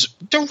and goes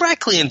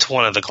directly into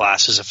one of the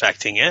glasses,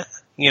 affecting it.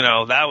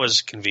 That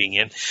was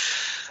convenient.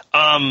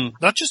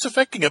 Not just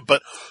affecting it,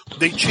 but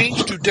they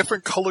changed to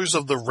different colors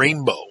of the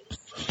rainbow.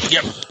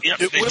 Yep.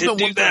 It would have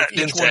been one thing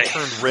if each one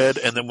turned red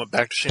and then went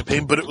back to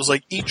champagne, but it was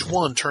like each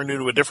one turned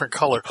into a different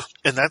color,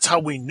 and that's how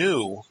we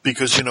knew,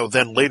 because,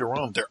 then later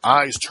on their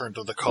eyes turned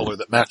to the color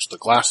that matched the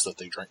glass that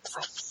they drank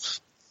from.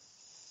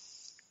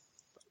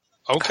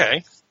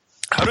 Okay.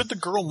 How did the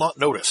girl not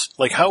notice?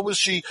 Like, how was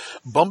she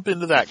bump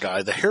into that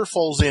guy, the hair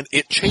falls in,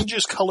 it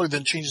changes color,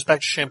 then changes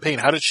back to champagne.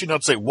 How did she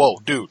not say, whoa,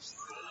 dude,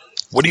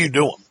 what are you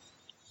doing?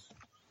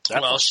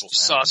 Well, she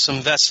saw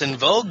some Vesson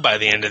Vogue by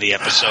the end of the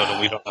episode,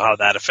 and we don't know how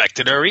that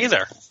affected her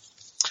either.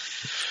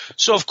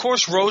 So, of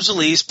course,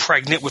 Rosalie's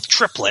pregnant with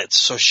triplets,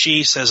 so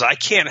she says, I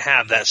can't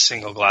have that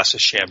single glass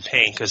of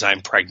champagne because I'm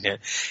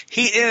pregnant.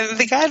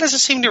 The guy doesn't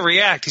seem to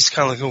react. He's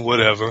kind of like, oh,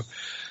 whatever.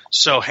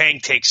 So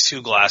Hank takes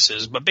 2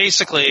 glasses, but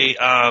basically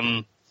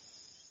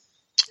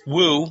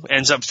Wu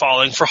ends up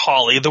falling for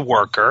Holly, the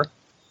worker.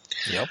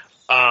 Yep.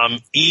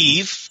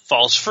 Eve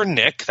falls for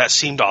Nick. That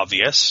seemed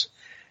obvious.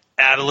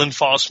 Adeline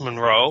falls for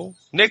Monroe.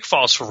 Nick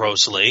falls for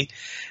Rosalie.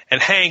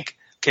 And Hank,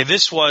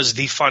 this was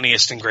the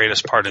funniest and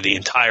greatest part of the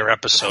entire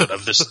episode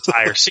of this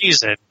entire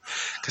season,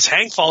 because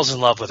Hank falls in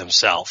love with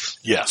himself.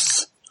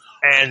 Yes.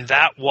 And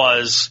that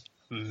was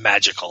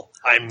magical.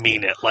 I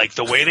mean it. Like,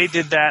 the way they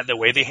did that, the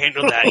way they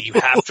handled that, you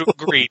have to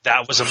agree,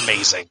 that was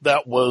amazing.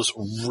 That was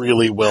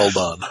really well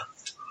done.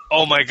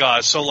 Oh my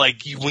God. So,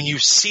 when you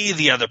see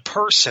the other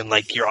person,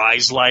 your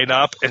eyes light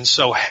up, and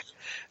so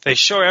they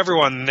show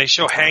everyone, and they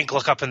show Hank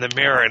look up in the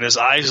mirror, and his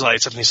eyes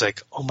lights up, and he's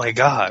like, oh my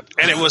God.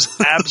 And it was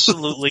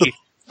absolutely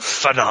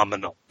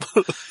phenomenal.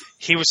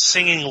 He was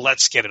singing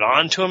Let's Get It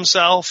On to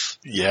himself.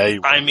 Yeah.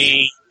 I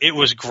mean, it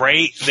was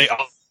great.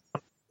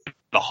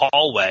 The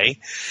hallway.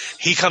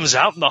 He comes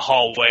out in the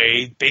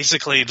hallway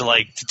basically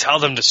to tell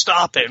them to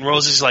stop it, and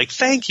Rosie's like,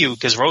 thank you,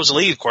 because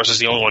Rosalie, of course, is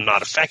the only one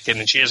not affected,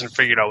 and she hasn't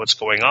figured out what's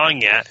going on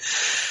yet.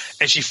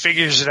 And she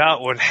figures it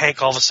out when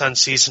Hank all of a sudden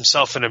sees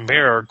himself in a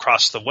mirror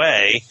across the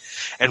way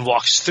and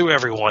walks through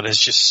everyone, is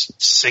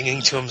just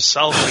singing to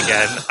himself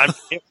again. I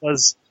mean,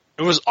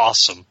 it was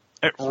awesome.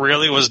 It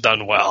really was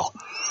done well.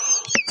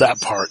 That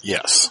part,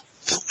 yes.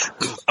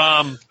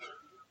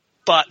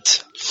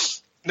 But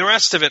the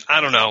rest of it,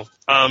 I don't know.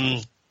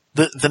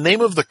 The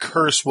name of the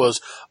curse was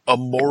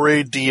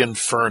Amore di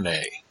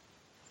Inferne.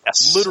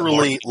 Yes,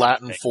 literally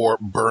Latin for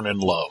burn in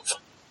love.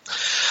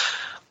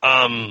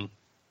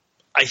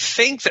 I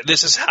think that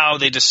this is how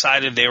they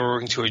decided they were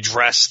going to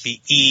address the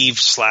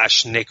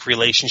Eve/Nick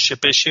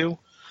relationship issue,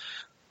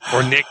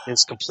 where Nick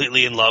is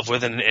completely in love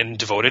with and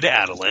devoted to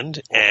Adeline,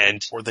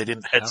 or they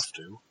didn't have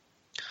to.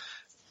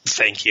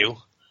 Thank you.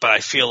 But I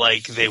feel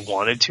like they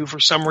wanted to for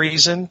some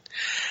reason.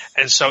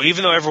 And so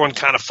even though everyone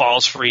kind of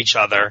falls for each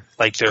other,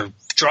 like they're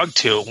drugged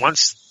to,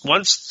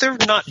 once they're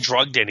not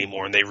drugged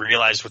anymore and they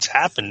realize what's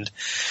happened,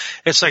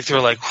 it's like they're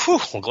like, whew,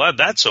 well, glad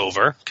that's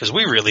over, because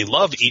we really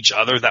love each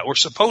other that we're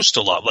supposed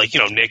to love. Like,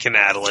 Nick and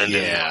Adeline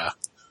and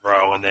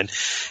Ro, and then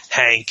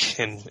Hank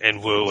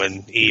and Wu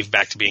and Eve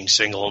back to being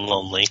single and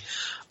lonely.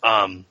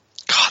 God,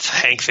 the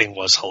Hank thing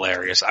was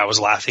hilarious. I was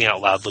laughing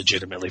out loud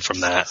legitimately from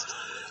that.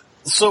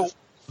 So,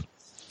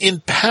 in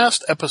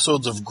past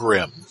episodes of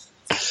Grimm,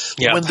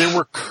 when there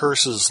were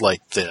curses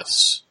like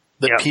this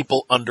that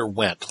people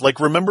underwent,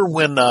 remember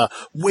when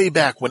way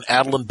back when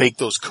Adeline baked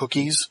those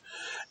cookies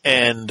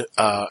and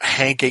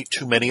Hank ate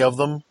too many of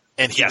them,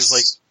 and he was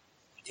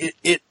like,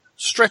 it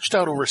stretched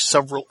out over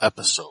several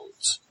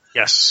episodes.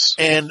 Yes.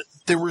 And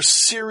there were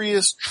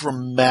serious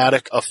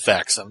dramatic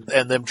effects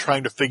and them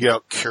trying to figure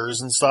out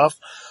cures and stuff.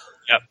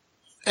 Yep.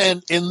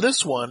 And in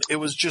this one, it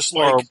was just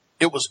like,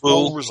 it was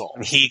all resolved.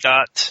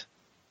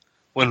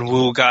 When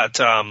Wu got,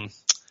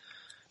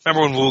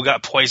 remember when Wu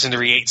got poisoned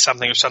or he ate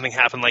something or something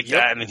happened like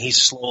that, and then he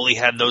slowly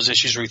had those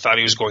issues where he thought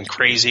he was going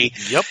crazy?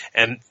 Yep.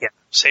 And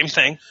Same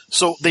thing.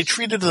 So they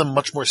treated them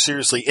much more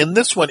seriously. In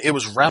this one, it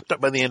was wrapped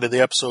up by the end of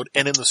the episode,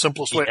 and in the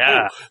simplest way.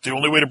 Yeah. Oh, the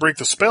only way to break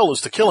the spell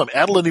is to kill him.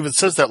 Adeline even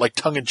says that, like,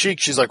 tongue-in-cheek.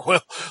 She's like,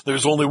 well,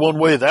 there's only one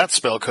way that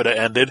spell could have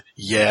ended.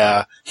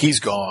 Yeah, he's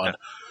gone.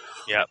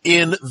 Yeah.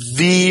 In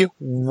the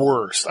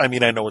worst. I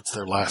mean, I know it's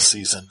their last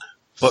season,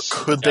 but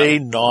could they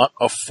not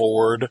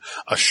afford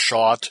a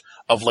shot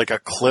of like a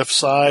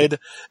cliffside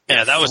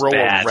and that was throw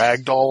bad. a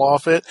ragdoll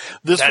off it?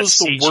 This That was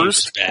the CG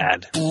worst was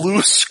bad.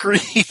 blue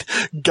screen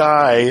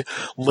guy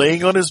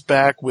laying on his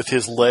back with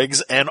his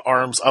legs and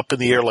arms up in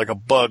the air like a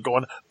bug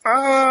going,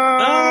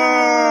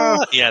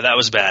 ah! Yeah, that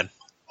was bad.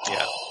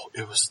 Yeah. Oh,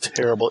 it was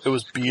terrible. It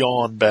was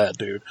beyond bad,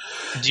 dude.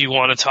 Do you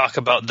want to talk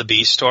about the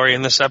B story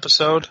in this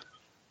episode?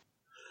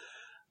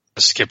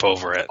 Skip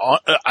over it.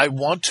 I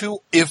want to,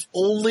 if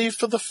only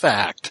for the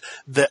fact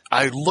that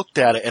I looked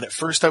at it and at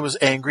first I was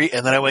angry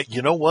and then I went,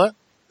 you know what?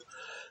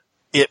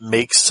 It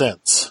makes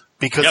sense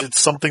because it's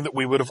something that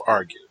we would have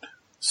argued.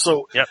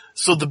 So,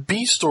 so the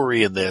B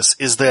story in this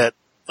is that,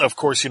 of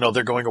course, you know,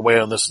 they're going away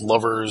on this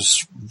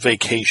lover's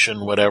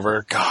vacation,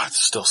 whatever. God,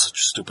 it's still such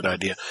a stupid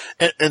idea.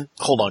 And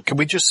hold on, can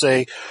we just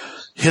say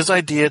his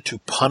idea to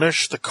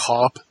punish the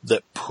cop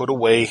that put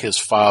away his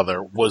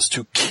father was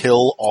to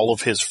kill all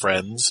of his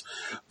friends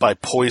by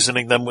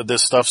poisoning them with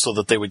this stuff so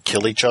that they would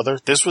kill each other?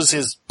 This was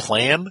his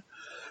plan,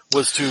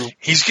 was to...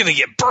 He's gonna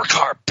get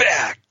Burkhart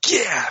back,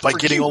 by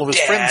getting all of his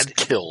friends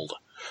killed.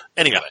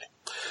 Anyway,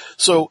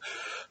 so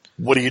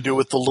what do you do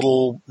with the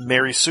little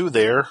Mary Sue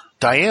there?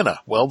 Diana.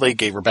 Well, they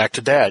gave her back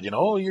to Dad. You know,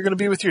 oh, you're going to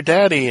be with your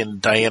daddy.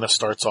 And Diana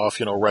starts off,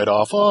 you know, right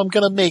off. Oh, I'm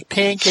going to make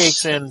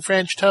pancakes and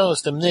French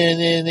toast and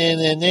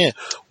nah.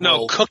 No,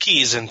 well,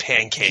 cookies and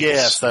pancakes.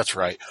 Yes, that's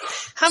right.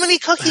 How many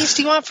cookies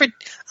do you want for?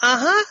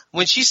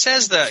 When she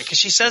says that, because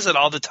she says it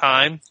all the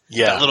time.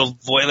 Yeah. That little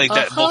voice, like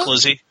that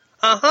vocalizing.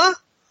 I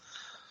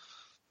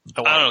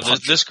don't know.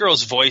 This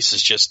girl's voice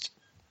is just.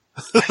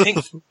 I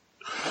think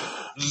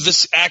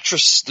this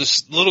actress,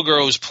 this little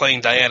girl who's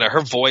playing Diana,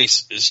 her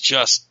voice is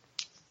just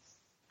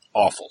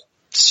awful.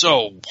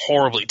 So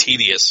horribly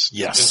tedious.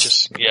 Yes. It's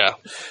just,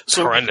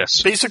 so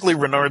horrendous. Basically,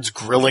 Renard's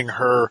grilling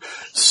her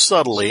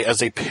subtly,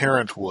 as a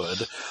parent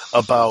would,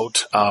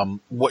 about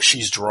what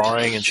she's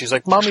drawing. And she's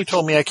like, Mommy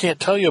told me I can't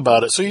tell you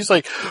about it. So he's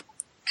like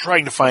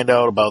trying to find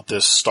out about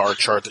this star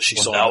chart that she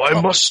saw. Now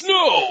I must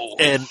know.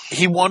 And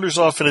he wanders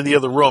off into the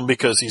other room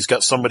because he's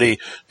got somebody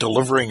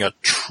delivering a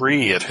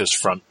tree at his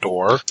front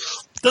door.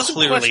 Doesn't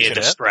Clearly a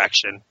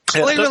distraction.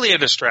 Clearly a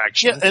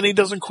distraction. Yeah, and he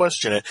doesn't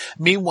question it.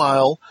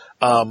 Meanwhile,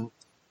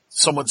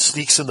 someone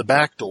sneaks in the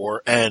back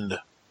door and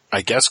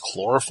I guess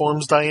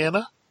chloroforms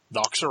Diana,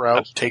 knocks her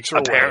out, takes her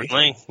away.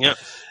 Apparently, yeah.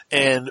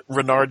 And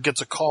Renard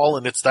gets a call,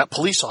 and it's that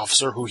police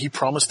officer who he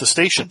promised the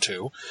station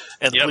to.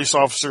 And the police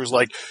officer is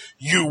like,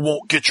 you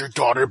won't get your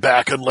daughter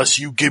back unless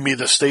you give me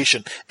the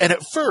station. And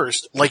at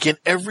first, like in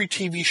every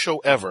TV show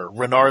ever,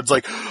 Renard's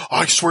like,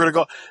 I swear to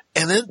God.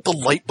 And then the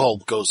light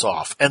bulb goes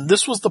off. And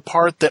this was the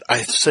part that I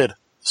said,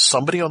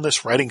 somebody on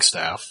this writing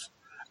staff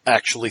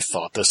actually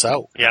thought this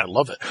out. Yeah. I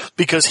love it.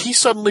 Because he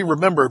suddenly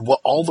remembered what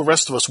all the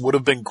rest of us would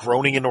have been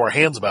groaning into our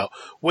hands about.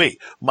 Wait,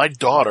 my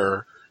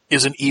daughter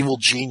is an evil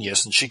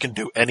genius and she can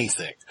do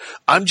anything.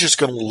 I'm just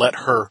going to let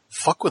her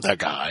fuck with that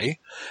guy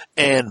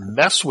and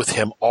mess with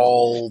him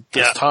all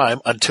this time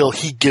until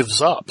he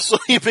gives up. So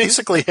he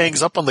basically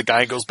hangs up on the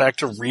guy and goes back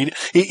to read.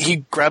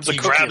 He grabs a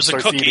cookie and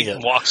starts eating it.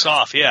 And walks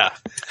off,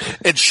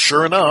 And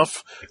sure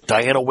enough,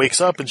 Diana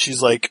wakes up and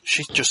she's like,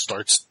 she just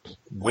starts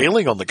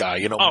wailing on the guy,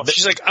 you know. Oh,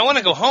 she's like, I want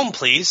to go home,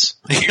 please.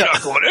 You're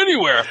not going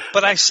anywhere.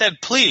 But I said,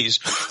 please.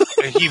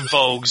 And he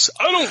vogues,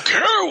 I don't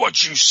care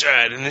what you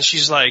said. And then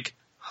she's like,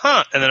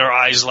 huh. And then her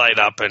eyes light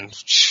up and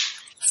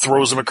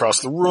throws him across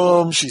the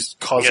room. She's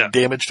causing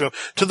damage to him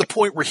to the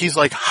point where he's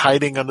like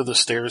hiding under the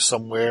stairs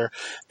somewhere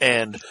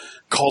and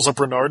calls up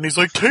Renard and he's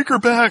like, take her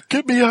back.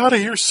 Get me out of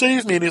here.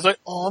 Save me. And he's like,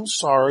 oh, I'm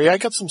sorry. I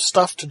got some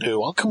stuff to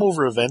do. I'll come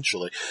over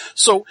eventually.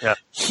 So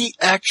he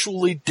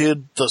actually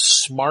did the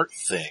smart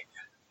thing.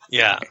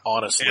 Yeah.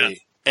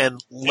 Honestly.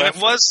 And it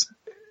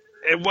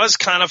was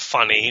kind of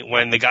funny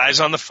when the guy's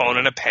on the phone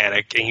in a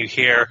panic and you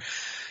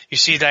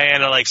see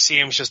Diana like see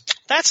him just,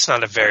 that's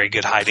not a very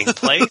good hiding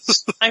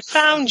place. I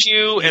found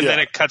you. And then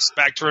it cuts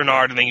back to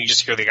Renard and then you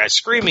just hear the guy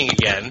screaming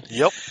again.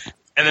 Yep.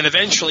 And then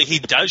eventually he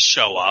does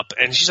show up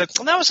and she's like,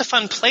 well, that was a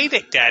fun play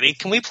date, Daddy.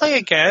 Can we play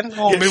again?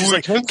 Oh, maybe she's we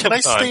like, can I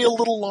stay a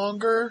little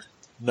longer?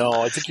 No,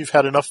 I think you've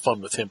had enough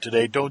fun with him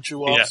today, don't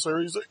you, officer?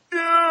 He's like,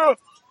 yeah.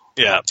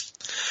 Yeah.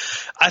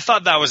 I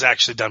thought that was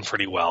actually done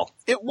pretty well.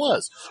 It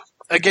was.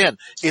 Again,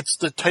 it's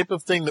the type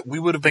of thing that we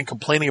would have been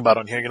complaining about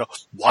on here. You know,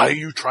 why are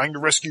you trying to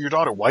rescue your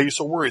daughter? Why are you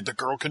so worried? The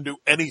girl can do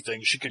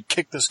anything. She could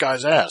kick this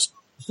guy's ass.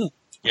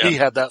 He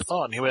had that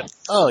thought and he went,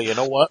 oh, you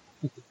know what?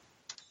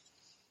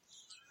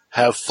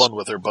 Have fun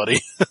with her,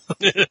 buddy.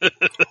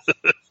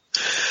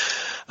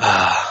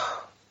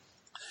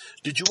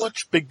 Did you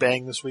watch Big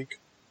Bang this week?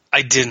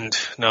 I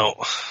didn't, no.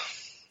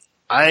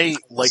 I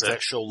like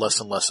that show less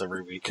and less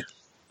every week.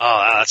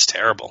 Oh, that's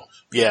terrible.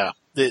 Yeah.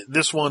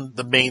 This one,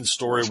 the main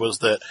story was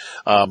that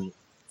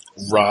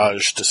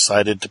Raj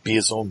decided to be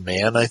his own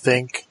man, I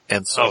think.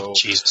 And so,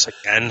 Jesus,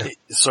 again.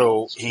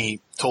 So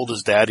he told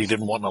his dad he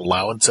didn't want an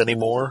allowance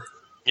anymore.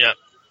 Yeah.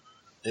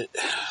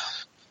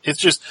 It's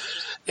just,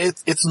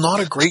 it's not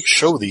a great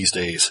show these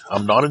days.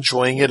 I'm not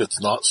enjoying it.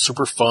 It's not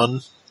super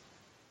fun.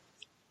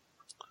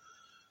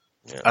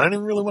 Yeah. I don't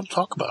even really want to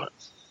talk about it.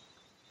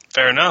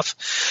 Fair enough.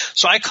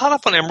 So I caught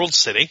up on Emerald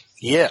City.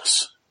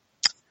 Yes.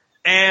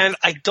 And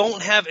I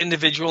don't have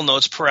individual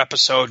notes per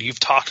episode. You've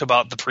talked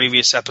about the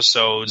previous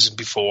episodes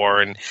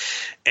before,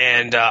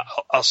 and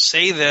I'll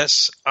say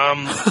this.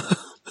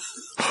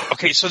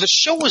 Okay, so the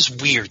show was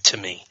weird to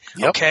me.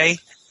 Yep. Okay,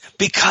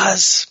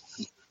 because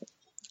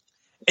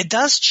it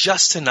does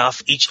just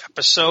enough each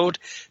episode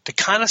to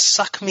kind of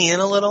suck me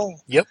in a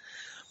little. Yep.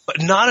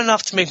 But not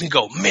enough to make me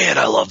go, man,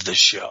 I love this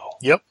show.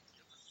 Yep.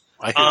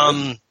 I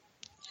hear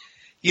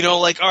You know,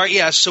 like, all right,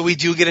 yeah, so we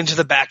do get into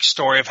the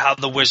backstory of how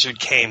the wizard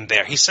came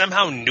there. He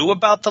somehow knew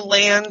about the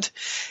land,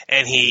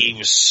 and he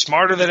was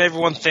smarter than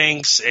everyone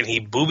thinks, and he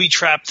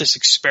booby-trapped this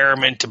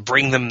experiment to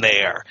bring them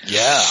there.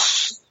 Yeah.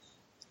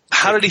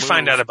 How did he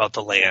find out about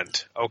the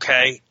land?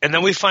 Okay. And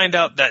then we find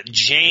out that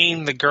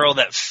Jane, the girl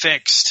that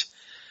fixed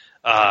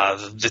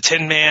the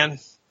Tin Man,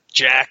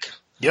 Jack,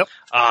 Yep.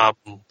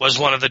 was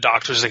one of the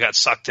doctors that got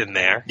sucked in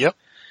there. Yep.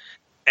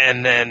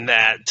 And then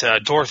that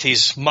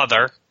Dorothy's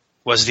mother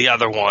was the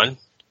other one,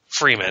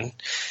 Freeman.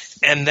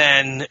 And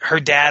then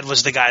her dad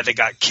was the guy that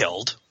got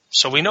killed.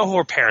 So we know who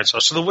her parents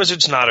are. So the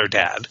wizard's not her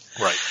dad.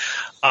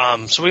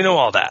 Right. So we know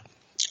all that.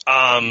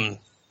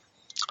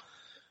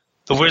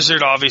 The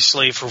wizard,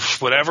 obviously, for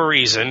whatever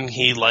reason,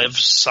 he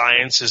loves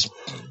science is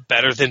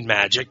better than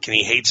magic, and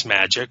he hates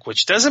magic,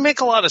 which doesn't make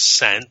a lot of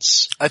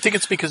sense. I think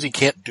it's because he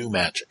can't do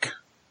magic.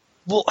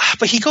 Well,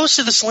 but he goes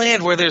to this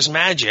land where there's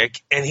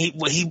magic, and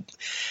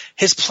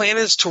his plan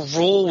is to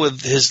rule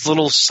with his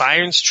little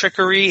science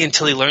trickery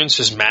until he learns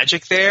his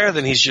magic there.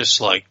 Then he's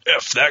just like,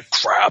 F that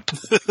crap.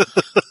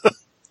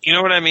 You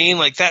know what I mean?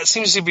 Like, that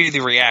seems to be the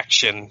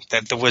reaction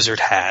that the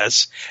wizard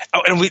has.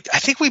 Oh, and I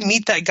think we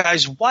meet that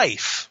guy's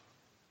wife.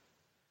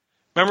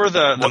 Remember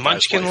the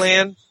Munchkin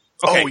land?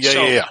 Okay,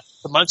 yeah.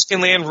 The Munchkin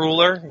land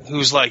ruler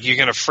who's like, you're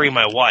going to free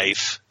my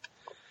wife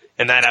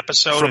in that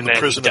episode. From the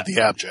prison of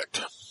the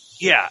abject.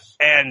 Yeah,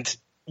 and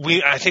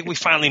I think we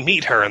finally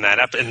meet her in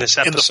this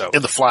episode.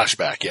 In the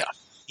flashback, yeah.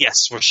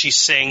 Yes, where she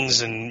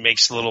sings and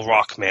makes the little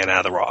rock man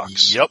out of the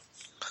rocks. Yep.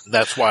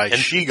 That's why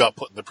she got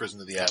put in the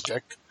prison of the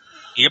abject.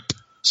 Yep.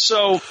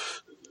 So,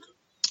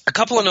 a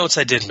couple of notes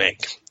I did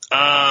make.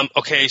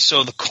 Okay,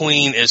 so the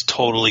Queen is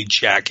totally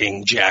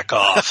jacking Jack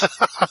off.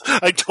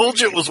 I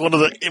told you it was one of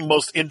the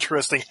most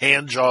interesting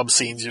hand job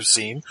scenes you've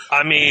seen.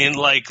 I mean,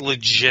 like,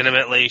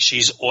 legitimately,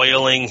 she's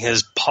oiling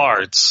his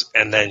parts,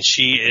 and then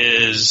she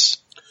is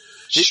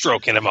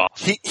stroking him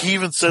off. He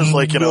even says,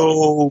 like,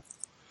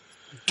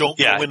 don't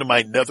go into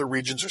my nether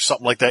regions or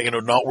something like that,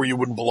 not where you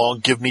wouldn't belong.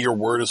 Give me your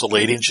word as a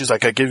lady. And she's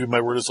like, I give you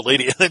my word as a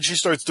lady. And then she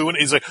starts doing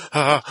it. He's like,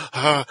 ha, ha,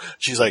 ha.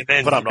 She's like,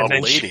 but I'm not a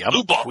lady. I'm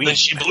a queen. Then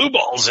she blue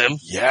balls him.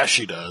 Yeah,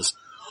 she does.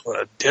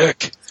 What a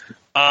dick.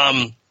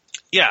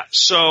 Yeah,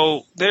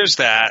 so there's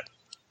that.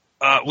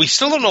 We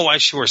still don't know why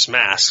she wears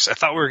masks. I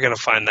thought we were going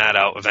to find that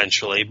out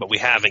eventually, but we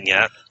haven't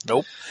yet.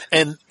 Nope.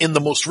 And in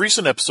the most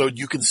recent episode,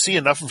 you can see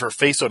enough of her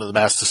face under the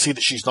mask to see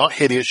that she's not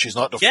hideous. She's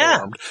not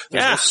deformed.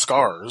 There's no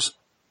scars.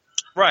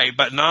 Right,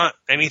 but not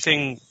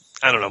anything,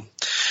 I don't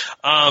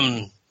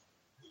know.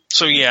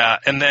 So yeah,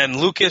 and then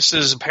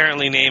Lucas's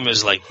apparently name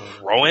is like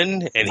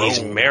Rowan, and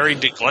he's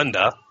married to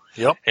Glenda.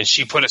 Yep. And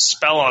she put a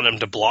spell on him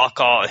to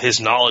block all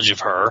his knowledge of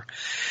her.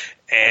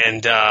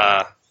 And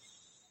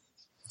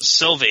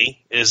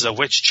Sylvie is a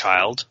witch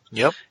child.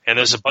 Yep. And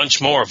there's a bunch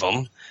more of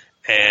them.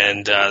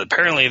 And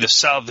apparently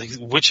the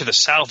Witch of the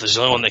South is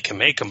the only one that can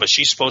make them, but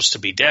she's supposed to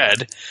be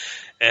dead.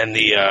 And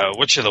the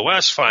Witch of the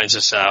West finds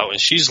this out,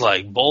 and she's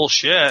like,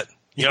 bullshit.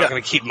 You're not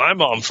going to keep my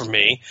mom from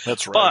me.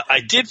 That's right. But I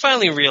did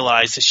finally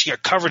realize that she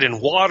got covered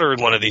in water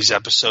in one of these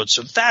episodes,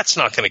 so that's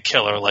not going to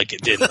kill her like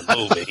it did in the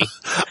movie.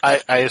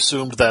 I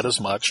assumed that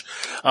as much.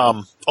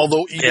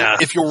 Although,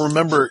 if you'll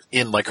remember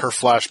in like her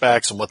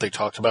flashbacks and what they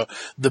talked about,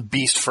 the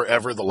Beast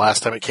Forever, the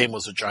last time it came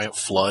was a giant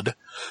flood.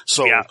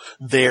 So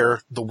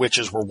there, the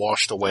witches were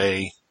washed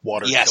away,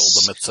 water killed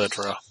them,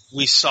 etc.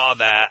 We saw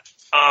that.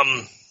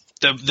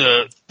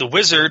 The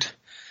wizard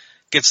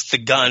gets the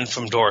gun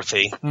from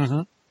Dorothy.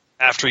 Mm-hmm.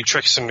 After he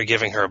tricks him to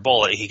giving her a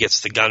bullet, he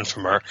gets the gun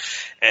from her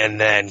and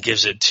then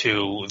gives it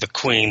to the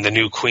queen, the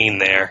new queen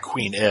there.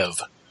 Queen Eve.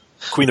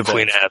 Queen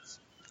Eve.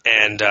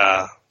 And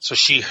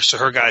so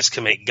her guys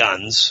can make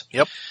guns.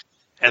 Yep.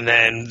 And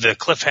then the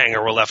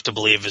cliffhanger we're left to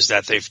believe is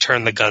that they've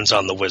turned the guns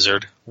on the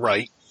wizard.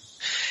 Right.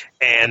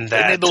 And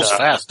that, they made those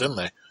fast, didn't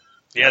they?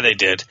 Yeah, they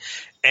did.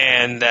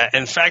 And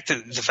the fact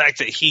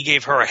that he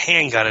gave her a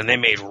handgun and they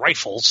made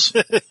rifles.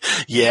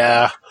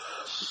 Yeah.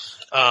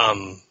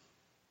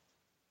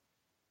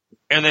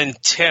 And then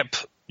Tip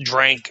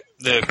drank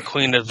the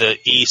Queen of the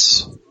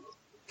East,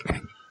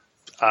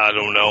 I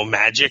don't know,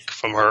 magic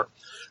from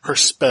her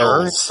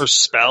spells. Her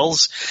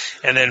spells.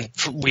 And then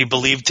we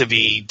believe to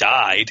be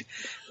died.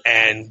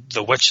 And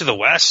the Witch of the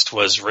West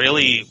was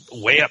really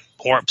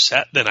more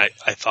upset than I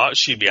thought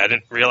she'd be. I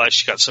didn't realize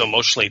she got so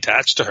emotionally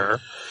attached to her.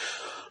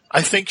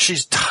 I think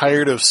she's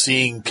tired of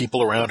seeing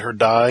people around her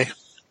die,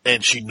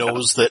 and she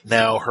knows that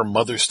now her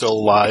mother's still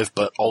alive,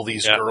 but all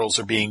these girls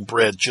are being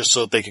bred just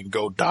so that they can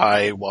go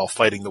die while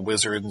fighting the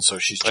wizard, and so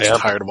she's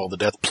just tired of all the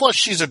death. Plus,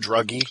 she's a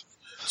druggie,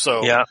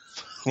 so...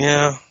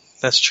 Yeah,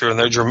 that's true. And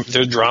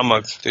they're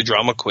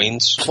drama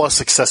queens. Plus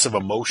excessive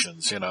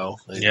emotions,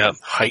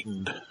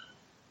 heightened.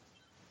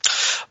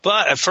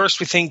 But at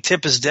first we think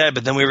Tip is dead,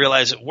 but then we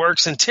realize it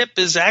works, and Tip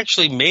is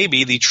actually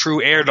maybe the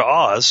true heir to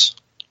Oz.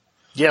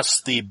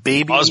 Yes, the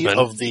baby Osmond.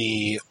 of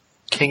the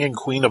King and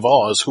Queen of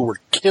Oz, who were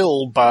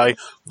killed by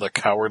the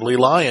Cowardly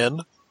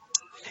Lion.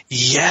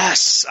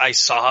 Yes, I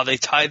saw how they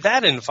tied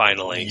that in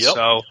finally. Yep.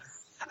 So,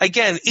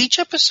 again, each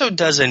episode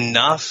does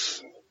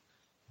enough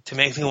to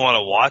make me want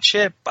to watch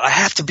it, but I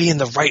have to be in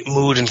the right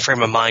mood and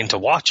frame of mind to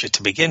watch it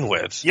to begin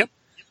with. Yep.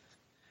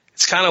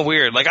 It's kind of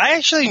weird. Like, I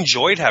actually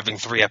enjoyed having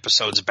 3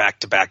 episodes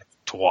back-to-back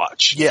to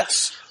watch.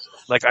 Yes.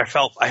 Like, I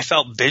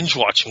felt binge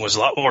watching was a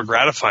lot more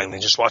gratifying than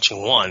just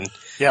watching one.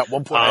 Yeah, at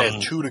one point I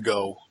had 2 to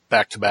go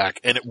back-to-back,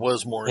 and it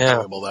was more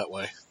enjoyable that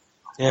way.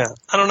 Yeah,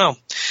 I don't know.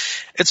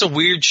 It's a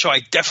weird show. I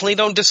definitely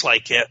don't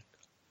dislike it.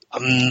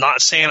 I'm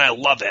not saying I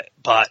love it,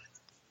 but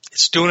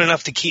it's doing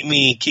enough to keep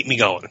me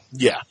going.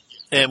 Yeah,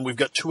 and we've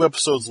got 2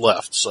 episodes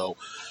left, so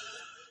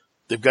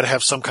they've got to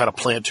have some kind of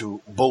plan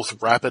to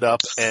both wrap it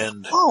up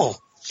and... Oh,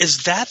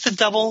 is that the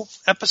double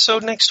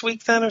episode next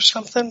week then or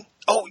something?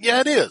 Oh,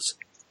 yeah, it is.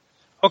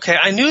 Okay,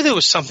 I knew there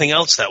was something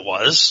else that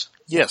was.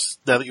 Yes,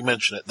 now that you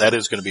mention it, that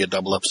is going to be a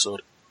double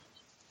episode.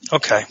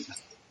 Okay.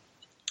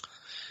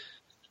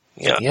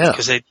 Yeah,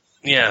 because they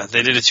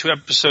did a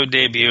 2-episode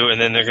debut, and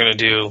then they're going to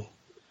do...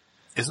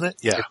 Isn't it?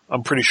 Yeah,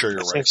 I'm pretty sure you're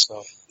right. I think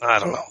so. I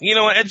don't know. You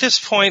know what? At this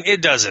point,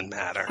 it doesn't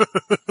matter.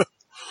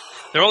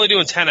 They're only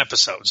doing 10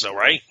 episodes, though,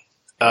 right?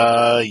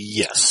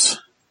 Yes.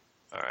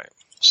 All right,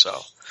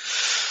 so...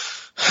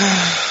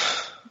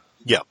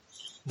 Yeah.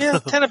 Yeah,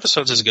 10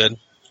 episodes is good.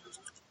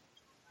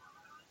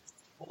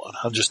 Hold on,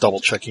 I'm just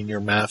double-checking your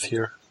math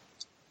here.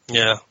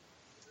 Yeah.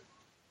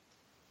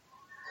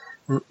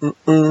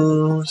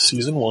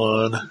 Season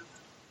 1.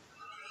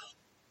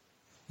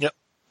 Yep.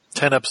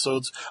 10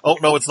 episodes. Oh,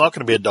 no, it's not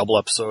going to be a double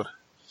episode.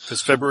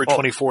 Because February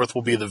 24th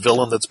will be The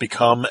Villain That's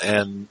Become,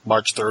 and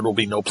March 3rd will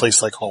be No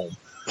Place Like Home.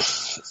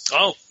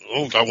 Oh,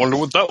 I wonder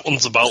what that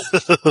one's about.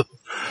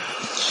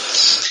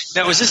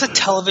 Now, is this a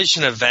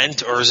television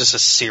event, or is this a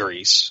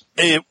series?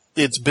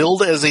 It's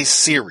billed as a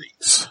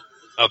series.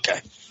 Okay.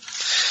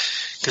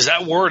 Because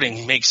that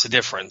wording makes a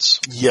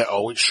difference. Yeah,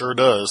 it sure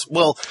does.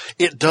 Well,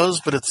 it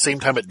does, but at the same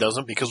time it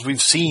doesn't, because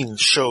we've seen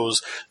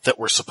shows that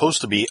were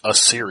supposed to be a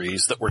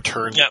series that were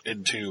turned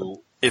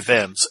into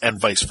events and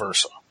vice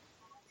versa.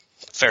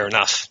 Fair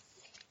enough.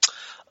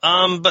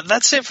 But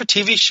that's it for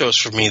TV shows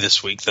for me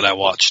this week that I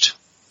watched.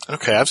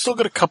 Okay, I've still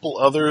got a couple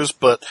others,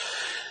 but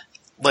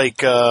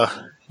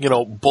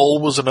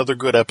Bull was another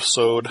good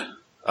episode.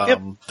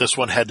 This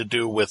one had to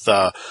do with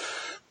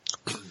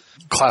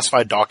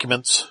classified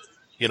documents.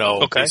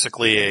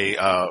 Basically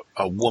a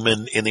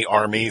woman in the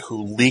Army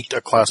who leaked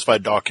a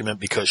classified document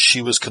because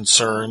she was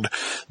concerned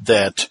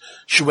that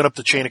she went up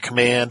the chain of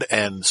command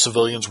and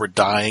civilians were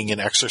dying in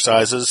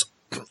exercises.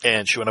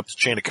 And she went up the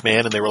chain of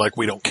command and they were like,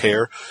 we don't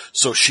care.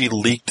 So she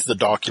leaked the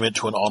document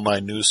to an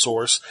online news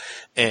source,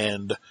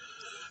 and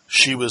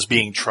she was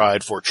being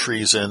tried for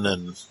treason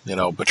and,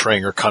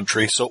 betraying her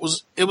country. So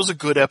it was a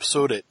good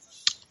episode.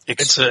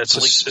 It's a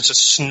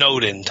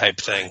Snowden type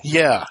thing.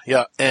 Yeah.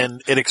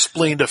 And it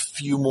explained a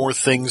few more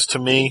things to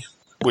me,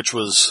 which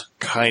was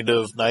kind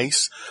of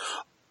nice.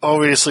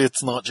 Obviously,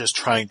 it's not just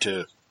trying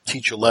to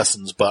teach you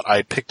lessons, but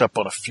I picked up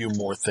on a few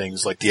more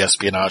things like the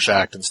Espionage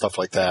Act and stuff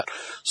like that.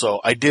 So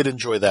I did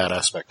enjoy that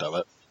aspect of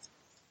it.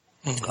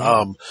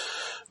 Mm-hmm.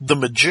 The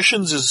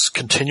Magicians is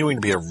continuing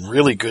to be a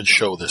really good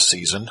show this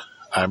season.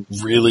 I'm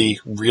really,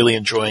 really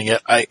enjoying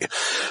it.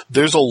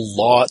 There's a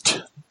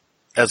lot,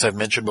 as I've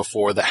mentioned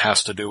before, that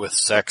has to do with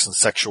sex and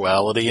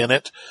sexuality in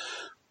it,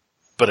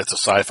 but it's a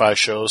sci-fi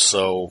show,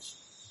 so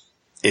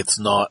it's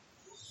not,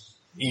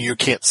 you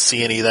can't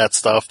see any of that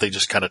stuff. They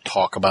just kind of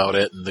talk about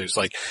it, and there's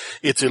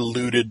it's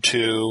alluded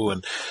to,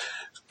 and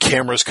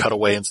cameras cut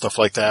away and stuff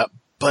like that.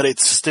 But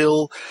it's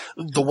still,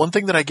 the one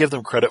thing that I give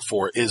them credit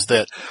for is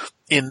that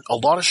in a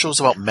lot of shows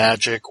about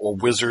magic or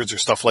wizards or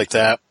stuff like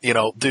that,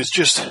 there's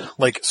just,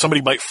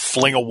 somebody might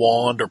fling a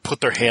wand or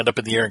put their hand up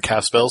in the air and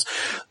cast spells.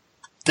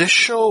 This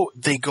show,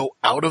 they go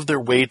out of their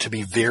way to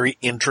be very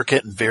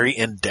intricate and very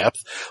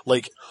in-depth.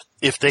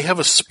 If they have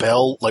a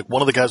spell,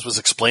 one of the guys was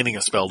explaining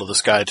a spell to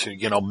this guy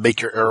to,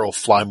 make your arrow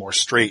fly more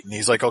straight. And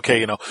he's like,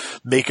 okay,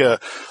 make a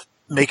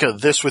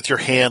this with your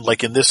hand,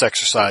 in this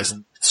exercise.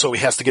 And so he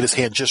has to get his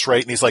hand just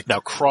right. And he's like, now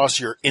cross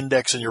your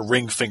index and your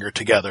ring finger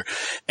together,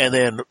 and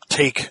then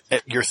take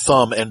your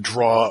thumb and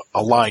draw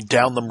a line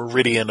down the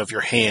meridian of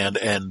your hand,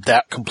 and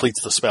that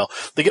completes the spell.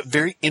 They get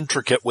very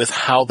intricate with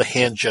how the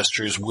hand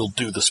gestures will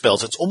do the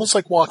spells. It's almost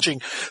like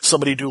watching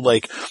somebody do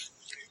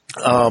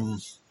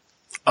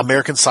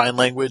American Sign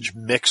Language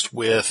mixed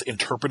with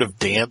interpretive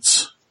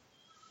dance.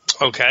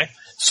 Okay.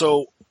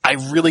 So I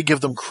really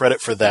give them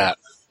credit for that.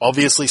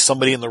 Obviously,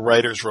 somebody in the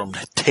writer's room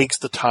takes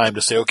the time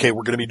to say, okay,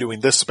 we're going to be doing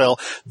this spell.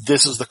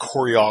 This is the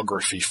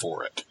choreography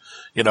for it.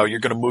 You know, you're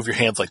going to move your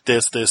hands like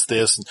this.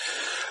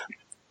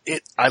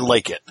 I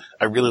like it.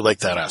 I really like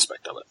that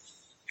aspect of it.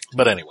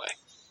 But anyway,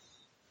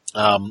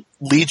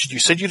 Legion, you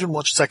said you didn't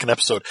watch the second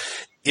episode.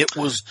 It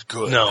was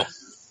good. No.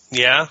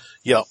 Yeah?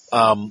 Yeah.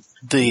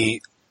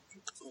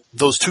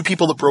 Those two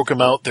people that broke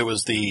him out, there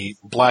was the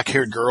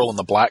black-haired girl and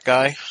the black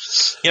guy.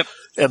 Yep.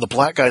 And the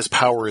black guy's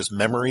power is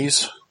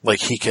memories. Like,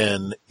 he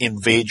can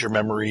invade your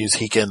memories,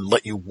 he can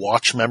let you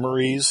watch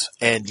memories,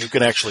 and you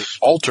can actually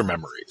alter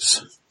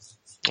memories.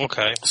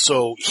 Okay.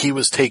 So he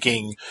was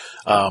taking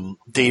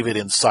David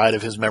inside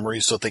of his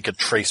memories so that they could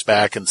trace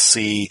back and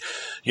see,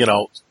 you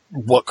know,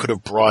 what could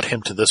have brought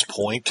him to this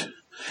point.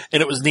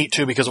 And it was neat,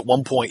 too, because at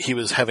one point he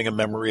was having a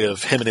memory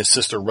of him and his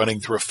sister running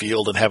through a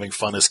field and having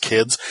fun as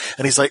kids.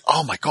 And he's like,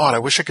 oh, my God, I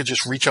wish I could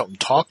just reach out and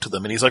talk to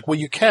them. And he's like, well,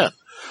 you can.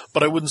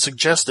 But I wouldn't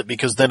suggest it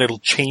because then it'll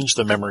change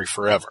the memory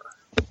forever.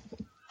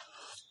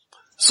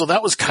 So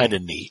that was kind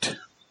of neat.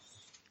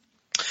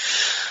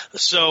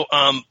 So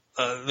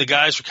the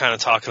guys were kind of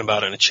talking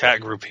about it in a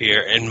chat group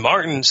here, and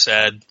Martin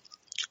said,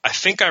 I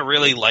think I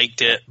really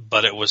liked it,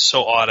 but it was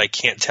so odd I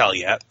can't tell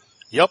yet.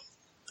 Yep.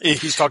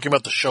 He's talking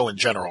about the show in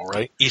general,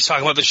 right? He's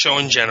talking about the show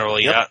in general,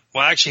 Yep. yeah.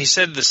 Well, actually, he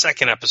said the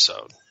second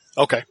episode.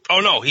 Okay. Oh,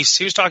 no,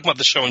 he was talking about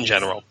the show in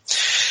general.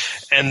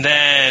 And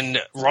then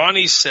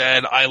Ronnie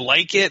said, I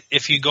like it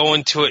if you go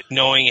into it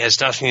knowing it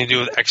has nothing to do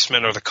with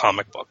X-Men or the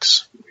comic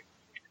books.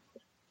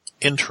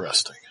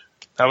 Interesting.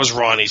 That was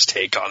Ronnie's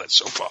take on it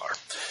so far.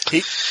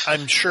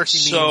 I'm sure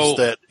he means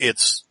that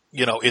it's,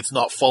 you know, it's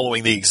not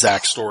following the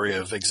exact story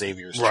of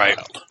Xavier's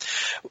child.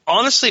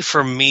 Honestly,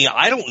 for me,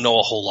 I don't know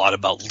a whole lot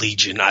about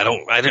Legion.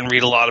 I didn't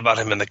read a lot about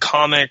him in the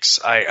comics.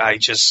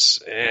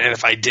 And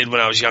if I did when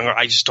I was younger,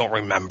 I just don't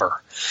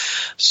remember.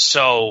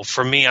 So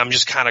for me, I'm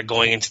just kind of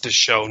going into the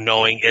show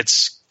knowing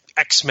it's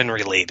X-Men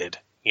related,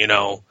 you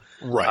know.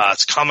 Right.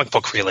 It's comic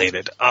book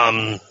related.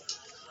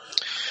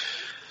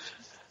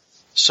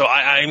 So,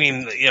 I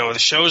mean, you know, the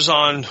show's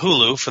on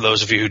Hulu, for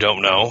those of you who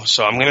don't know.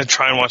 So I'm going to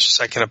try and watch the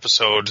second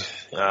episode.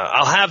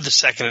 I'll have the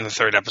second and the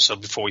third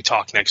episode before we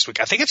talk next week.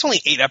 I think it's only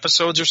 8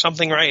 episodes or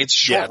something, right? It's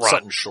short it's run.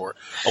 something short.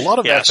 A lot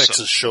of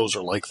FX's shows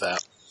are like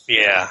that.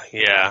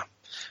 Yeah.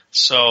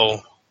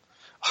 So,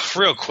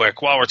 real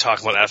quick, while we're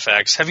talking about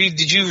FX,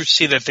 did you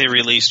see that they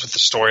released what the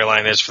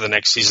storyline is for the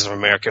next season of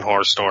American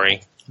Horror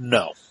Story?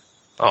 No.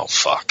 Oh,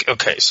 fuck.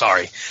 Okay,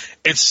 sorry.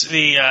 It's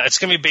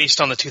going to be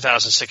based on the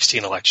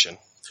 2016 election.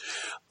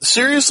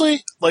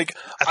 Seriously? Like,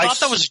 I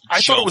thought it was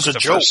a joke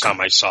the first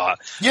time I saw it.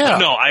 Yeah.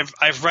 No,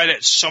 I've read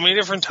it so many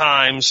different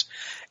times,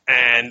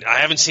 and I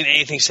haven't seen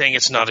anything saying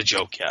it's not a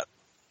joke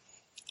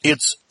yet.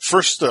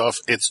 First off,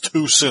 it's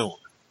too soon.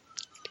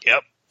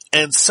 Yep.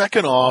 And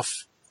second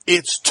off,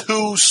 it's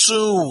too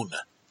soon.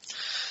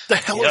 The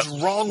hell is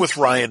wrong with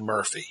Ryan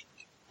Murphy?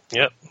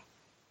 Yep.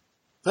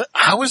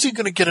 How is he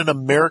going to get an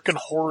American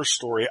Horror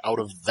Story out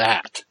of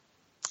that?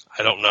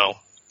 I don't know.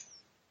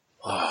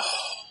 Oh.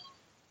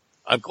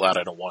 I'm glad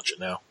I don't watch it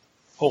now.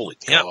 Holy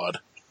God.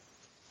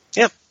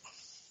 Yep.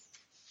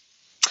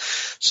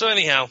 So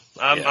anyhow,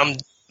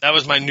 that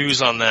was my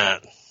news on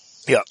that.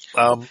 Yeah.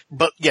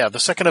 But yeah, the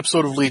second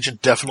episode of Legion,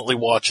 definitely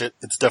watch it.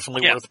 It's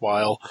definitely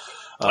worthwhile.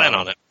 Plan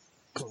on it.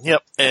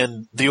 Yep.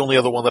 And the only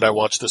other one that I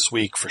watched this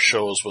week for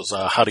shows was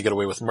How to Get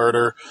Away with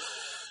Murder.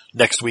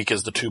 Next week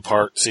is the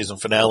 2-part season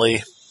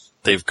finale.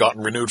 They've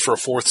gotten renewed for a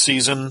 4th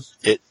season.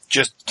 It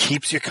just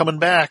keeps you coming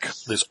back.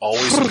 There's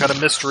always some kind of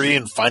mystery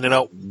and finding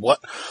out what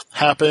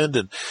happened.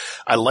 And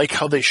I like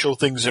how they show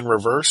things in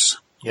reverse.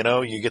 You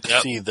know, you get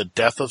to see the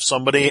death of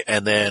somebody,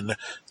 and then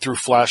through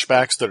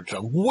flashbacks that are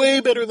done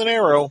way better than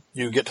Arrow,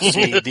 you get to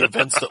see the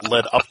events that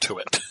led up to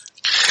it.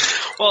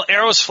 Well,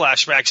 Arrow's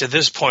flashbacks at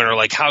this point are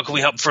like, how can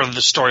we help further the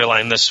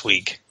storyline this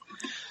week?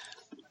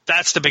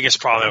 That's the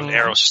biggest problem with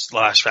Arrow's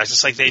flashbacks.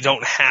 It's like they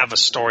don't have a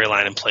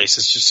storyline in place.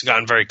 It's just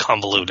gotten very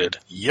convoluted.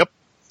 Yep.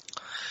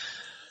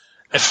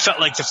 It felt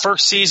like the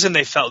first season,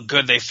 they felt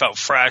good. They felt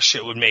fresh.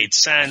 It made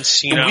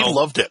sense. You know, we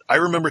loved it. I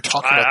remember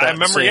talking about that. I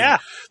remember,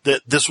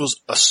 that this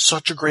was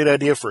such a great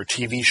idea for a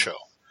TV show.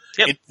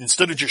 Yep.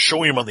 Instead of just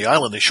showing him on the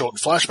island, they show it in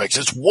flashbacks.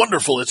 It's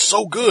wonderful. It's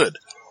so good.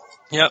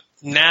 Yep.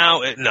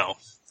 Now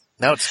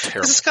Now it's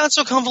terrible. It's gotten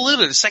so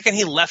convoluted. The second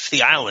he left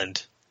the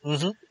island,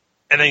 and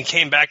then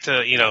came back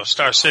to,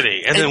 Star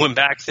City, and then went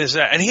back to this,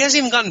 and he hasn't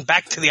even gotten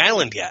back to the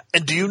island yet.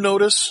 And do you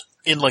notice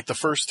in like the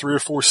first 3 or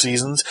 4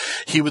 seasons,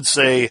 he would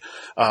say,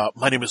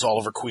 my name is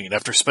Oliver Queen,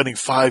 after spending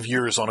 5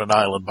 years on an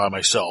island by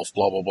myself,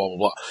 blah, blah, blah, blah,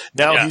 blah.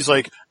 Now he's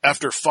like,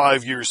 after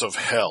 5 years of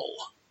hell.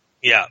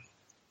 Yeah.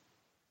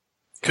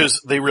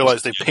 Because they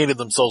realized they painted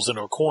themselves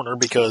into a corner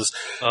because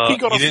he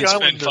got off the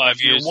island in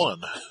 5 years. Year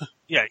 1.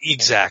 Yeah,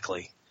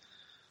 exactly.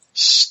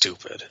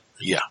 Stupid.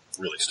 Yeah,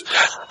 really stupid.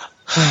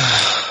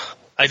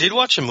 I did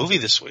watch a movie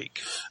this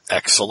week.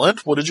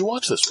 Excellent. What did you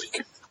watch this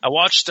week? I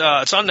watched,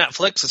 it's on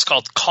Netflix. It's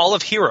called Call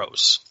of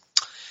Heroes.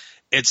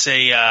 It's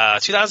a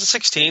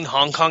 2016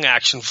 Hong Kong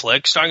action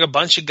flick starring a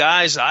bunch of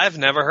guys I've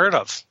never heard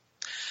of.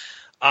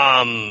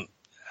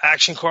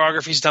 Action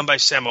choreography is done by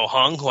Sammo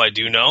Hung, who I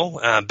do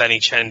know. Benny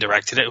Chen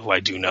directed it, who I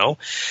do know.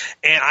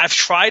 And I've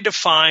tried to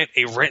find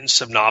a written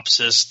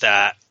synopsis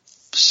that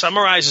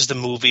summarizes the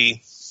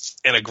movie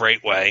in a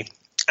great way,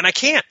 and I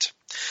can't.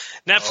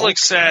 Netflix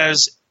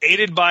says,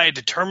 aided by a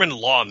determined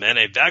lawman,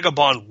 a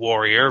vagabond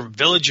warrior,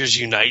 villagers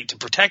unite to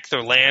protect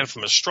their land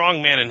from a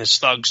strong man and his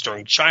thugs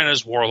during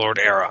China's warlord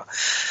era.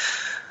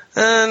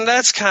 And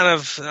that's kind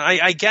of,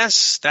 I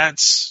guess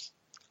that's,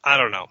 I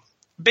don't know.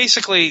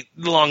 Basically,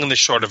 the long and the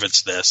short of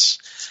it's this.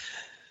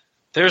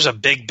 There's a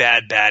big,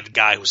 bad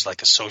guy who's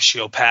like a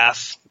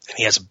sociopath, and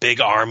he has a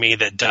big army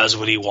that does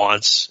what he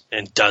wants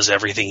and does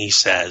everything he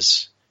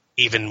says,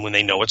 even when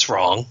they know it's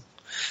wrong.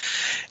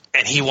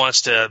 And he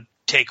wants to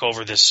take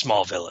over this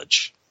small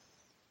village.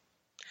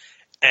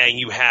 And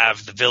you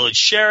have the village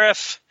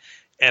sheriff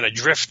and a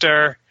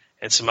drifter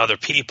and some other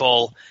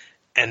people,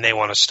 and they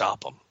want to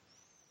stop him.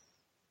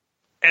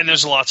 And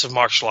there's lots of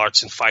martial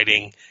arts and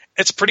fighting.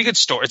 It's a pretty good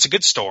story. It's a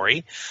good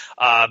story,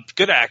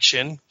 good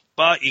action,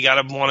 but you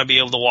gotta want to be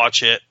able to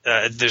watch it.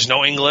 There's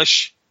no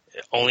English,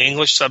 only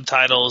English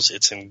subtitles.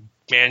 It's in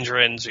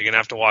Mandarin, so you're gonna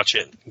have to watch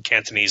it in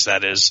Cantonese.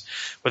 That is,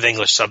 with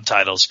English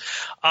subtitles.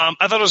 I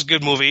thought it was a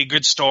good movie,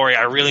 good story.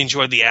 I really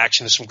enjoyed the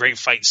action. There's some great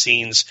fight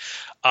scenes.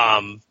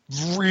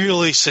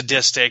 Really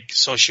sadistic,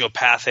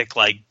 sociopathic,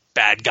 like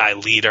bad guy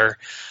leader.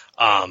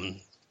 Who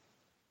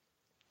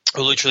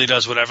literally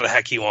does whatever the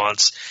heck he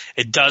wants.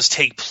 It does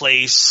take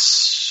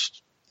place,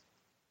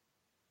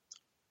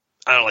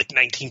 I don't know, like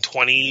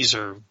 1920s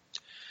or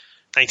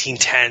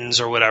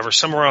 1910s or whatever,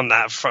 somewhere on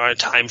that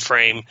time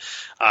frame.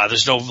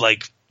 There's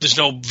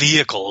no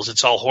vehicles.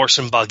 It's all horse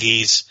and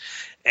buggies,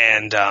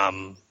 and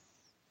a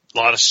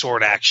lot of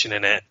sword action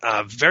in it.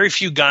 Very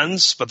few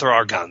guns, but there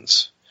are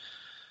guns.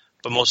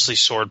 But mostly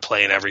sword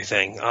play and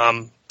everything.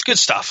 Good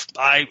stuff.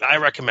 I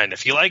recommend.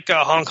 If you like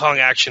Hong Kong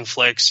action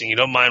flicks and you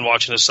don't mind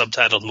watching a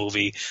subtitled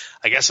movie,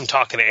 I guess I'm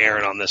talking to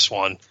Aaron on this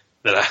one.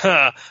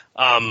 That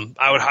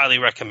I would highly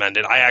recommend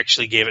it. I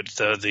actually gave it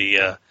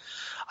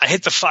I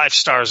hit the 5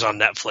 stars on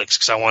Netflix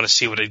because I want to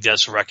see what it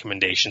does for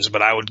recommendations,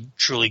 but I would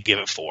truly give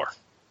it 4.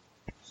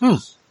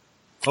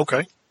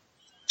 Okay.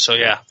 So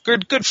yeah,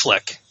 good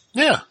flick.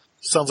 Yeah.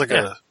 Sounds like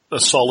a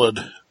solid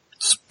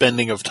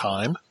spending of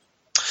time.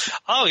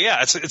 Oh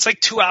yeah, it's like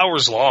 2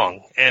 hours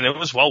long, and it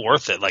was well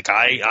worth it. Like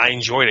I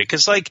enjoyed it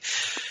because like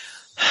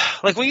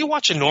when you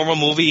watch a normal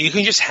movie, you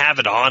can just have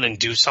it on and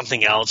do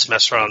something else,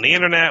 mess around on the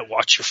internet,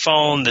 watch your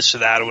phone, this or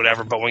that or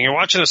whatever. But when you're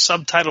watching a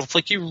subtitled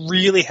flick, you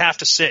really have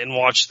to sit and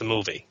watch the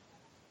movie.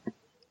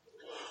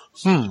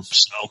 So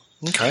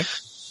okay,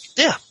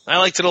 yeah, I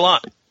liked it a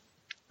lot.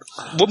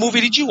 What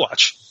movie did you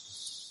watch?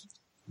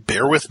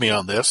 Bear with me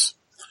on this.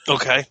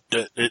 Okay,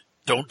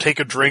 don't take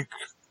a drink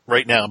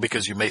right now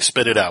because you may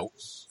spit it out.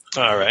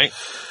 All right.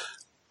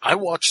 I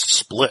watched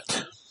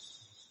Split.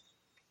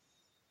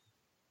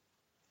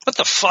 What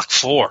the fuck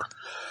for?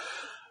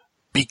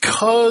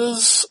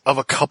 Because of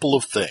a couple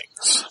of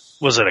things.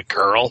 Was it a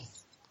girl?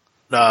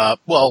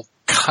 Well,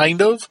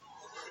 kind of.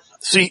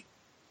 See,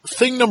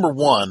 thing number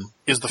one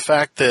is the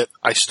fact that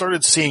I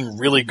started seeing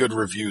really good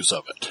reviews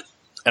of it.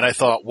 And I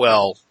thought,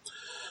 well,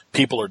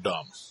 people are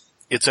dumb.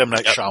 It's M.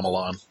 Night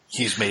Shyamalan.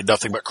 He's made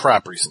nothing but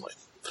crap recently.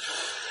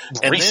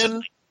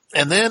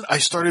 And then I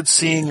started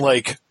seeing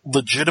like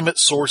legitimate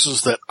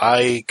sources that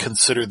I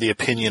consider the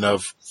opinion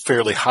of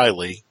fairly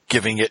highly,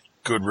 giving it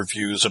good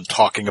reviews and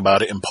talking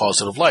about it in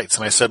positive lights.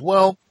 And I said,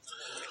 well,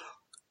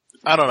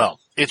 I don't know.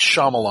 It's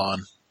Shyamalan.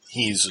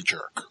 He's a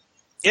jerk.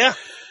 Yeah.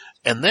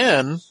 And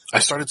then I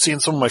started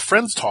seeing some of my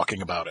friends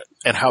talking about it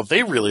and how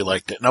they really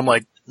liked it. And I'm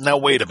like, now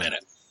wait a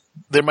minute.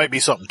 There might be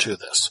something to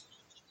this.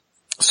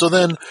 So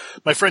then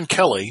my friend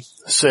Kelly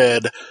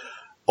said,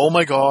 oh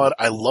my God,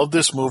 I love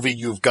this movie.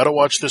 You've got to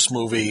watch this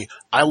movie.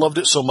 I loved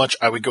it so much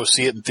I would go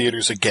see it in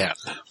theaters again.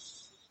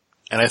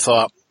 And I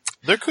thought,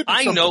 there could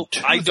be something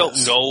to I this.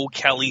 don't know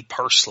Kelly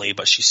personally,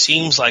 but she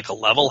seems like a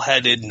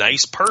level-headed,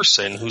 nice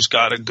person who's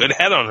got a good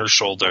head on her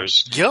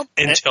shoulders. Yep.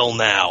 Until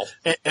now.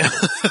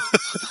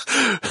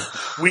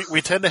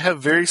 We tend to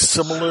have very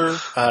similar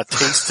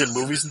tastes in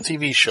movies and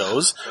TV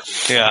shows.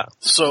 Yeah.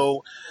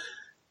 So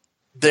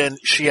then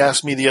she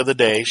asked me the other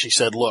day, she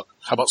said, look,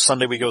 how about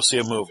Sunday we go see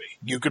a movie?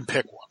 You can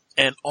pick one.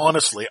 And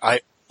honestly,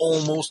 I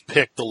almost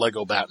picked the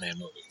Lego Batman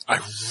movie. I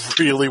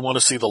really want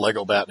to see the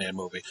Lego Batman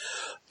movie.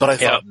 But I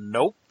thought,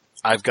 nope,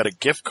 I've got a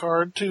gift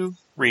card to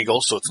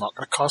Regal, so it's not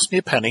going to cost me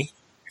a penny.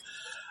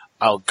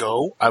 I'll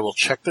go. I will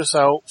check this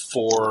out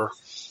for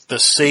the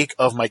sake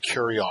of my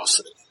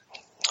curiosity.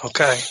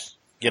 Okay.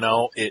 You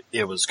know,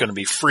 it was going to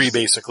be free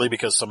basically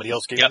because somebody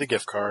else gave me the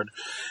gift card.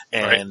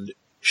 And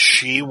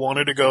she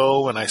wanted to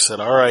go, and I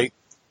said, all right,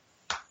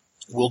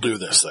 we'll do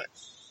this thing.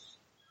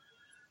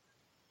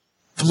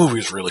 The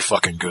movie's really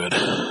fucking good.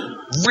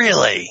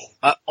 Really?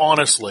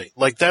 Honestly.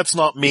 Like, that's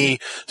not me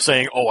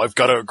saying, oh, I've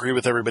got to agree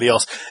with everybody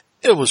else.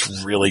 It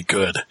was really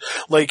good.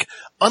 Like,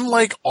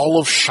 unlike all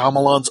of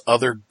Shyamalan's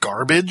other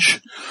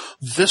garbage,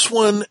 this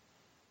one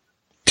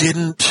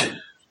didn't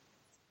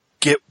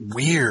get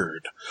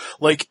weird.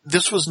 Like,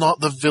 this was not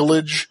The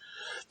Village.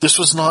 This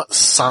was not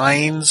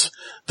Signs.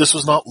 This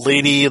was not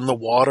Lady in the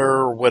Water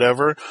or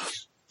whatever.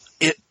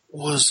 It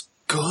was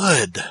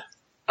good.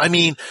 I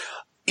mean,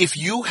 if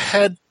you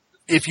had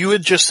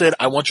just said,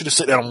 I want you to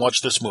sit down and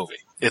watch this movie.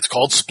 It's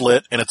called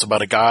Split, and it's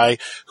about a guy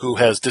who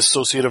has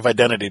dissociative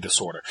identity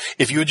disorder.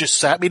 If you had just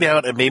sat me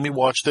down and made me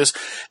watch this,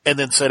 and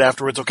then said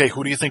afterwards, okay,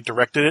 who do you think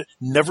directed it?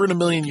 Never in a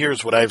million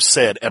years would I have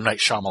said M. Night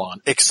Shyamalan,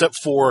 except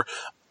for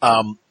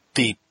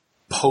the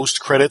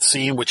post-credit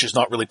scene, which is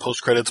not really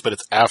post-credits, but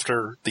it's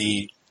after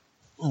the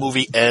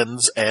movie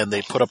ends and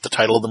they put up the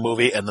title of the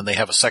movie and then they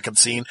have a second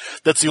scene.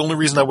 That's the only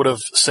reason I would have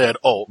said,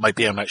 oh, it might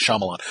be M. Night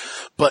Shyamalan.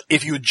 But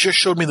if you had just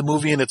showed me the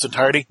movie in its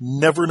entirety,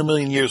 never in a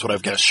million years would I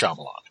have guessed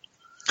Shyamalan.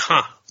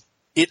 Huh.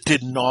 It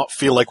did not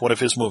feel like one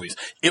of his movies.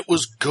 It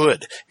was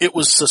good. It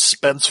was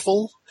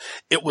suspenseful.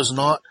 It was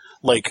not,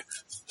 like,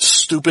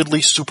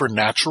 stupidly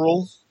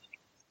supernatural.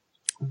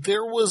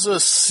 There was a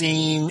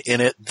scene in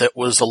it that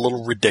was a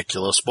little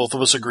ridiculous. Both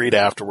of us agreed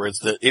afterwards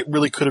that it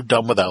really could have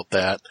done without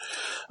that.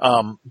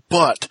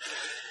 But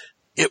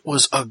it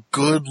was a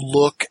good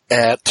look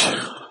at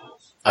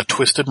a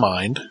twisted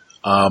mind,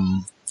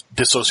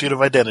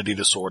 dissociative identity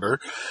disorder,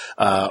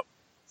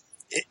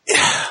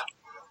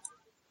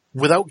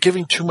 without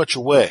giving too much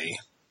away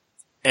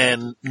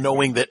and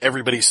knowing that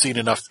everybody's seen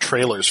enough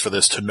trailers for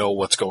this to know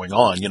what's going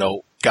on. You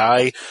know,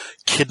 guy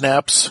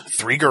kidnaps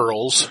 3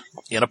 girls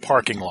in a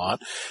parking lot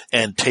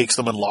and takes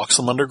them and locks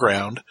them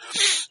underground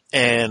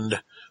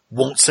and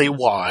won't say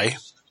why,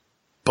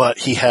 but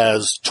he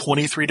has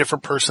 23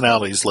 different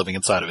personalities living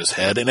inside of his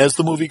head. And as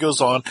the movie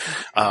goes on,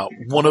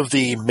 one of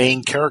the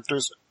main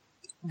characters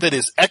that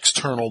is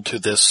external to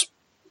this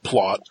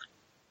plot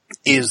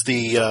is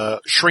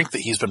the shrink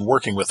that he's been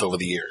working with over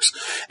the years.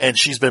 And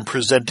she's been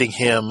presenting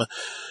him,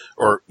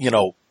 or, you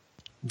know,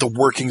 the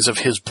workings of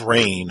his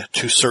brain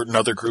to certain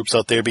other groups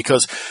out there,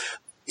 because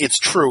it's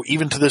true,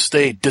 even to this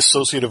day,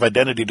 dissociative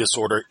identity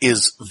disorder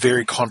is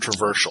very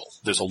controversial.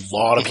 There's a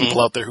lot of people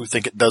out there who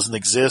think it doesn't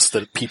exist,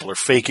 that people are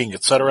faking,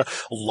 etc.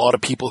 A lot of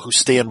people who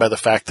stand by the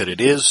fact that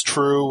it is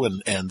true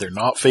and they're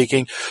not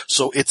faking.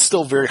 So it's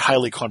still very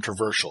highly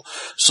controversial.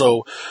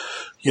 So,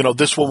 you know,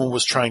 this woman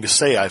was trying to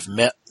say, I've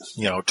met,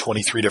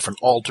 23 different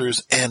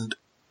alters, and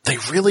they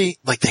really,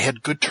 they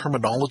had good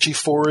terminology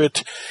for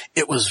it.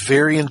 It was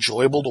very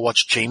enjoyable to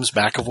watch James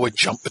McAvoy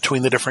jump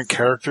between the different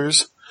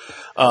characters.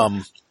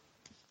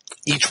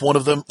 Each one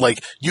of them,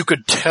 you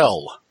could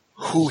tell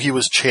who he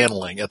was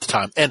channeling at the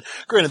time. And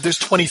granted, there's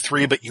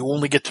 23, but you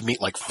only get to meet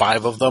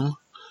 5 of them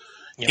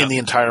in the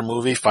entire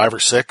movie, 5 or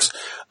 6.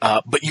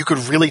 But you could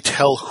really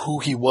tell who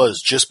he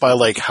was just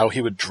by how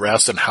he would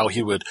dress and how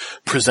he would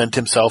present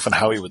himself and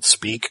how he would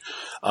speak.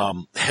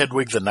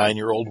 Hedwig, the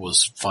 9-year-old,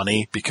 was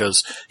funny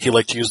because he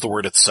liked to use the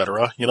word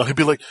etc. He'd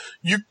be like,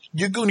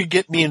 you're going to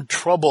get me in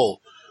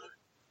trouble,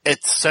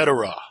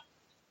 etc.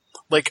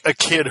 Like a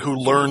kid who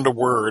learned a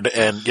word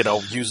and,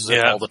 uses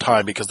it all the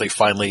time because they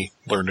finally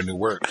learned a new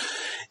word.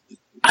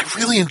 I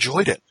really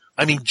enjoyed it.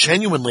 I mean,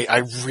 genuinely, I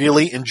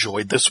really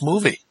enjoyed this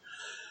movie.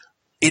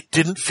 It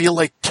didn't feel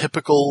like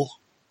typical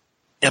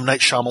M.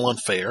 Night Shyamalan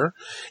fare.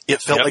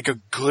 It felt like a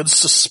good,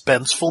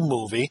 suspenseful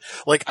movie.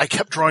 I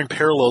kept drawing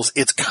parallels.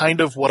 It's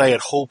kind of what I had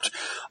hoped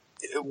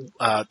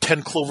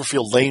 10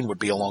 Cloverfield Lane would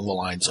be along the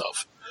lines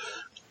of.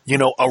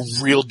 A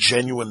real,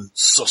 genuine,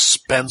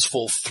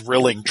 suspenseful,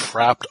 thrilling,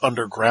 trapped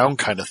underground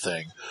kind of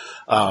thing.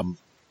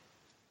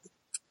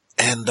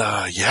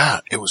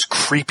 It was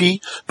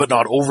creepy, but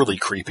not overly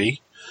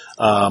creepy.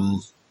 I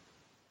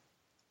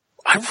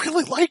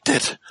really liked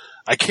it.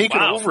 I can't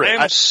get over it.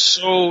 I'm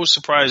so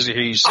surprised to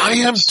hear you say I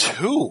am this.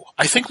 too.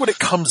 I think when it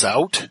comes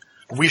out,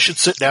 we should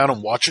sit down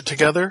and watch it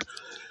together.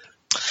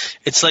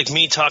 It's like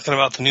me talking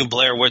about the new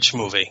Blair Witch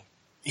movie.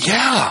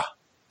 Yeah.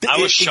 I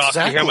was shocked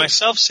to hear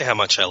myself say how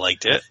much I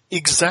liked it.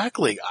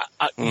 Exactly.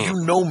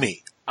 You know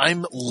me.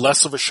 I'm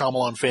less of a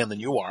Shyamalan fan than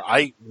you are.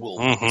 I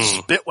will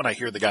spit when I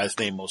hear the guy's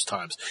name most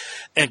times.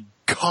 And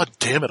god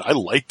damn it, I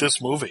like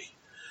this movie.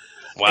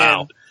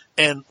 Wow.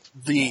 And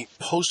the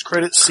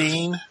post-credit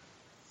scene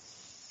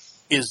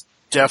is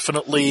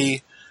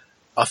definitely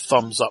a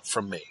thumbs up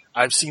from me.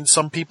 I've seen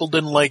some people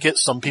didn't like it,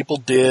 some people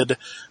did.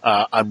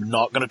 I'm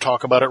not going to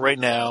talk about it right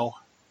now.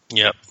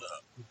 Yep.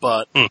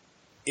 But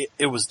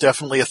it was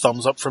definitely a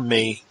thumbs up from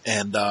me,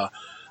 and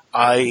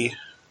I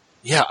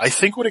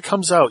think when it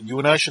comes out, you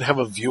and I should have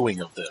a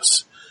viewing of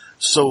this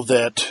so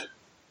that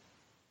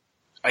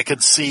I can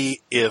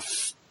see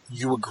if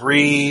you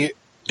agree,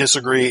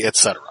 disagree,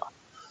 etc.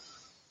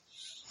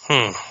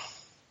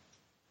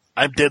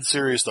 I'm dead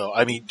serious, though.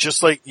 I mean,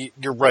 just like,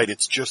 you're right,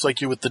 it's just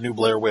like you with the new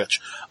Blair Witch.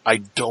 I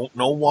don't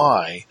know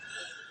why,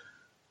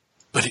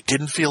 but it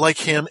didn't feel like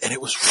him, and it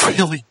was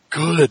really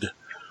good.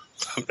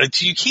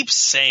 You keep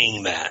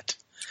saying that.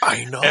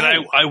 I know. And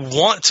I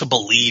want to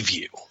believe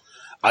you.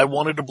 I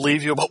wanted to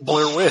believe you about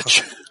Blair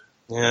Witch.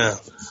 Yeah.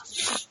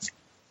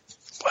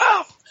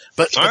 Wow.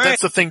 But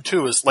that's the thing,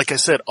 too, is, like I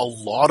said, a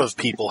lot of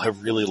people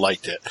have really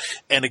liked it.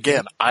 And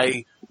again,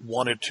 I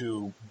wanted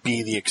to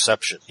be the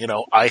exception. You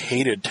know, I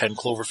hated 10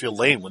 Cloverfield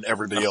Lane when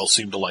everybody else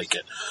seemed to like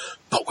it.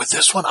 But with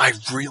this one, I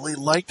really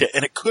liked it.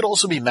 And it could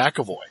also be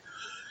McAvoy.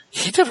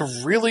 He did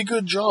a really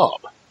good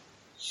job.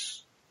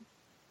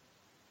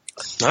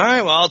 All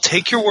right, well, I'll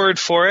take your word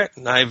for it,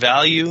 and I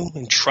value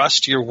and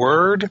trust your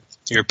word.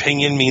 Your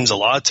opinion means a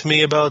lot to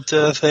me about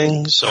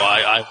things, so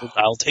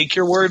I'll take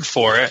your word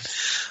for it.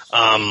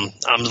 I'm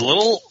a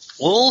little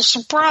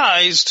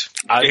surprised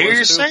to hear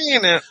you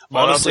saying it.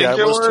 Honestly, I'll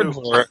take your word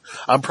for it.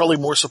 I'm probably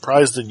more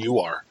surprised than you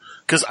are.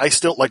 Because I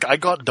still, like, I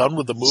got done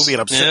with the movie,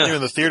 and I'm sitting there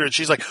in the theater, and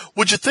she's like,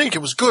 what'd you think?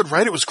 It was good,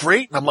 right? It was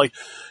great? And I'm like,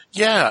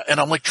 yeah. And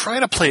I'm like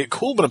trying to play it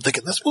cool, but I'm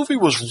thinking, this movie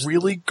was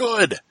really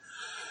good.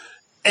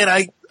 And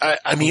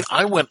I mean,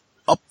 I went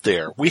up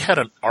there. We had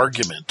an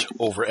argument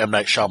over M.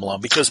 Night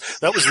Shyamalan because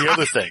that was the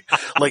other thing.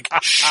 Like,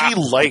 she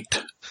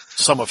liked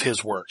some of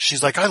his work.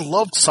 She's like, I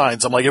loved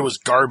Signs. I'm like, it was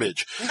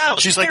garbage. No,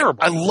 She's terrible.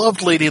 like, I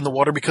loved Lady in the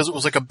Water because it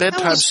was like a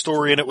bedtime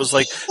story and it was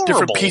like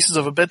different pieces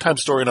of a bedtime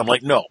story. And I'm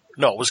like, no,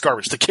 it was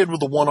garbage. The kid with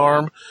the one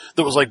arm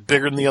that was like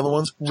bigger than the other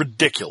ones,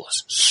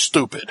 ridiculous,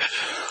 stupid.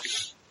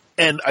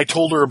 And I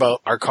told her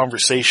about our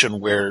conversation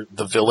where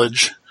The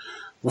Village,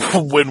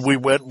 when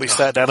we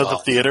sat down at the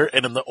theater,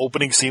 and in the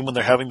opening scene when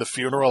they're having the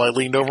funeral, I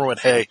leaned over and went,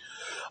 hey,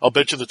 I'll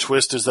bet you the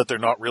twist is that they're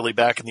not really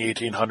back in the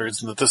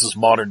 1800s and that this is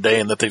modern day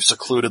and that they've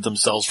secluded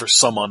themselves for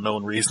some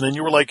unknown reason. And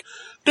you were like,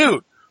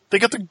 dude, they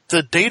got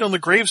the date on the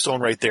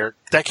gravestone right there.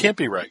 That can't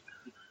be right.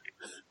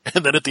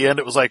 And then at the end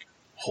it was like,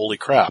 holy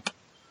crap,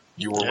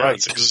 you were right.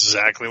 That's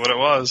exactly what it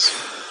was.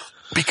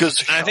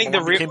 Because I think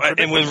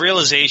and when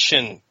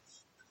realization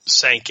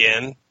sank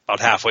in about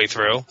halfway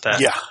through,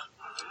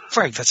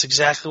 Frank, that's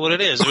exactly what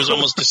it is. It was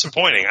almost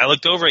disappointing. I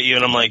looked over at you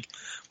and I'm like,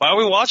 why are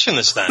we watching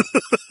this then?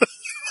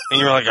 And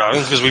you were like, oh,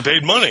 because we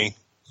paid money.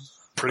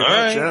 Pretty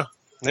much,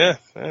 yeah.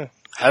 Yeah.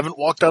 Haven't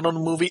walked out on a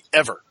movie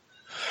ever.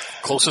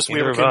 Closest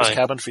we ever came was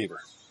Cabin Fever.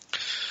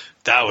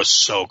 That was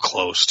so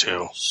close,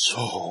 too.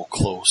 So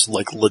close.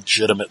 Like,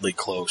 legitimately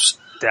close.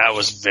 That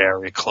was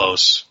very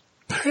close.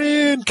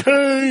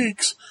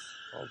 Pancakes!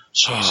 Oh,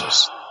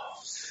 Jesus.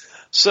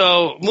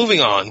 So,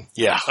 moving on.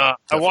 Yeah.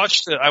 I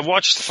watched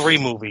 3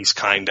 movies,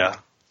 kinda.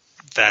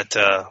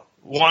 That,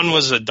 one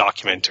was a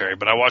documentary,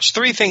 but I watched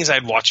 3 things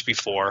I'd watched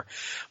before.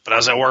 But I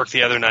was at work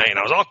the other night, and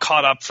I was all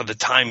caught up for the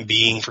time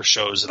being for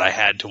shows that I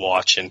had to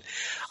watch. And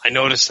I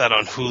noticed that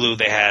on Hulu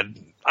they had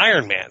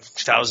Iron Man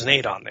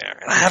 2008 on there.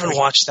 And I haven't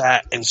watched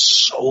that in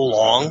so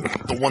long.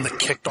 The one that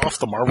kicked off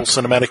the Marvel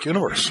Cinematic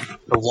Universe.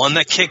 The one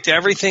that kicked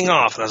everything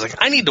off. And I was like,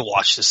 I need to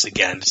watch this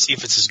again to see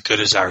if it's as good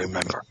as I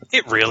remember.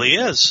 It really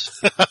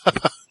is.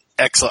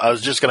 Excellent. I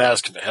was just going to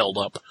ask if it held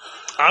up.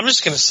 I'm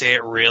just going to say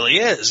it really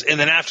is. And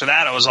then after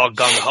that, I was all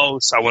gung-ho,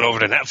 so I went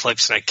over to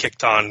Netflix and I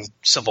kicked on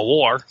Civil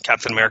War,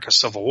 Captain America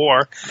Civil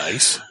War.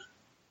 Nice.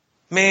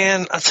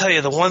 Man, I'll tell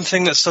you, the one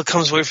thing that still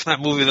comes away from that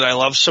movie that I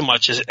love so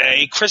much is,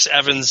 A, Chris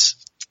Evans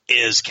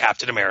is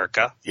Captain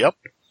America. Yep.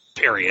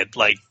 Period.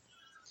 Like,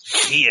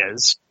 he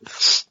is.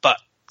 But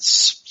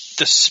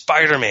the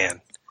Spider-Man.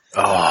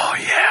 Oh,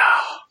 yeah.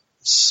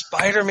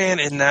 Spider-Man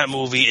in that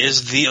movie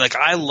is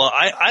I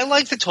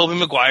like the Tobey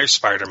Maguire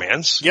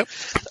Spider-Mans. Yep.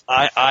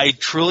 I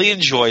truly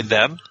enjoyed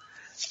them.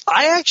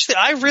 I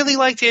really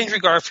liked Andrew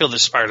Garfield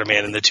as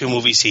Spider-Man in the 2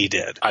 movies he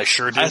did. I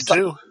sure did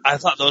too. I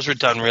thought those were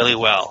done really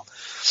well.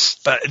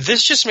 But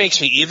this just makes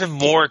me even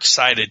more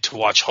excited to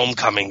watch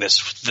Homecoming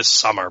this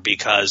summer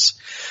because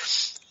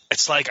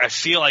it's like I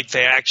feel like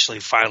they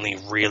actually finally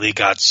really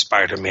got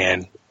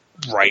Spider-Man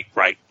right.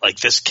 Like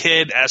this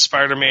kid as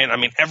Spider-Man, I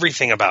mean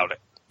everything about it.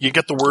 You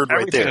get the word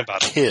right there,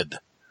 about kid.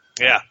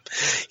 Yeah.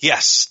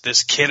 Yes,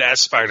 this kid as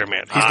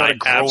Spider-Man. He's not a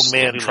grown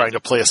man trying to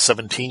play a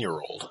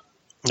 17-year-old.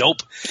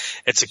 Nope.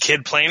 It's a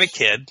kid playing a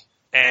kid,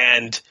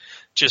 and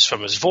just from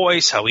his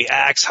voice, how he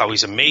acts, how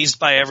he's amazed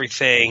by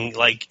everything,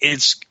 like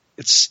it's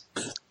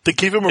They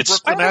gave him a Brooklyn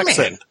Spider-Man.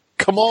 accent.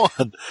 Come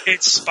on.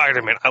 It's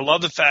Spider-Man. I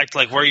love the fact,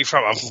 like, where are you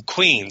from? I'm from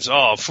Queens. Oh,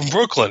 I'm from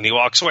Brooklyn. He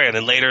walks away, and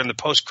then later in the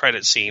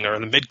post-credit scene or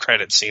in the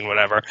mid-credit scene,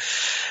 whatever.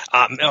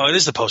 No, it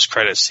is the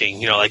post-credit scene.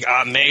 You know, like,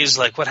 May's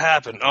like, what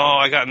happened? Oh,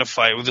 I got in a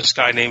fight with this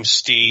guy named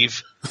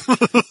Steve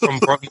from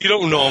Brooklyn. You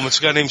don't know him. It's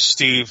a guy named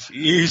Steve.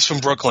 He's from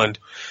Brooklyn.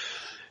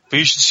 But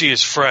you should see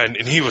his friend,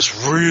 and he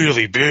was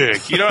really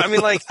big. You know, I mean,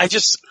 like,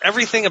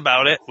 everything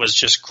about it was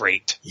just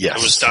great. Yes.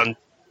 It was done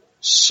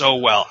so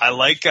well. I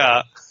like,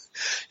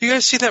 you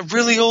guys see that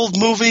really old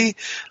movie,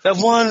 that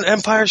one,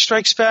 Empire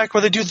Strikes Back,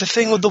 where they do the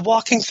thing with the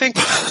walking thing?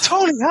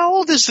 Tony, how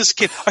old is this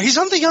kid? Oh, he's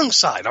on the young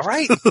side, all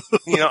right?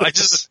 You know,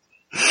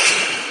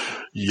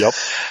 Yep.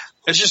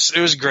 It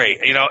was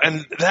great, you know,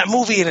 and that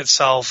movie in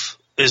itself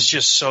is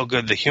just so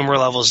good. The humor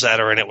levels that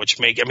are in it,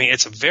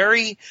 it's a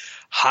very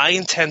high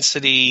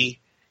intensity,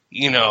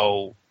 you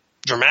know,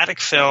 dramatic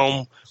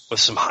film with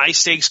some high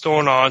stakes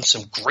going on,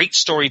 some great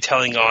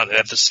storytelling on, and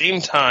at the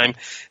same time,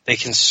 they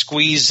can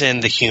squeeze in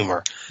the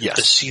humor.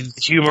 Yes. The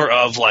humor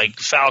of, like,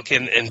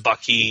 Falcon and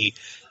Bucky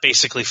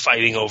basically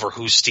fighting over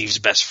who's Steve's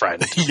best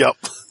friend. Yep.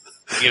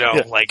 You know,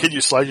 Yeah. like, Can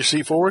you slide your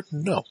seat forward?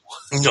 No.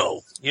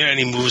 no. You know, and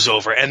he moves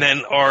over. And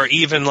then, or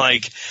even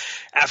like,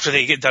 after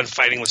they get done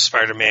fighting with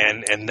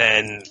Spider-Man, and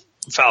then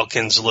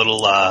Falcon's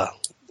little,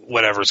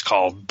 whatever it's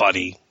called,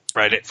 buddy,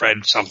 Red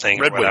something,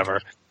 Red or whatever.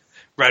 Wing.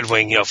 Red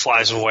Wing, you know,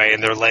 flies away,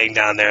 and they're laying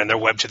down there, and they're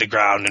webbed to the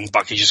ground, and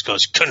Bucky just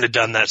goes, couldn't have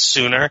done that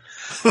sooner.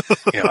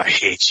 You know, I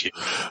hate you.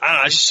 I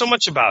don't know, just so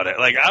much about it.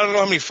 Like, I don't know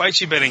how many fights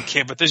you've been in,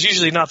 kid, but there's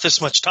usually not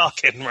this much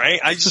talking, right?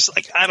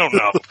 I don't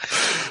know.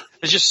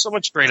 There's just so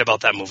much great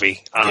about that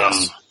movie.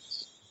 Yes.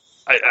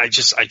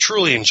 I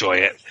truly enjoy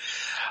it.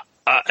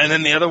 And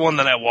then the other one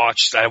that I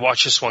watched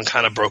this one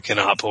kind of broken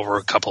up over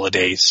a couple of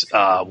days,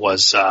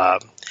 was,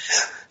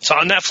 it's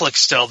on Netflix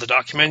still, the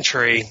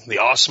documentary, the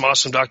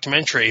awesome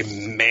documentary,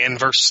 Man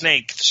vs.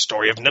 Snake, the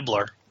story of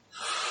Nibbler.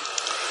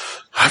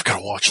 I've got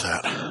to watch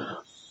that.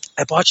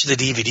 I bought you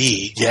the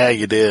DVD. Yeah,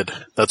 you did.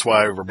 That's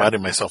why I reminded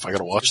myself I got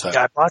to watch that.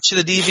 Yeah, I bought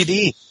you the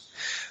DVD.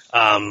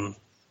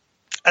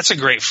 That's a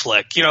great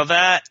flick. You know,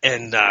 that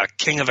and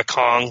King of the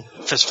Kong,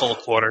 Fistful of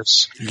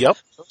Quarters. Yep.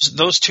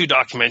 Those two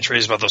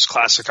documentaries about those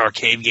classic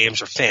arcade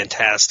games are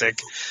fantastic.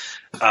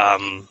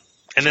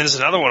 And then there's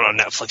another one on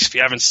Netflix. If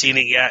you haven't seen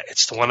it yet,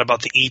 it's the one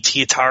about the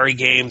E.T. Atari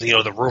game. You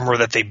know, the rumor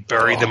that they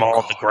buried them all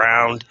on the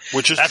ground.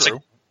 Which is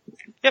true.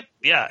 Yep.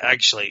 Yeah,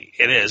 actually,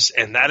 it is.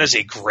 And that is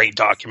a great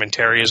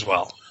documentary as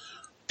well.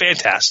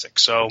 Fantastic.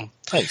 So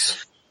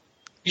Nice.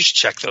 you should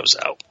check those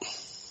out.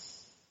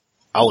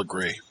 I'll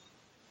agree.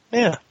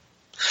 Yeah.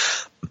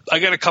 I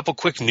got a couple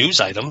quick news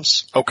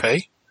items.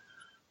 Okay.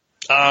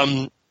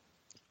 One,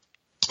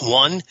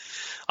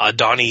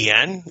 Donnie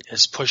Yen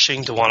is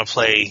pushing to want to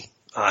play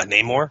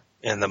Namor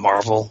in the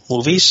Marvel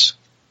movies.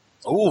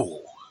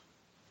 Oh,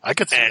 I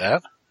could see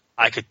that.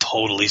 I could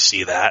totally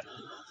see that.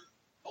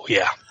 Oh,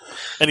 yeah.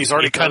 And he's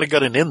already kind of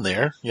got an in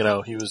there. You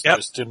know, he was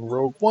just in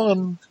Rogue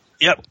One.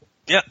 Yep.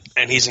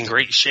 And he's in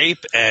great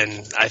shape, and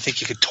I think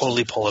he could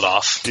totally pull it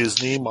off.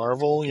 Disney,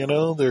 Marvel, you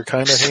know, they're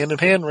kind of hand in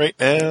hand right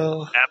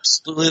now.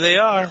 Absolutely they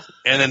are.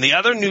 And then the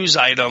other news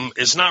item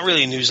is not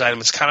really a news item.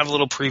 It's kind of a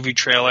little preview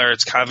trailer.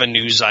 It's kind of a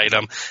news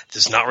item.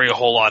 There's not really a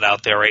whole lot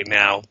out there right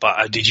now.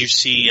 But did you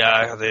see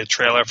the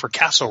trailer for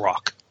Castle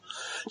Rock?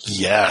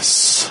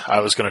 Yes. I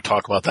was going to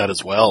talk about that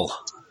as well.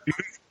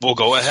 Well,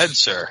 go ahead,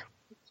 sir.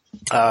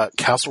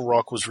 Castle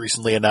Rock was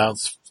recently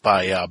announced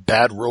by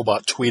Bad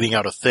Robot tweeting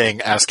out a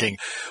thing asking,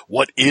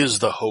 what is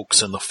the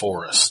hoax in the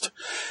forest?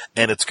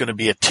 And it's going to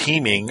be a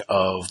teaming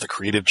of the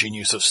creative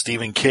genius of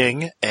Stephen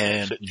King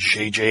and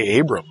J.J.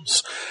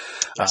 Abrams.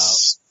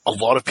 Yes. A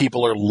lot of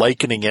people are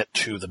likening it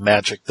to the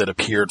magic that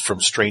appeared from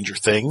Stranger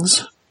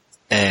Things.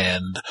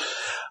 And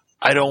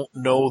I don't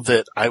know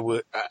that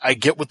I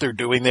get what they're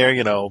doing there,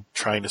 you know,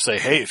 trying to say,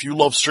 hey, if you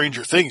love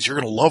Stranger Things, you're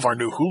going to love our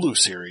new Hulu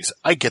series.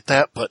 I get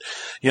that, but,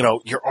 you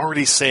know, you're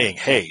already saying,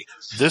 hey,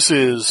 this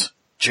is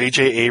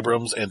J.J.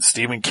 Abrams and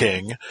Stephen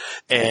King,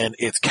 and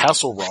it's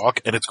Castle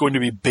Rock, and it's going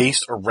to be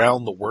based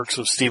around the works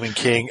of Stephen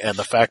King and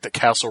the fact that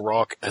Castle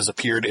Rock has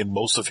appeared in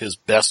most of his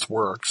best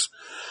works.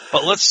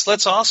 But let's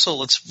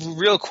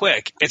real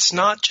quick. It's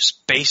not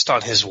just based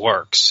on his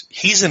works.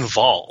 He's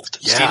involved.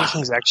 Yeah. Stephen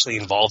King's actually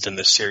involved in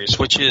this series,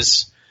 which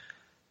is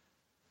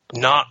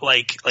not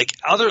like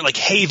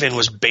Haven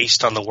was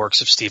based on the works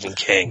of Stephen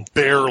King.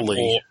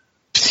 Barely.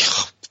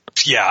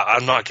 Yeah,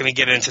 I'm not going to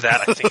get into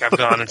that. I think I've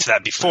gone into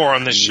that before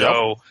on this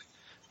show.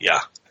 Yeah.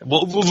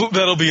 Well,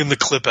 that'll be in the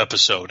clip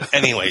episode.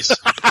 Anyways.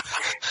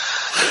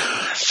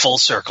 Full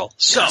circle.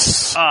 So,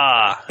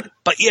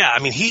 but yeah, I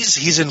mean,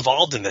 he's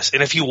involved in this.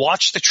 And if you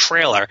watch the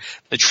trailer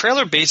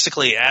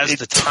basically, as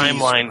the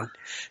timeline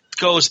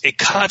goes, it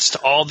cuts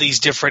to all these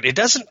different, it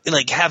doesn't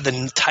like have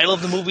the title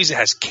of the movies, it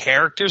has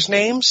characters'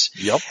 names.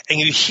 Yep. And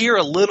you hear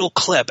a little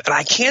clip, and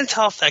I can't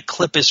tell if that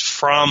clip is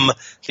from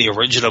the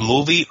original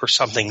movie or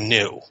something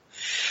new.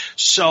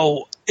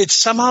 So it's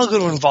somehow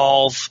going to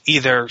involve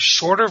either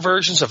shorter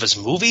versions of his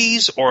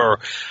movies or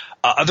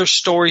other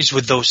stories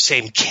with those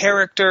same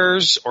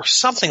characters or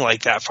something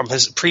like that from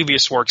his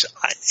previous works.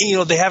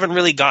 They haven't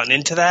really gotten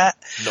into that.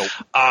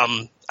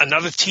 Nope.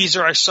 Another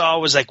teaser I saw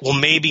was like, well,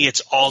 maybe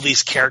it's all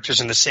these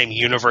characters in the same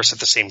universe at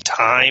the same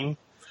time.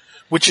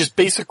 Which is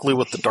basically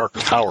what the Dark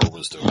Tower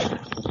was doing.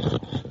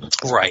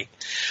 Right.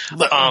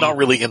 Not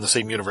really in the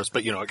same universe,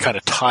 but, you know, it kind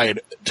of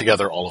tied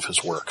together all of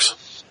his works.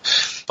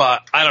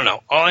 But I don't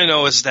know. All I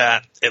know is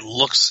that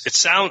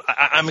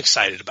I'm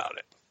excited about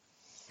it.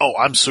 Oh,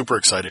 I'm super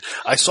excited.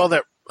 I saw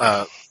that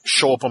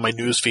show up on my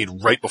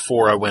newsfeed right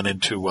before I went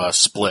into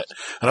Split.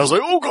 And I was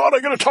like, oh, God, I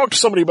got to talk to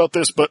somebody about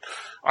this, but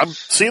I'm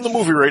seeing the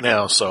movie right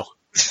now, so.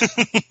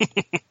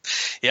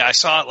 Yeah, I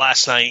saw it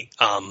last night,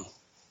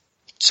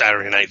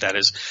 Saturday night, that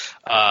is,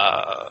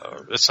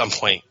 at some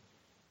point.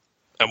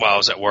 And while I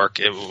was at work,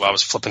 I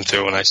was flipping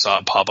through and I saw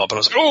it pop up and I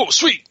was like, oh,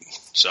 sweet.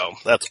 So.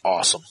 That's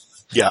awesome.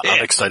 Yeah,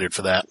 I'm excited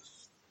for that.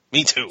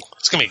 Me too.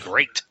 It's going to be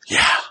great.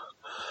 Yeah.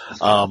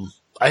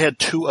 I had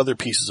two other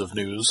pieces of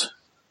news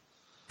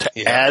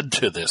to add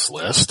to this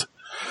list.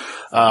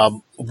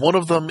 One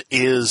of them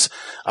is,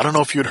 I don't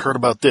know if you had heard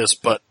about this,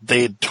 but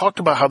they had talked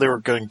about how they're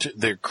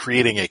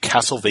creating a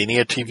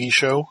Castlevania TV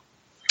show.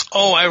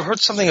 Oh, I heard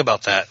something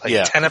about that. Like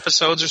Yeah. 10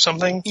 episodes or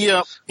something?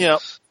 Yeah.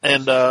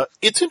 And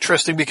it's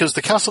interesting because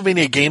the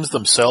Castlevania games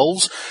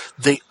themselves,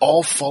 they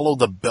all follow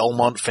the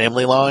Belmont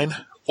family line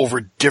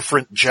over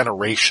different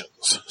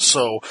generations.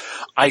 So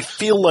I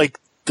feel like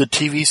the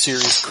TV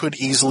series could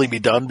easily be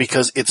done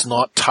because it's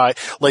not tied.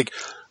 Like,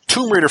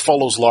 Tomb Raider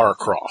follows Lara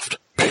Croft,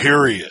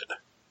 period.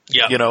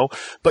 Yeah. You know,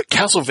 but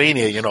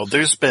Castlevania, you know,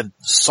 there's been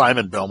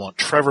Simon Belmont,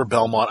 Trevor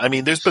Belmont. I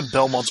mean, there's been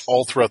Belmonts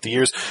all throughout the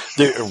years.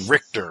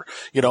 Richter,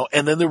 you know,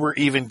 and then there were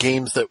even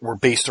games that were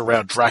based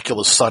around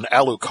Dracula's son,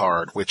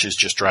 Alucard, which is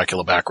just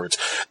Dracula backwards.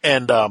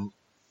 And,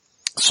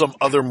 some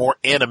other more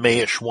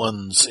anime-ish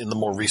ones in the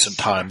more recent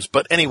times.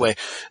 But anyway,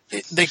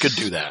 they could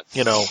do that,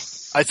 you know.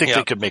 I think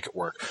they could make it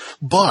work.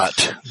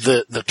 But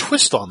the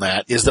twist on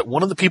that is that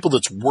one of the people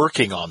that's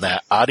working on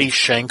that, Adi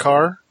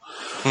Shankar,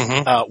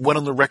 went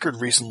on the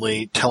record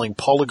recently telling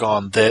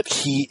Polygon that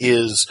he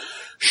is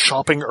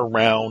shopping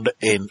around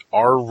an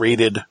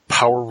R-rated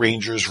Power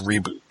Rangers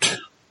reboot.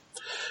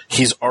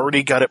 He's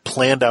already got it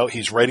planned out.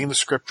 He's writing the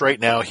script right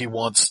now. He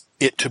wants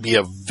it to be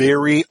a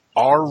very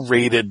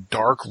R-rated,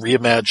 dark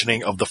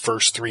reimagining of the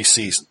first 3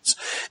 seasons.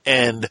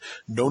 And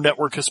no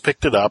network has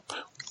picked it up.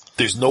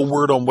 There's no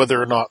word on whether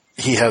or not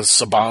he has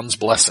Saban's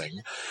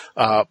blessing,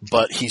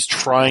 but he's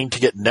trying to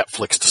get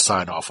Netflix to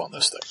sign off on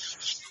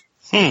this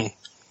thing.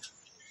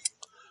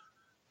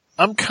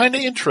 I'm kind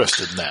of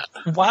interested in that.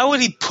 Why would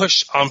he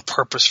push on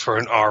purpose for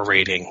an R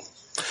rating?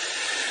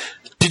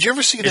 Did you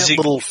ever see that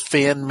little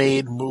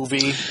fan-made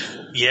movie?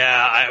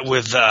 Yeah,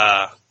 with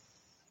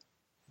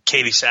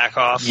Katie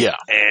Sackhoff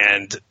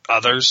and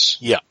others.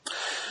 Yeah.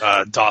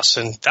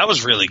 Dawson. That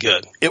was really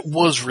good. It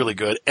was really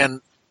good.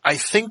 And I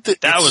think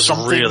that was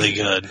really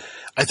good.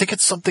 I think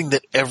it's something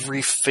that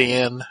every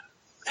fan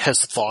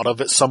has thought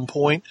of at some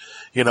point.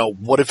 You know,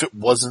 what if it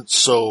wasn't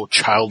so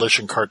childish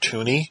and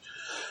cartoony?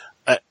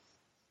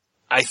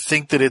 I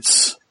think that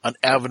it's an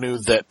avenue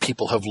that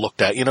people have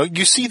looked at. You know,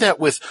 you see that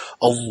with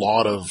a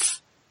lot of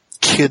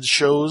kids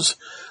shows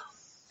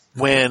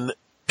when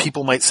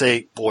people might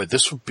say, boy,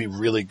 this would be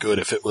really good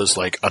if it was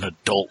like an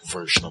adult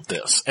version of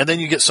this. And then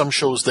you get some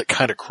shows that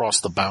kind of cross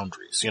the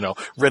boundaries. You know,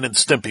 Ren and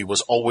Stimpy was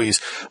always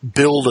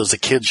billed as a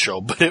kid's show,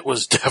 but it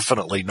was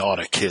definitely not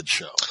a kid's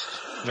show.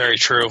 Very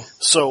true.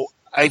 So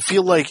I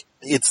feel like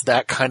it's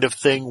that kind of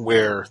thing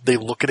where they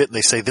look at it and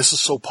they say, this is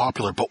so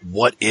popular, but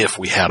what if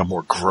we had a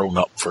more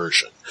grown-up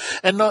version?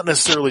 And not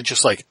necessarily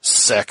just like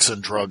sex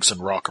and drugs and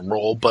rock and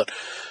roll, but,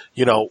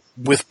 you know,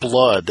 with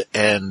blood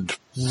and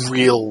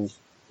real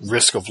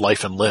risk of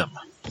life and limb.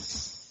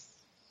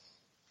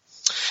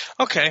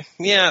 Okay.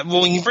 Yeah.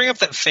 Well, when you bring up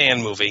that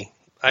fan movie,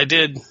 I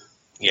did.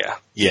 Yeah.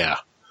 Yeah.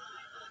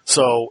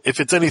 So if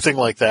it's anything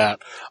like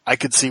that, I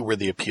could see where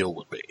the appeal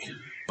would be.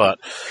 But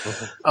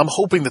I'm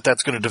hoping that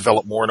that's going to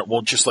develop more and it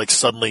won't just like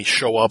suddenly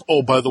show up.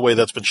 Oh, by the way,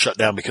 that's been shut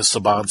down because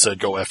Saban said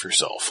go F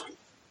yourself.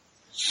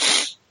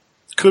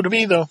 Could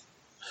be though.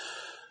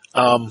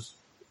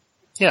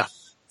 Yeah.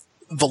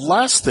 The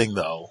last thing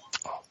though,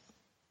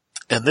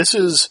 and this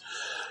is,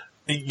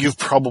 you've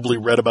probably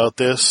read about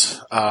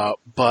this,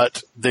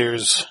 but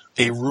there's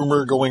a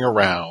rumor going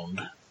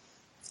around,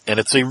 and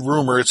it's a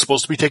rumor. It's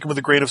supposed to be taken with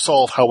a grain of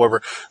salt.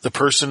 However, the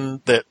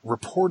person that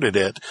reported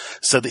it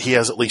said that he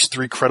has at least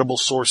 3 credible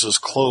sources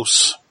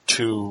close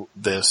to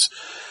this,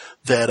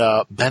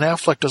 that Ben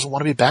Affleck doesn't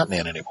want to be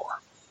Batman anymore.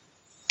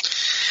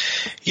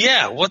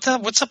 Yeah, what's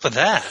up with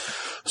that?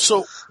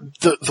 So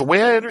the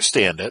way I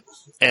understand it,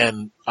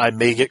 and I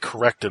may get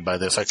corrected by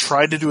this, I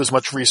tried to do as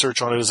much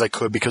research on it as I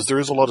could because there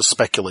is a lot of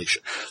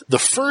speculation. The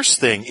first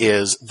thing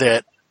is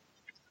that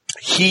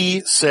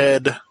he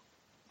said,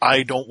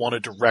 I don't want to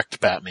direct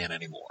Batman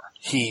anymore.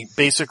 He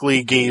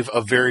basically gave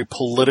a very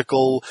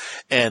political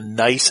and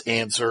nice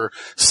answer,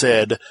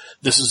 said,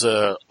 this is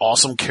a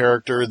awesome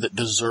character that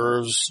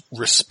deserves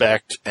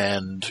respect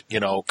and, you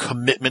know,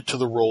 commitment to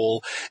the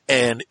role,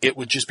 and it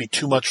would just be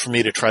too much for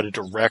me to try to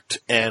direct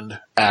and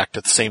act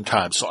at the same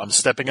time. So I'm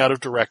stepping out of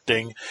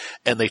directing,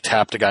 and they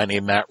tapped a guy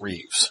named Matt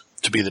Reeves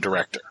to be the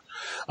director.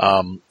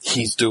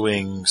 He's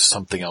doing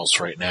something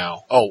else right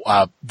now.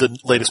 The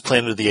latest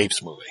Planet of the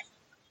Apes movie.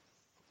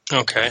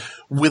 Okay.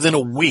 Within a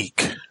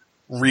week,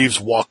 Reeves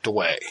walked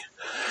away.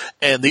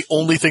 And the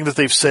only thing that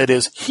they've said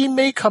is he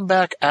may come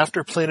back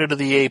after Planet of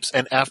the Apes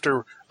and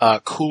after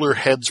cooler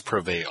heads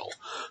prevail.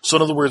 So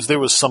in other words, there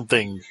was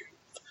something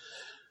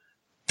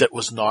that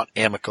was not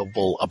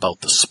amicable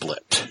about the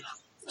split.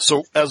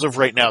 So as of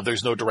right now,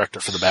 there's no director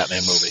for the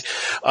Batman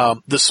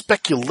movie. The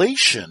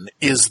speculation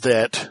is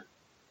that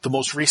the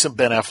most recent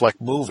Ben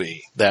Affleck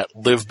movie, that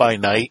Live by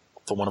Night,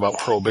 the one about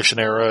Prohibition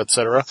era,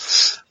 etc.,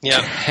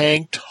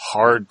 tanked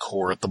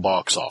hardcore at the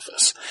box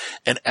office.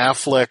 And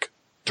Affleck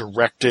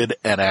directed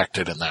and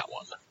acted in that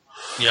one.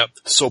 Yep.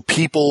 So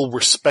people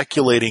were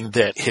speculating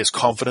that his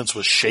confidence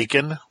was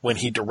shaken when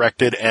he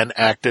directed and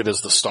acted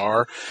as the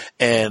star,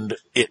 and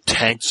it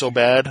tanked so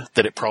bad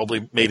that it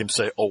probably made him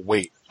say, oh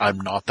wait, I'm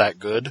not that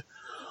good.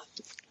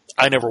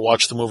 I never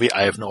watched the movie,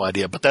 I have no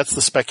idea, but that's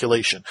the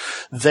speculation.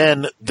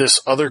 Then this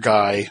other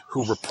guy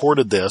who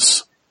reported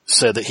this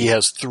said that he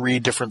has 3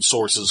 different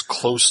sources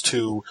close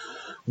to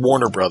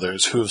Warner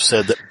Brothers who have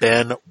said that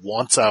Ben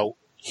wants out.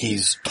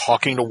 He's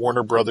talking to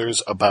Warner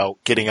Brothers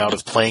about getting out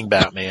of playing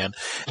Batman,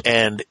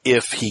 and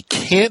if he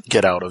can't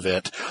get out of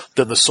it,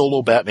 then the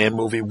solo Batman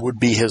movie would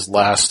be his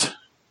last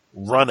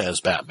run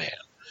as Batman,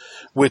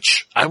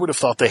 which I would have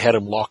thought they had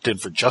him locked in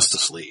for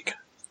Justice League.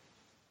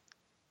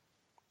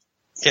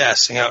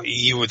 Yes,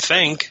 you would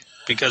think,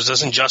 because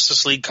doesn't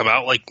Justice League come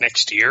out like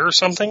next year or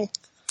something?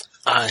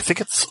 I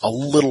think it's a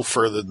little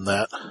further than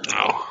that.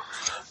 No.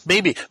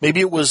 Maybe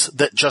it was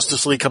that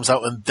Justice League comes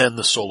out and then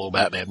the solo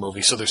Batman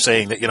movie. So they're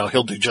saying that,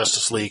 he'll do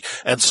Justice League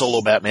and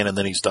solo Batman and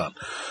then he's done.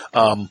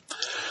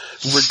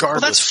 Regardless. Well,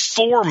 that's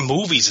 4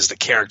 movies as the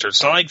character.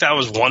 It's not like that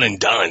was one and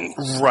done.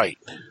 Right.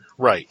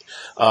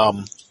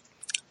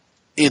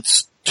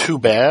 It's too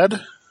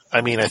bad. I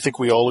mean, I think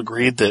we all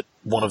agreed that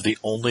one of the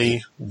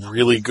only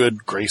really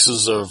good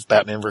graces of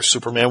Batman vs.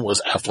 Superman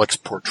was Affleck's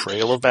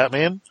portrayal of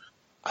Batman.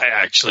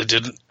 I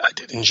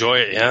did enjoy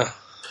it, yeah.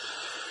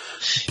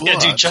 But, yeah,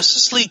 dude,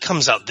 Justice League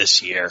comes out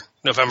this year,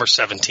 November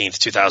 17th,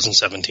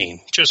 2017.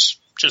 Just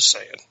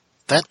saying.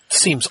 That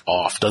seems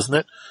off, doesn't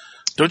it?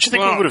 Don't you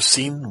think we would have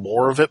seen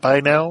more of it by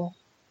now?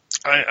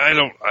 I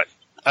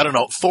don't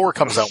know. Thor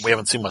comes out and we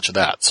haven't seen much of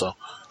that, so.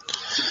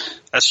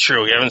 That's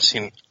true. We haven't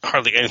seen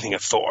hardly anything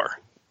of Thor.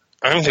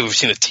 I don't think we've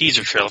seen a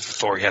teaser trailer for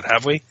Thor yet,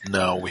 have we?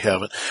 No, we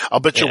haven't. I'll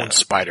bet you when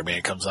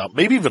Spider-Man comes out.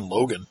 Maybe even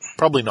Logan.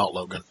 Probably not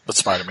Logan, but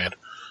Spider-Man.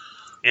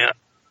 Yeah.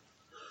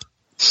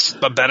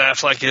 But Ben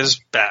Affleck is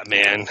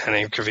Batman,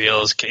 Henry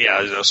Cavill is,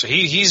 so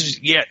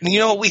he's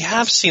we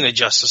have seen a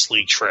Justice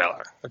League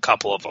trailer, a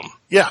couple of them.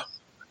 Yeah,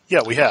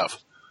 we have.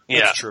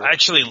 That's true. I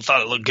actually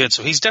thought it looked good,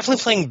 so he's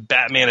definitely playing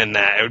Batman in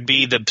that. It would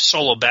be the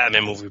solo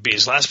Batman movie would be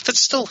his last, but that's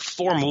still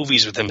 4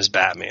 movies with him as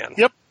Batman.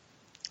 Yep.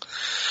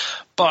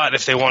 But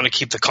if they want to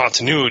keep the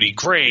continuity,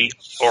 great,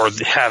 or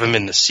have him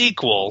in the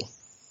sequel.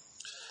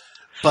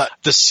 But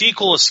the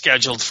sequel is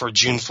scheduled for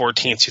June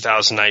 14th,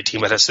 2019,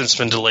 but has since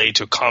been delayed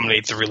to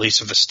accommodate the release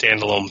of the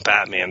standalone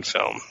Batman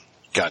film.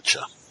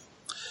 Gotcha.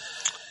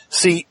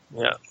 See,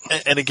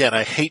 and again,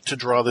 I hate to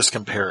draw this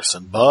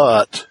comparison,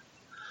 but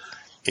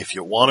if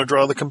you want to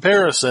draw the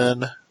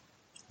comparison,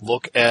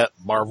 look at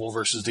Marvel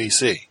versus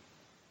DC.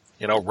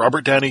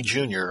 Robert Downey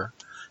Jr.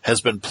 has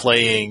been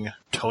playing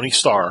Tony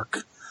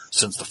Stark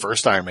since the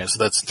first Iron Man. So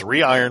that's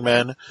 3 Iron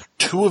Men,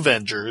 2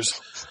 Avengers,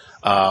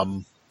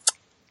 and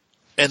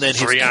then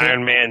 3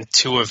 Iron Man,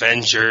 2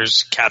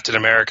 Avengers, Captain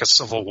America,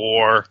 Civil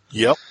War.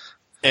 Yep.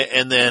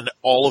 And then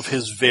all of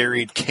his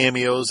varied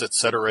cameos,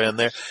 etc. in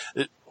there.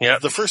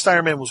 Yep. The first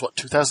Iron Man was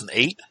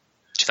 2008?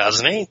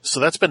 2008. So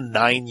that's been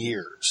 9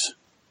 years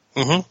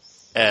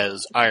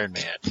as Iron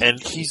Man.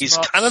 And he's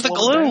kind of the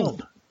glue.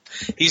 Down.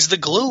 He's the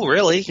glue,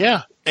 really.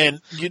 Yeah.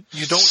 And you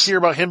don't hear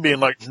about him being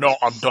like, no,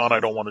 I'm done. I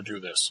don't want to do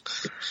this.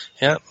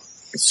 Yeah.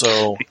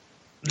 So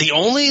the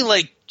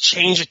only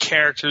change of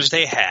characters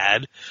they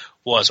had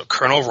was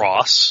Colonel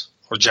Ross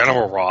or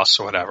General Ross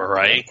or whatever,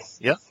 right?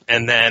 Yeah.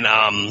 And then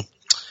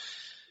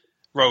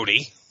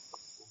Rhodey.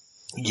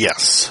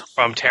 Yes.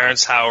 From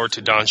Terrence Howard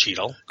to Don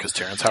Cheadle. Because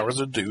Terrence Howard's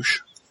a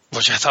douche.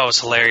 Which I thought was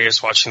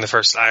hilarious watching the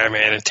first Iron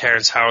Man, and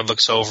Terrence Howard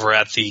looks over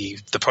at the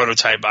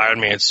prototype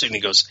Iron Man suit and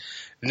he goes,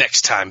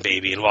 "Next time,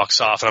 baby," and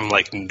walks off, and I'm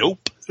like,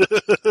 nope.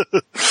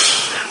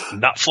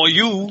 Not for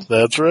you.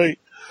 That's right.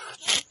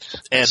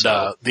 And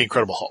the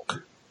Incredible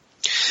Hulk.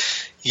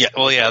 Yeah,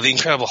 the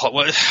Incredible Hulk.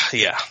 Well,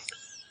 yeah.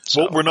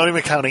 So. Well, we're not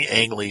even counting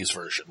Ang Lee's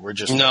version. We're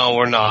just no,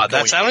 we're not.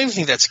 I don't even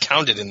think that's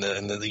counted in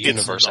the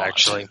universe.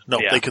 Actually, no,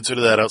 they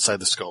consider that outside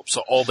the scope.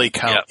 So all they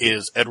count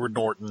is Edward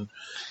Norton,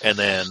 and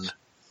then.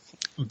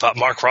 But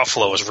Mark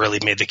Ruffalo has really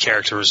made the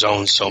character his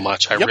own so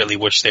much. I really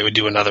wish they would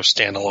do another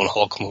standalone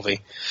Hulk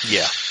movie.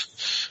 Yeah.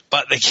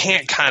 But they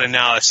can't kind of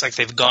now. It's like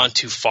they've gone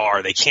too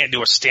far. They can't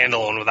do a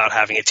standalone without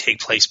having it take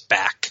place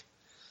back.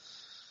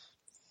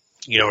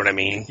 You know what I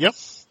mean? Yep.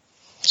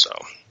 So.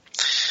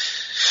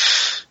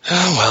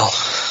 Oh,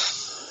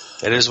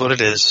 well. It is what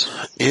it is.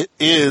 It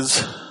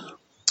is.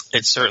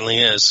 It certainly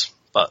is.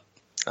 But,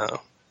 you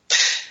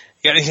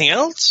got anything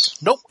else?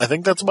 Nope. I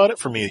think that's about it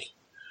for me.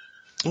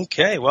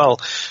 Okay,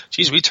 well,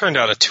 geez, we turned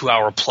out a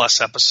 2-hour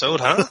plus episode,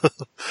 huh?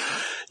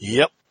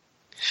 Yep.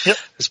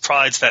 It's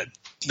probably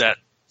that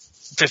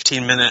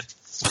 15-minute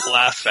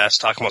laugh fest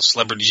talking about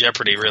Celebrity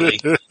Jeopardy really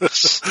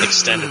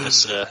extended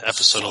this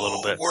episode a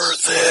little bit.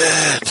 Worth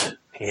it.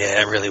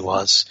 Yeah, it really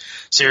was.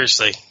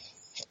 Seriously,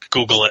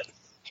 Google it,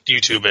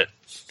 YouTube it,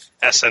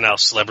 SNL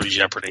Celebrity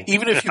Jeopardy.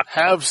 Even if you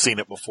have seen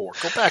it before,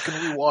 go back and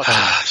rewatch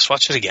it. Just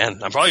watch it again.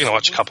 I'm probably going to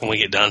watch a couple when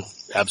we get done.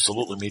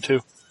 Absolutely, me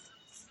too.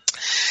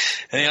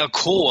 Yeah,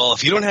 cool. Well,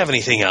 if you don't have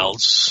anything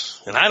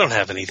else, and I don't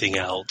have anything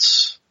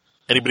else.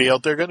 Anybody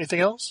out there got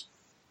anything else?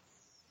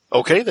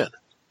 Okay, then.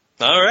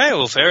 All right,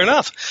 well, fair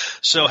enough.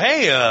 So,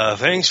 hey,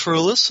 thanks for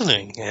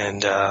listening,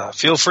 and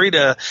feel free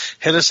to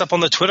hit us up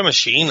on the Twitter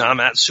machine. I'm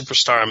at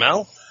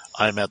SuperstarML.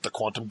 I'm at the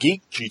Quantum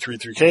Geek,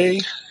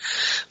 G33K.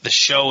 The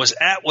show is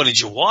at What Did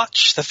You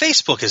Watch? The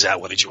Facebook is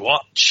at What Did You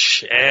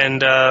Watch?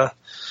 And,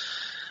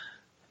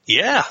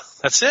 yeah,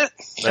 that's it.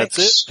 That's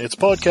it. It's a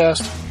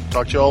podcast.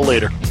 Talk to you all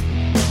later.